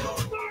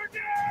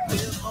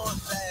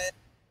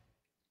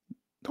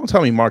 Don't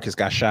tell me Marcus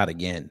got shot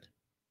again.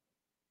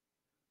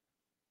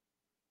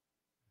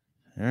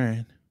 All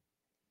right.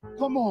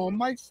 Come on,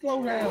 Mike,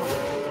 slow down.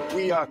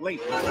 We are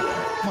late.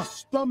 My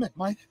stomach,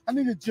 Mike. I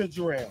need a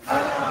ginger ale.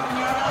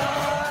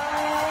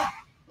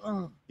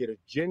 Get a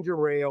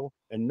ginger ale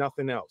and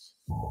nothing else.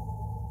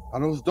 Are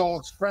those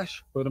dogs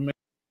fresh? For the man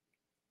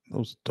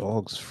Those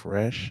dogs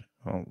fresh?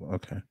 Oh,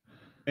 okay.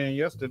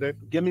 yesterday.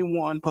 Give me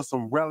one. Put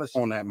some relish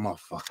on that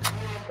motherfucker.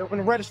 Open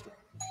the register.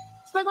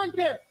 Stay right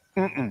there.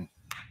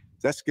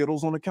 That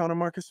Skittles on the counter,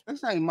 Marcus?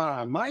 This ain't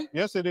mine, Mike.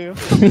 Yes, it is.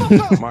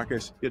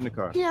 Marcus, get in the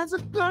car. He has a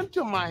gun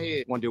to my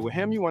head. Want to deal with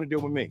him? You want to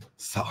deal with me?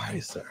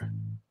 Sorry, sir,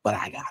 but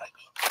I gotta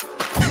go.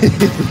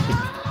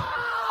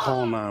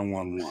 Call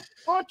 911.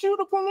 Aren't you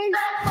the police?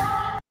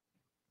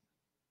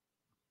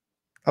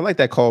 I like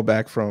that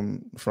callback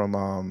from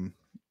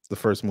the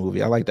first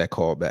movie. I like that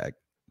callback.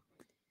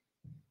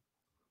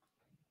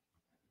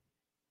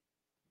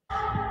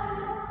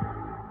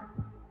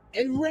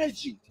 Hey,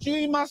 Reggie, you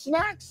eat my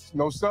snacks?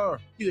 No, sir.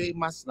 You ate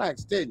my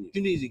snacks, didn't you?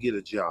 You need to get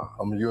a job.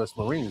 I'm a U.S.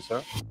 Marine,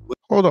 sir.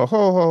 Hold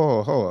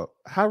on.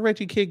 How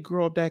Reggie Kid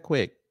grew up that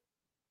quick?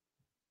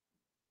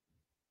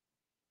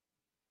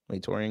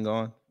 Wait, Torian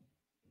gone?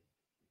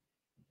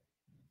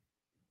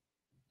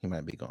 He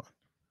might be gone.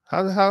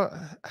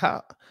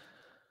 How?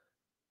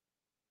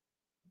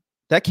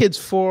 That kid's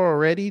 4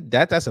 already?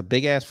 That's a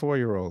big ass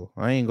 4-year-old.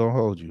 I ain't gonna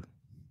hold you.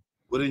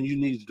 Well, then you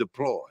need to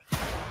deploy.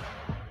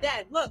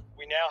 Dad, look.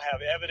 We now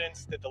have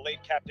evidence that the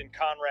late Captain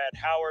Conrad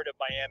Howard of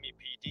Miami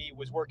PD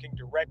was working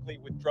directly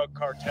with drug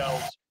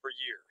cartels for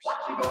years.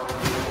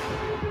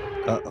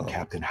 Uh-oh.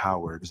 Captain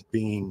Howard is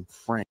being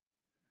framed.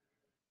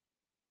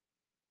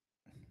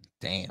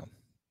 Damn.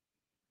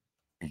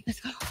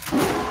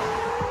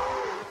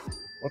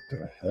 What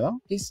the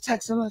hell? He's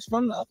texting us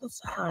from the other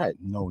side.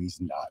 No, he's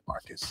not,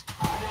 Marcus.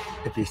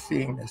 If he's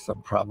seeing this,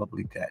 I'm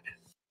probably dead.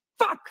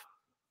 Fuck!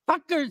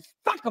 Fuckers!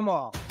 Fuck them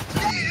all!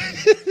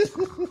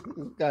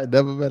 Guy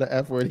never met an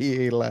F word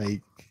he ain't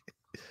like.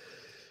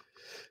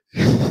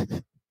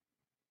 I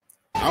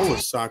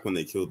was shocked when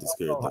they killed the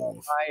scared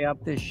dog. High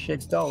up this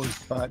shit goes,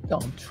 but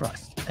don't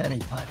trust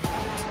anybody.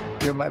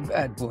 You're my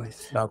bad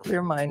boys. Now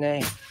clear my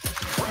name.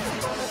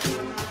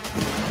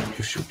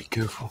 You should be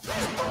careful.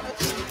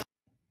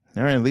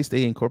 All right, at least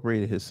they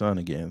incorporated his son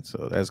again,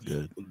 so that's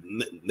good.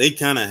 They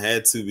kind of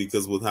had to,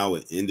 because with how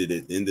it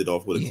ended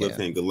off with a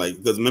cliffhanger. Like,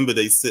 because remember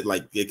they said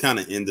like it kind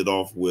of ended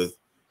off with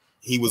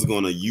he was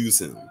going to use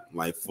him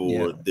like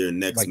for their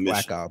next like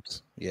mission. Black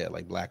Ops,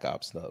 like Black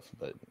Ops stuff.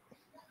 But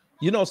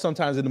you know,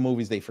 sometimes in the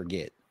movies they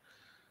forget.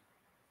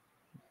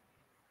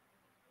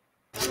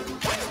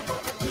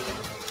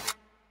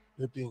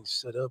 They're being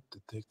set up,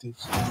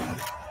 detectives.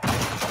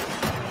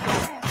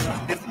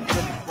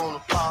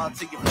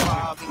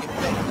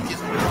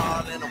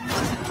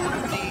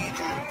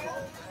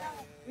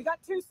 We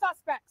got 2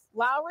 suspects,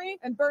 Lowry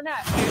and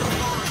Burnett.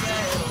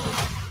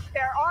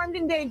 They're armed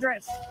and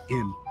dangerous.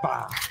 In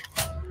 5.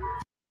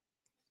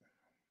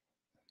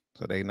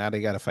 So now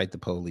they got to fight the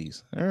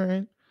police. All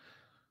right.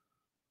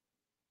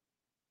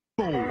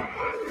 4, 3.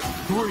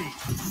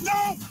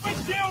 No!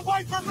 Windshield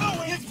wiper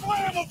fluid is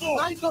flammable!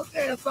 I know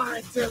they're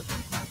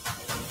scientists.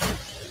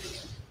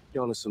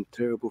 Y'all are some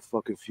terrible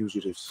fucking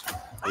fugitives.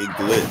 It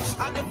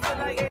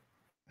glitched.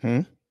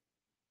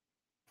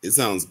 It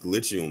sounds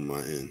glitchy on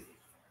my end.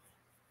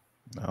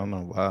 I don't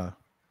know why.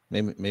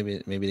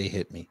 Maybe they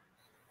hit me.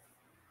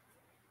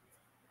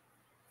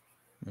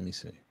 Let me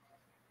see.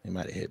 They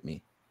might have hit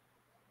me.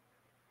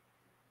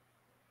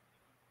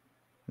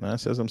 No, it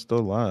says I'm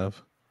still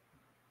live.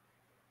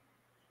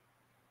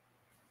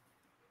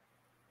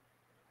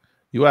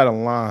 You out of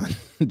line,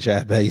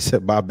 Jab. He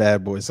said my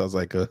bad boy sounds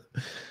like a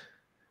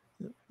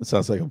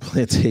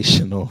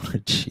plantation owner.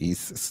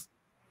 Jesus.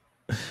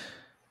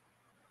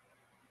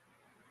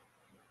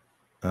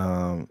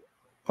 Oh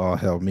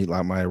hell, meat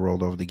like mine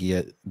rolled over to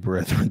get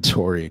brethren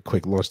Tory.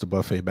 Quick launched the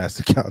buffet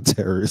master count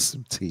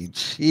terrorism team.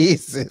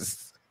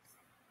 Jesus.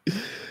 All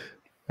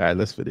right,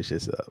 let's finish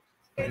this up.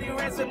 I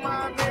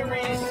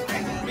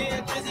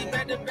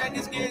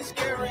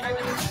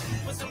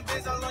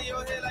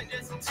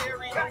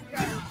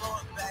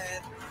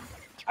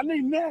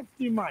need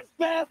nasty Mike.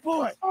 Bad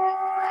boy.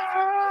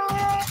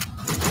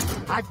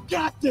 I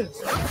got this.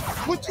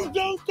 What you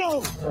don't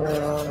do?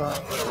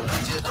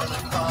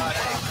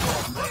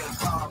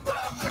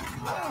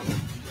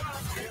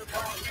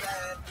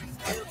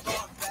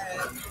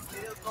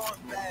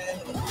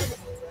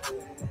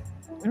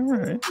 All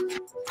right.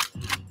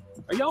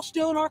 Are y'all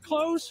stealing our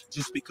clothes?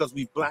 Just because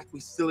we black,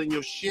 we stealing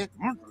your shit?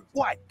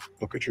 What?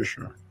 Look at your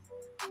shirt.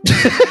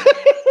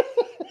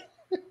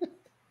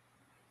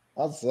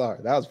 I'm sorry.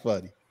 That was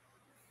funny.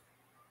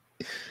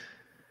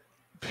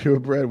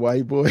 Purebred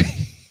white boy.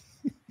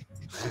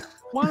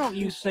 Why don't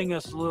you sing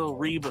us a little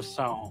Reba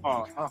song?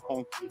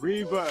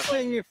 Reba.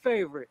 Sing your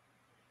favorite.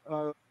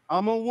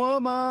 I'm a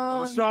woman.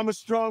 I'm a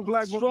strong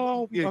black woman.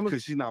 Strong. Yeah, I'm a-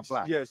 because she's not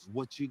black. Yes.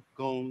 What you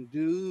gonna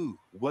do?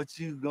 What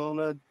you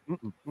gonna?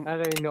 That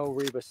ain't no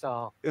Reba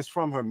song. It's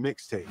from her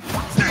mixtape.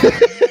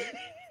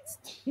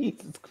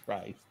 Jesus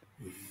Christ.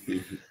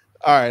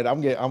 All right,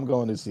 I'm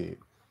going to see it.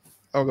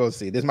 I'm going to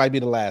see it. This might be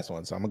the last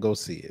one, so I'm going to go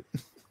see it.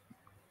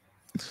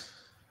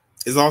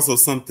 It's also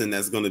something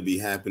that's going to be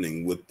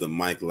happening with the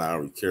Mike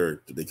Lowry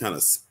character. They kind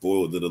of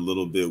spoiled it a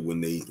little bit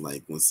when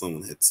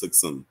someone had took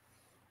some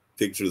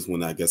pictures when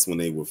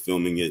they were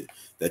filming it.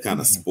 That kind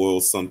of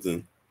spoiled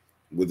something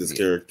with his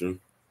character.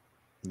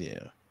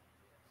 Yeah.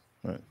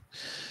 All right.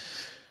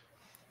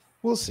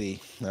 We'll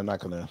see. I'm not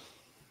gonna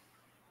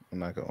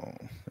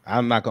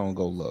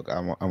go look. I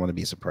want to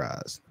be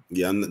surprised.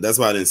 Yeah, that's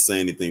why I didn't say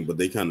anything, but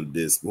they kind of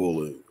did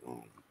spoil it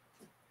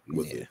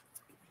with it.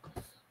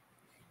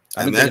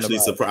 I'm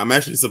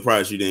actually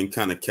surprised you didn't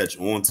kind of catch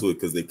on to it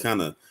because they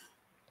kind of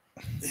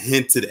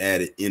hinted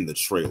at it in the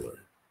trailer.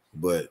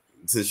 But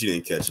since you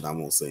didn't catch it, I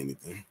won't say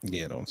anything.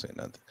 Yeah, don't say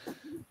nothing.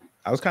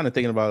 I was kind of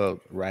thinking about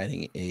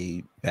writing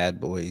a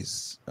Bad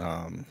Boys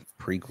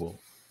prequel.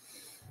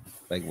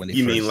 Like when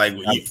you mean like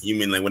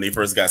when they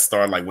first got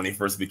started, like when they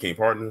first became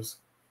partners?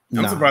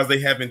 I'm Nah. surprised they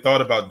haven't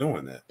thought about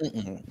doing that.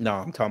 No,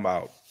 I'm talking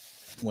about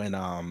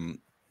when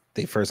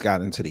they first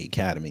got into the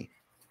academy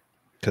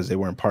because they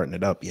weren't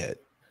partnered up yet.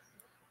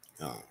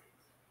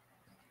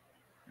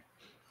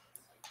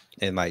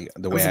 And like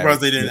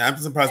I'm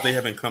surprised they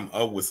haven't come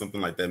up with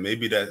something like that.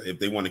 Maybe that if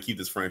they want to keep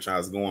this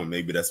franchise going,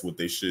 maybe that's what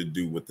they should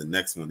do with the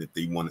next one. If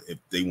they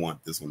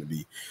want this one to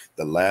be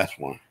the last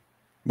one.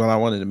 Well, I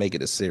wanted to make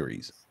it a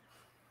series.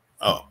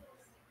 Oh,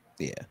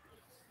 yeah.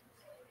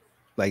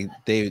 Like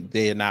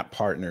they're not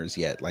partners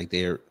yet. Like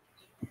they're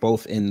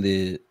both in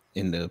the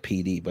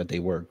PD, but they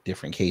work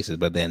different cases.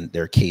 But then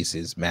their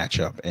cases match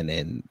up, and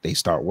then they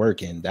start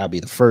working. That'll be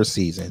the first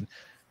season,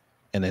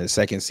 and then the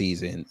second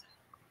season,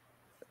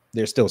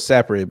 they're still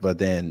separate. But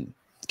then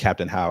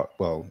Captain Howard,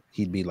 well,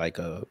 he'd be like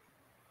a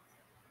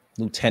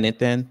lieutenant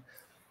then,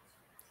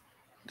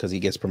 because he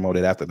gets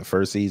promoted after the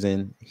first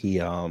season.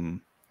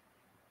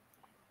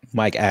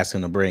 Mike asked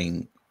him to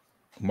bring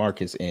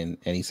Marcus in,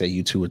 and he said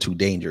you two are too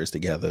dangerous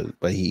together,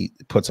 but he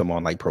puts him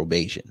on like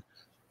probation.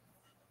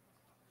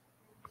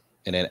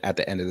 And then at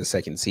the end of the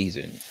second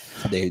season,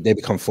 they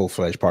become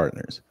full-fledged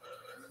partners.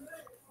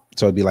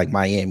 So it'd be like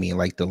Miami in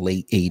like the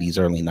late 80s,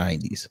 early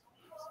 90s.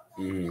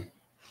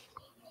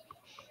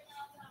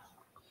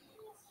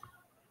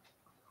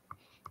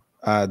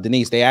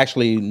 Denise, they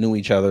actually knew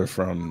each other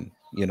from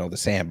the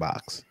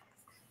Sandbox.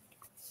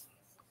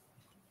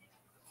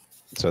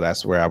 So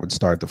that's where I would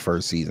start the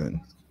first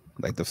season.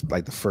 Like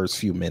the first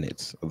few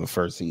minutes of the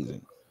first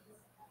season.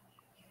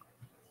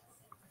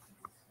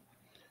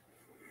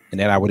 And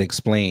then I would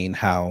explain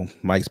how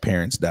Mike's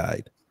parents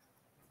died.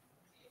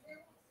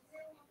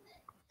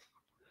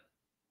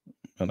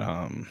 But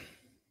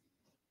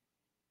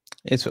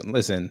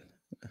listen,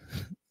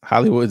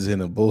 Hollywood's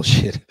in a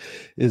bullshit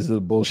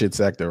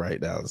sector right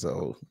now.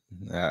 So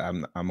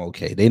I'm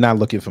okay. They're not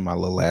looking for my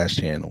little ass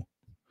channel.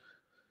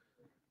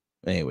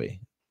 Anyway,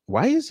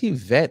 why is he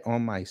vet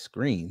on my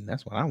screen?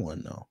 That's what I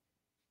want to know.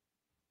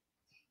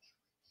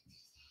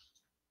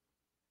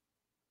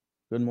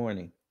 Good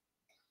morning.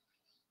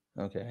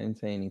 Okay, I didn't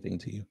say anything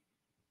to you.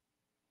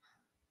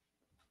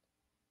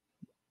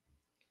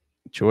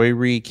 Joy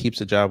Reid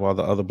keeps a job while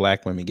the other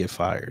black women get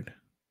fired.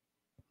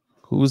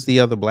 Who's the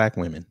other black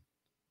women?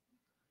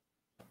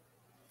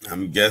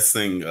 I'm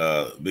guessing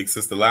Big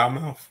Sister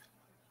Loudmouth,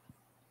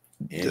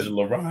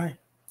 Angela Rye.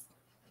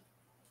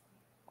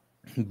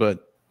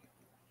 But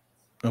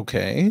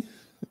okay.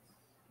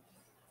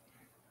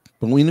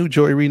 But we knew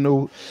Joy Reid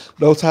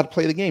knows how to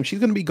play the game. She's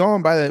going to be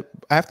gone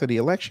after the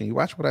election. You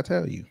watch what I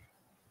tell you.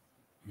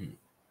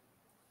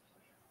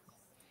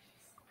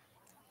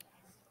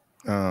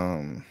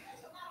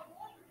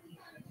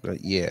 But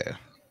yeah,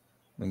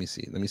 let me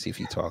see if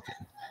he's talking.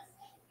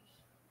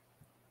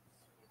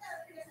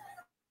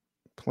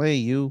 Play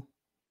you.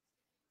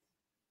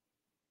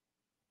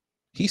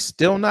 He's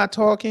still not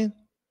talking.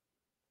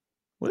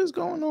 What is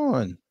going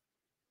on?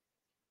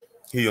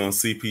 He on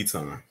CP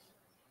time.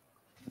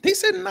 They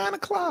said 9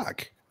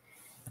 o'clock.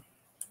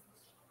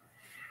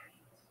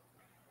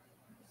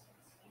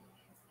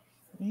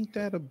 Ain't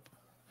that a?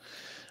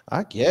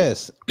 I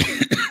guess.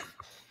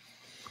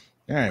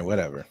 All right,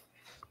 whatever.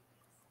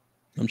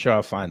 I'm sure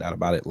I'll find out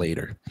about it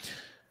later.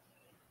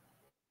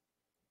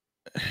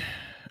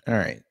 All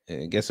right.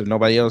 I guess if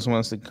nobody else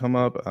wants to come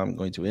up, I'm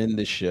going to end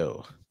the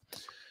show.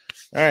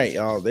 All right,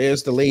 y'all.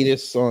 There's the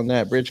latest on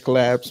that bridge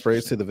collapse.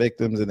 Prayers to the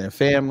victims and their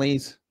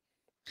families.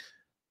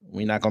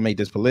 We're not going to make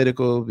this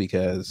political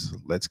because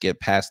let's get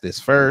past this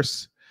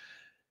first.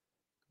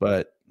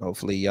 But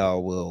hopefully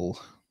y'all will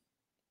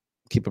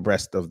keep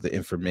abreast of the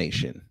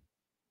information.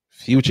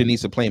 Future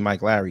needs to play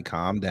Mike Lowry.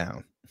 Calm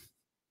down.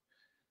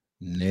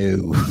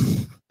 No.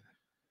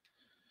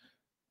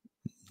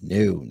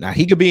 No. Now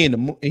he could be in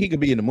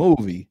the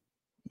movie,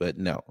 but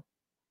no.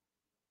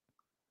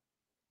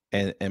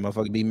 And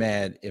motherfucker be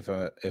mad if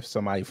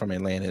somebody from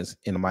Atlanta is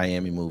in a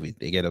Miami movie.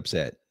 They get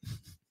upset.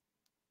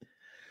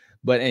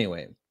 But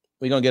anyway,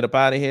 we're gonna get up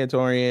out of here,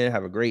 Torian.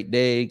 Have a great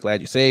day.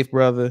 Glad you're safe,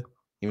 brother.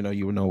 Even though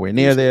you were nowhere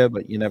near there,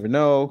 but you never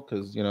know,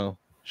 because you know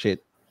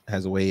shit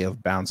has a way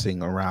of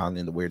bouncing around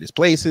in the weirdest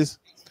places.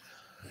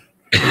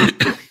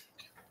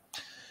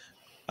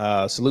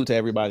 Salute to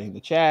everybody in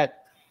the chat.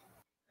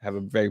 Have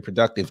a very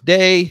productive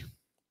day.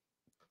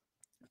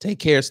 Take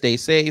care. Stay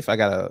safe. I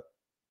got a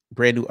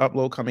brand new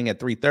upload coming at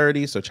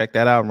 3:30, so check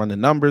that out and run the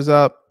numbers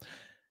up.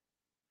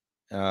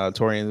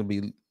 Torian will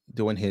be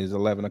doing his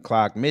 11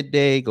 o'clock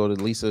midday. Go to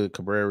Lisa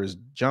Cabrera's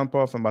jump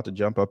off. I'm about to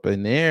jump up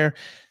in there.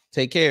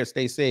 Take care.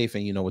 Stay safe.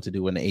 And you know what to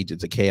do when the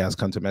agents of chaos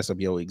come to mess up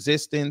your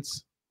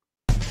existence.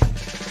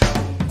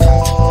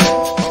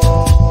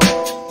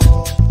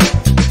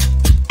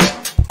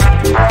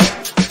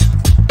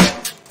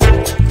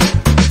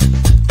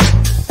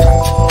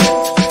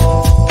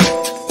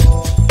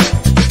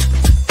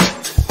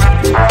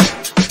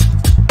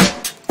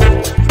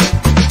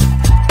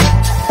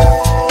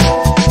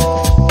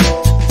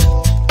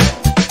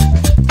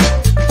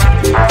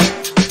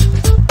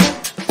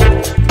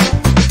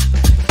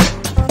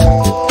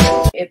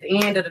 At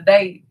the end of the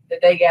day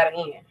got to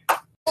end.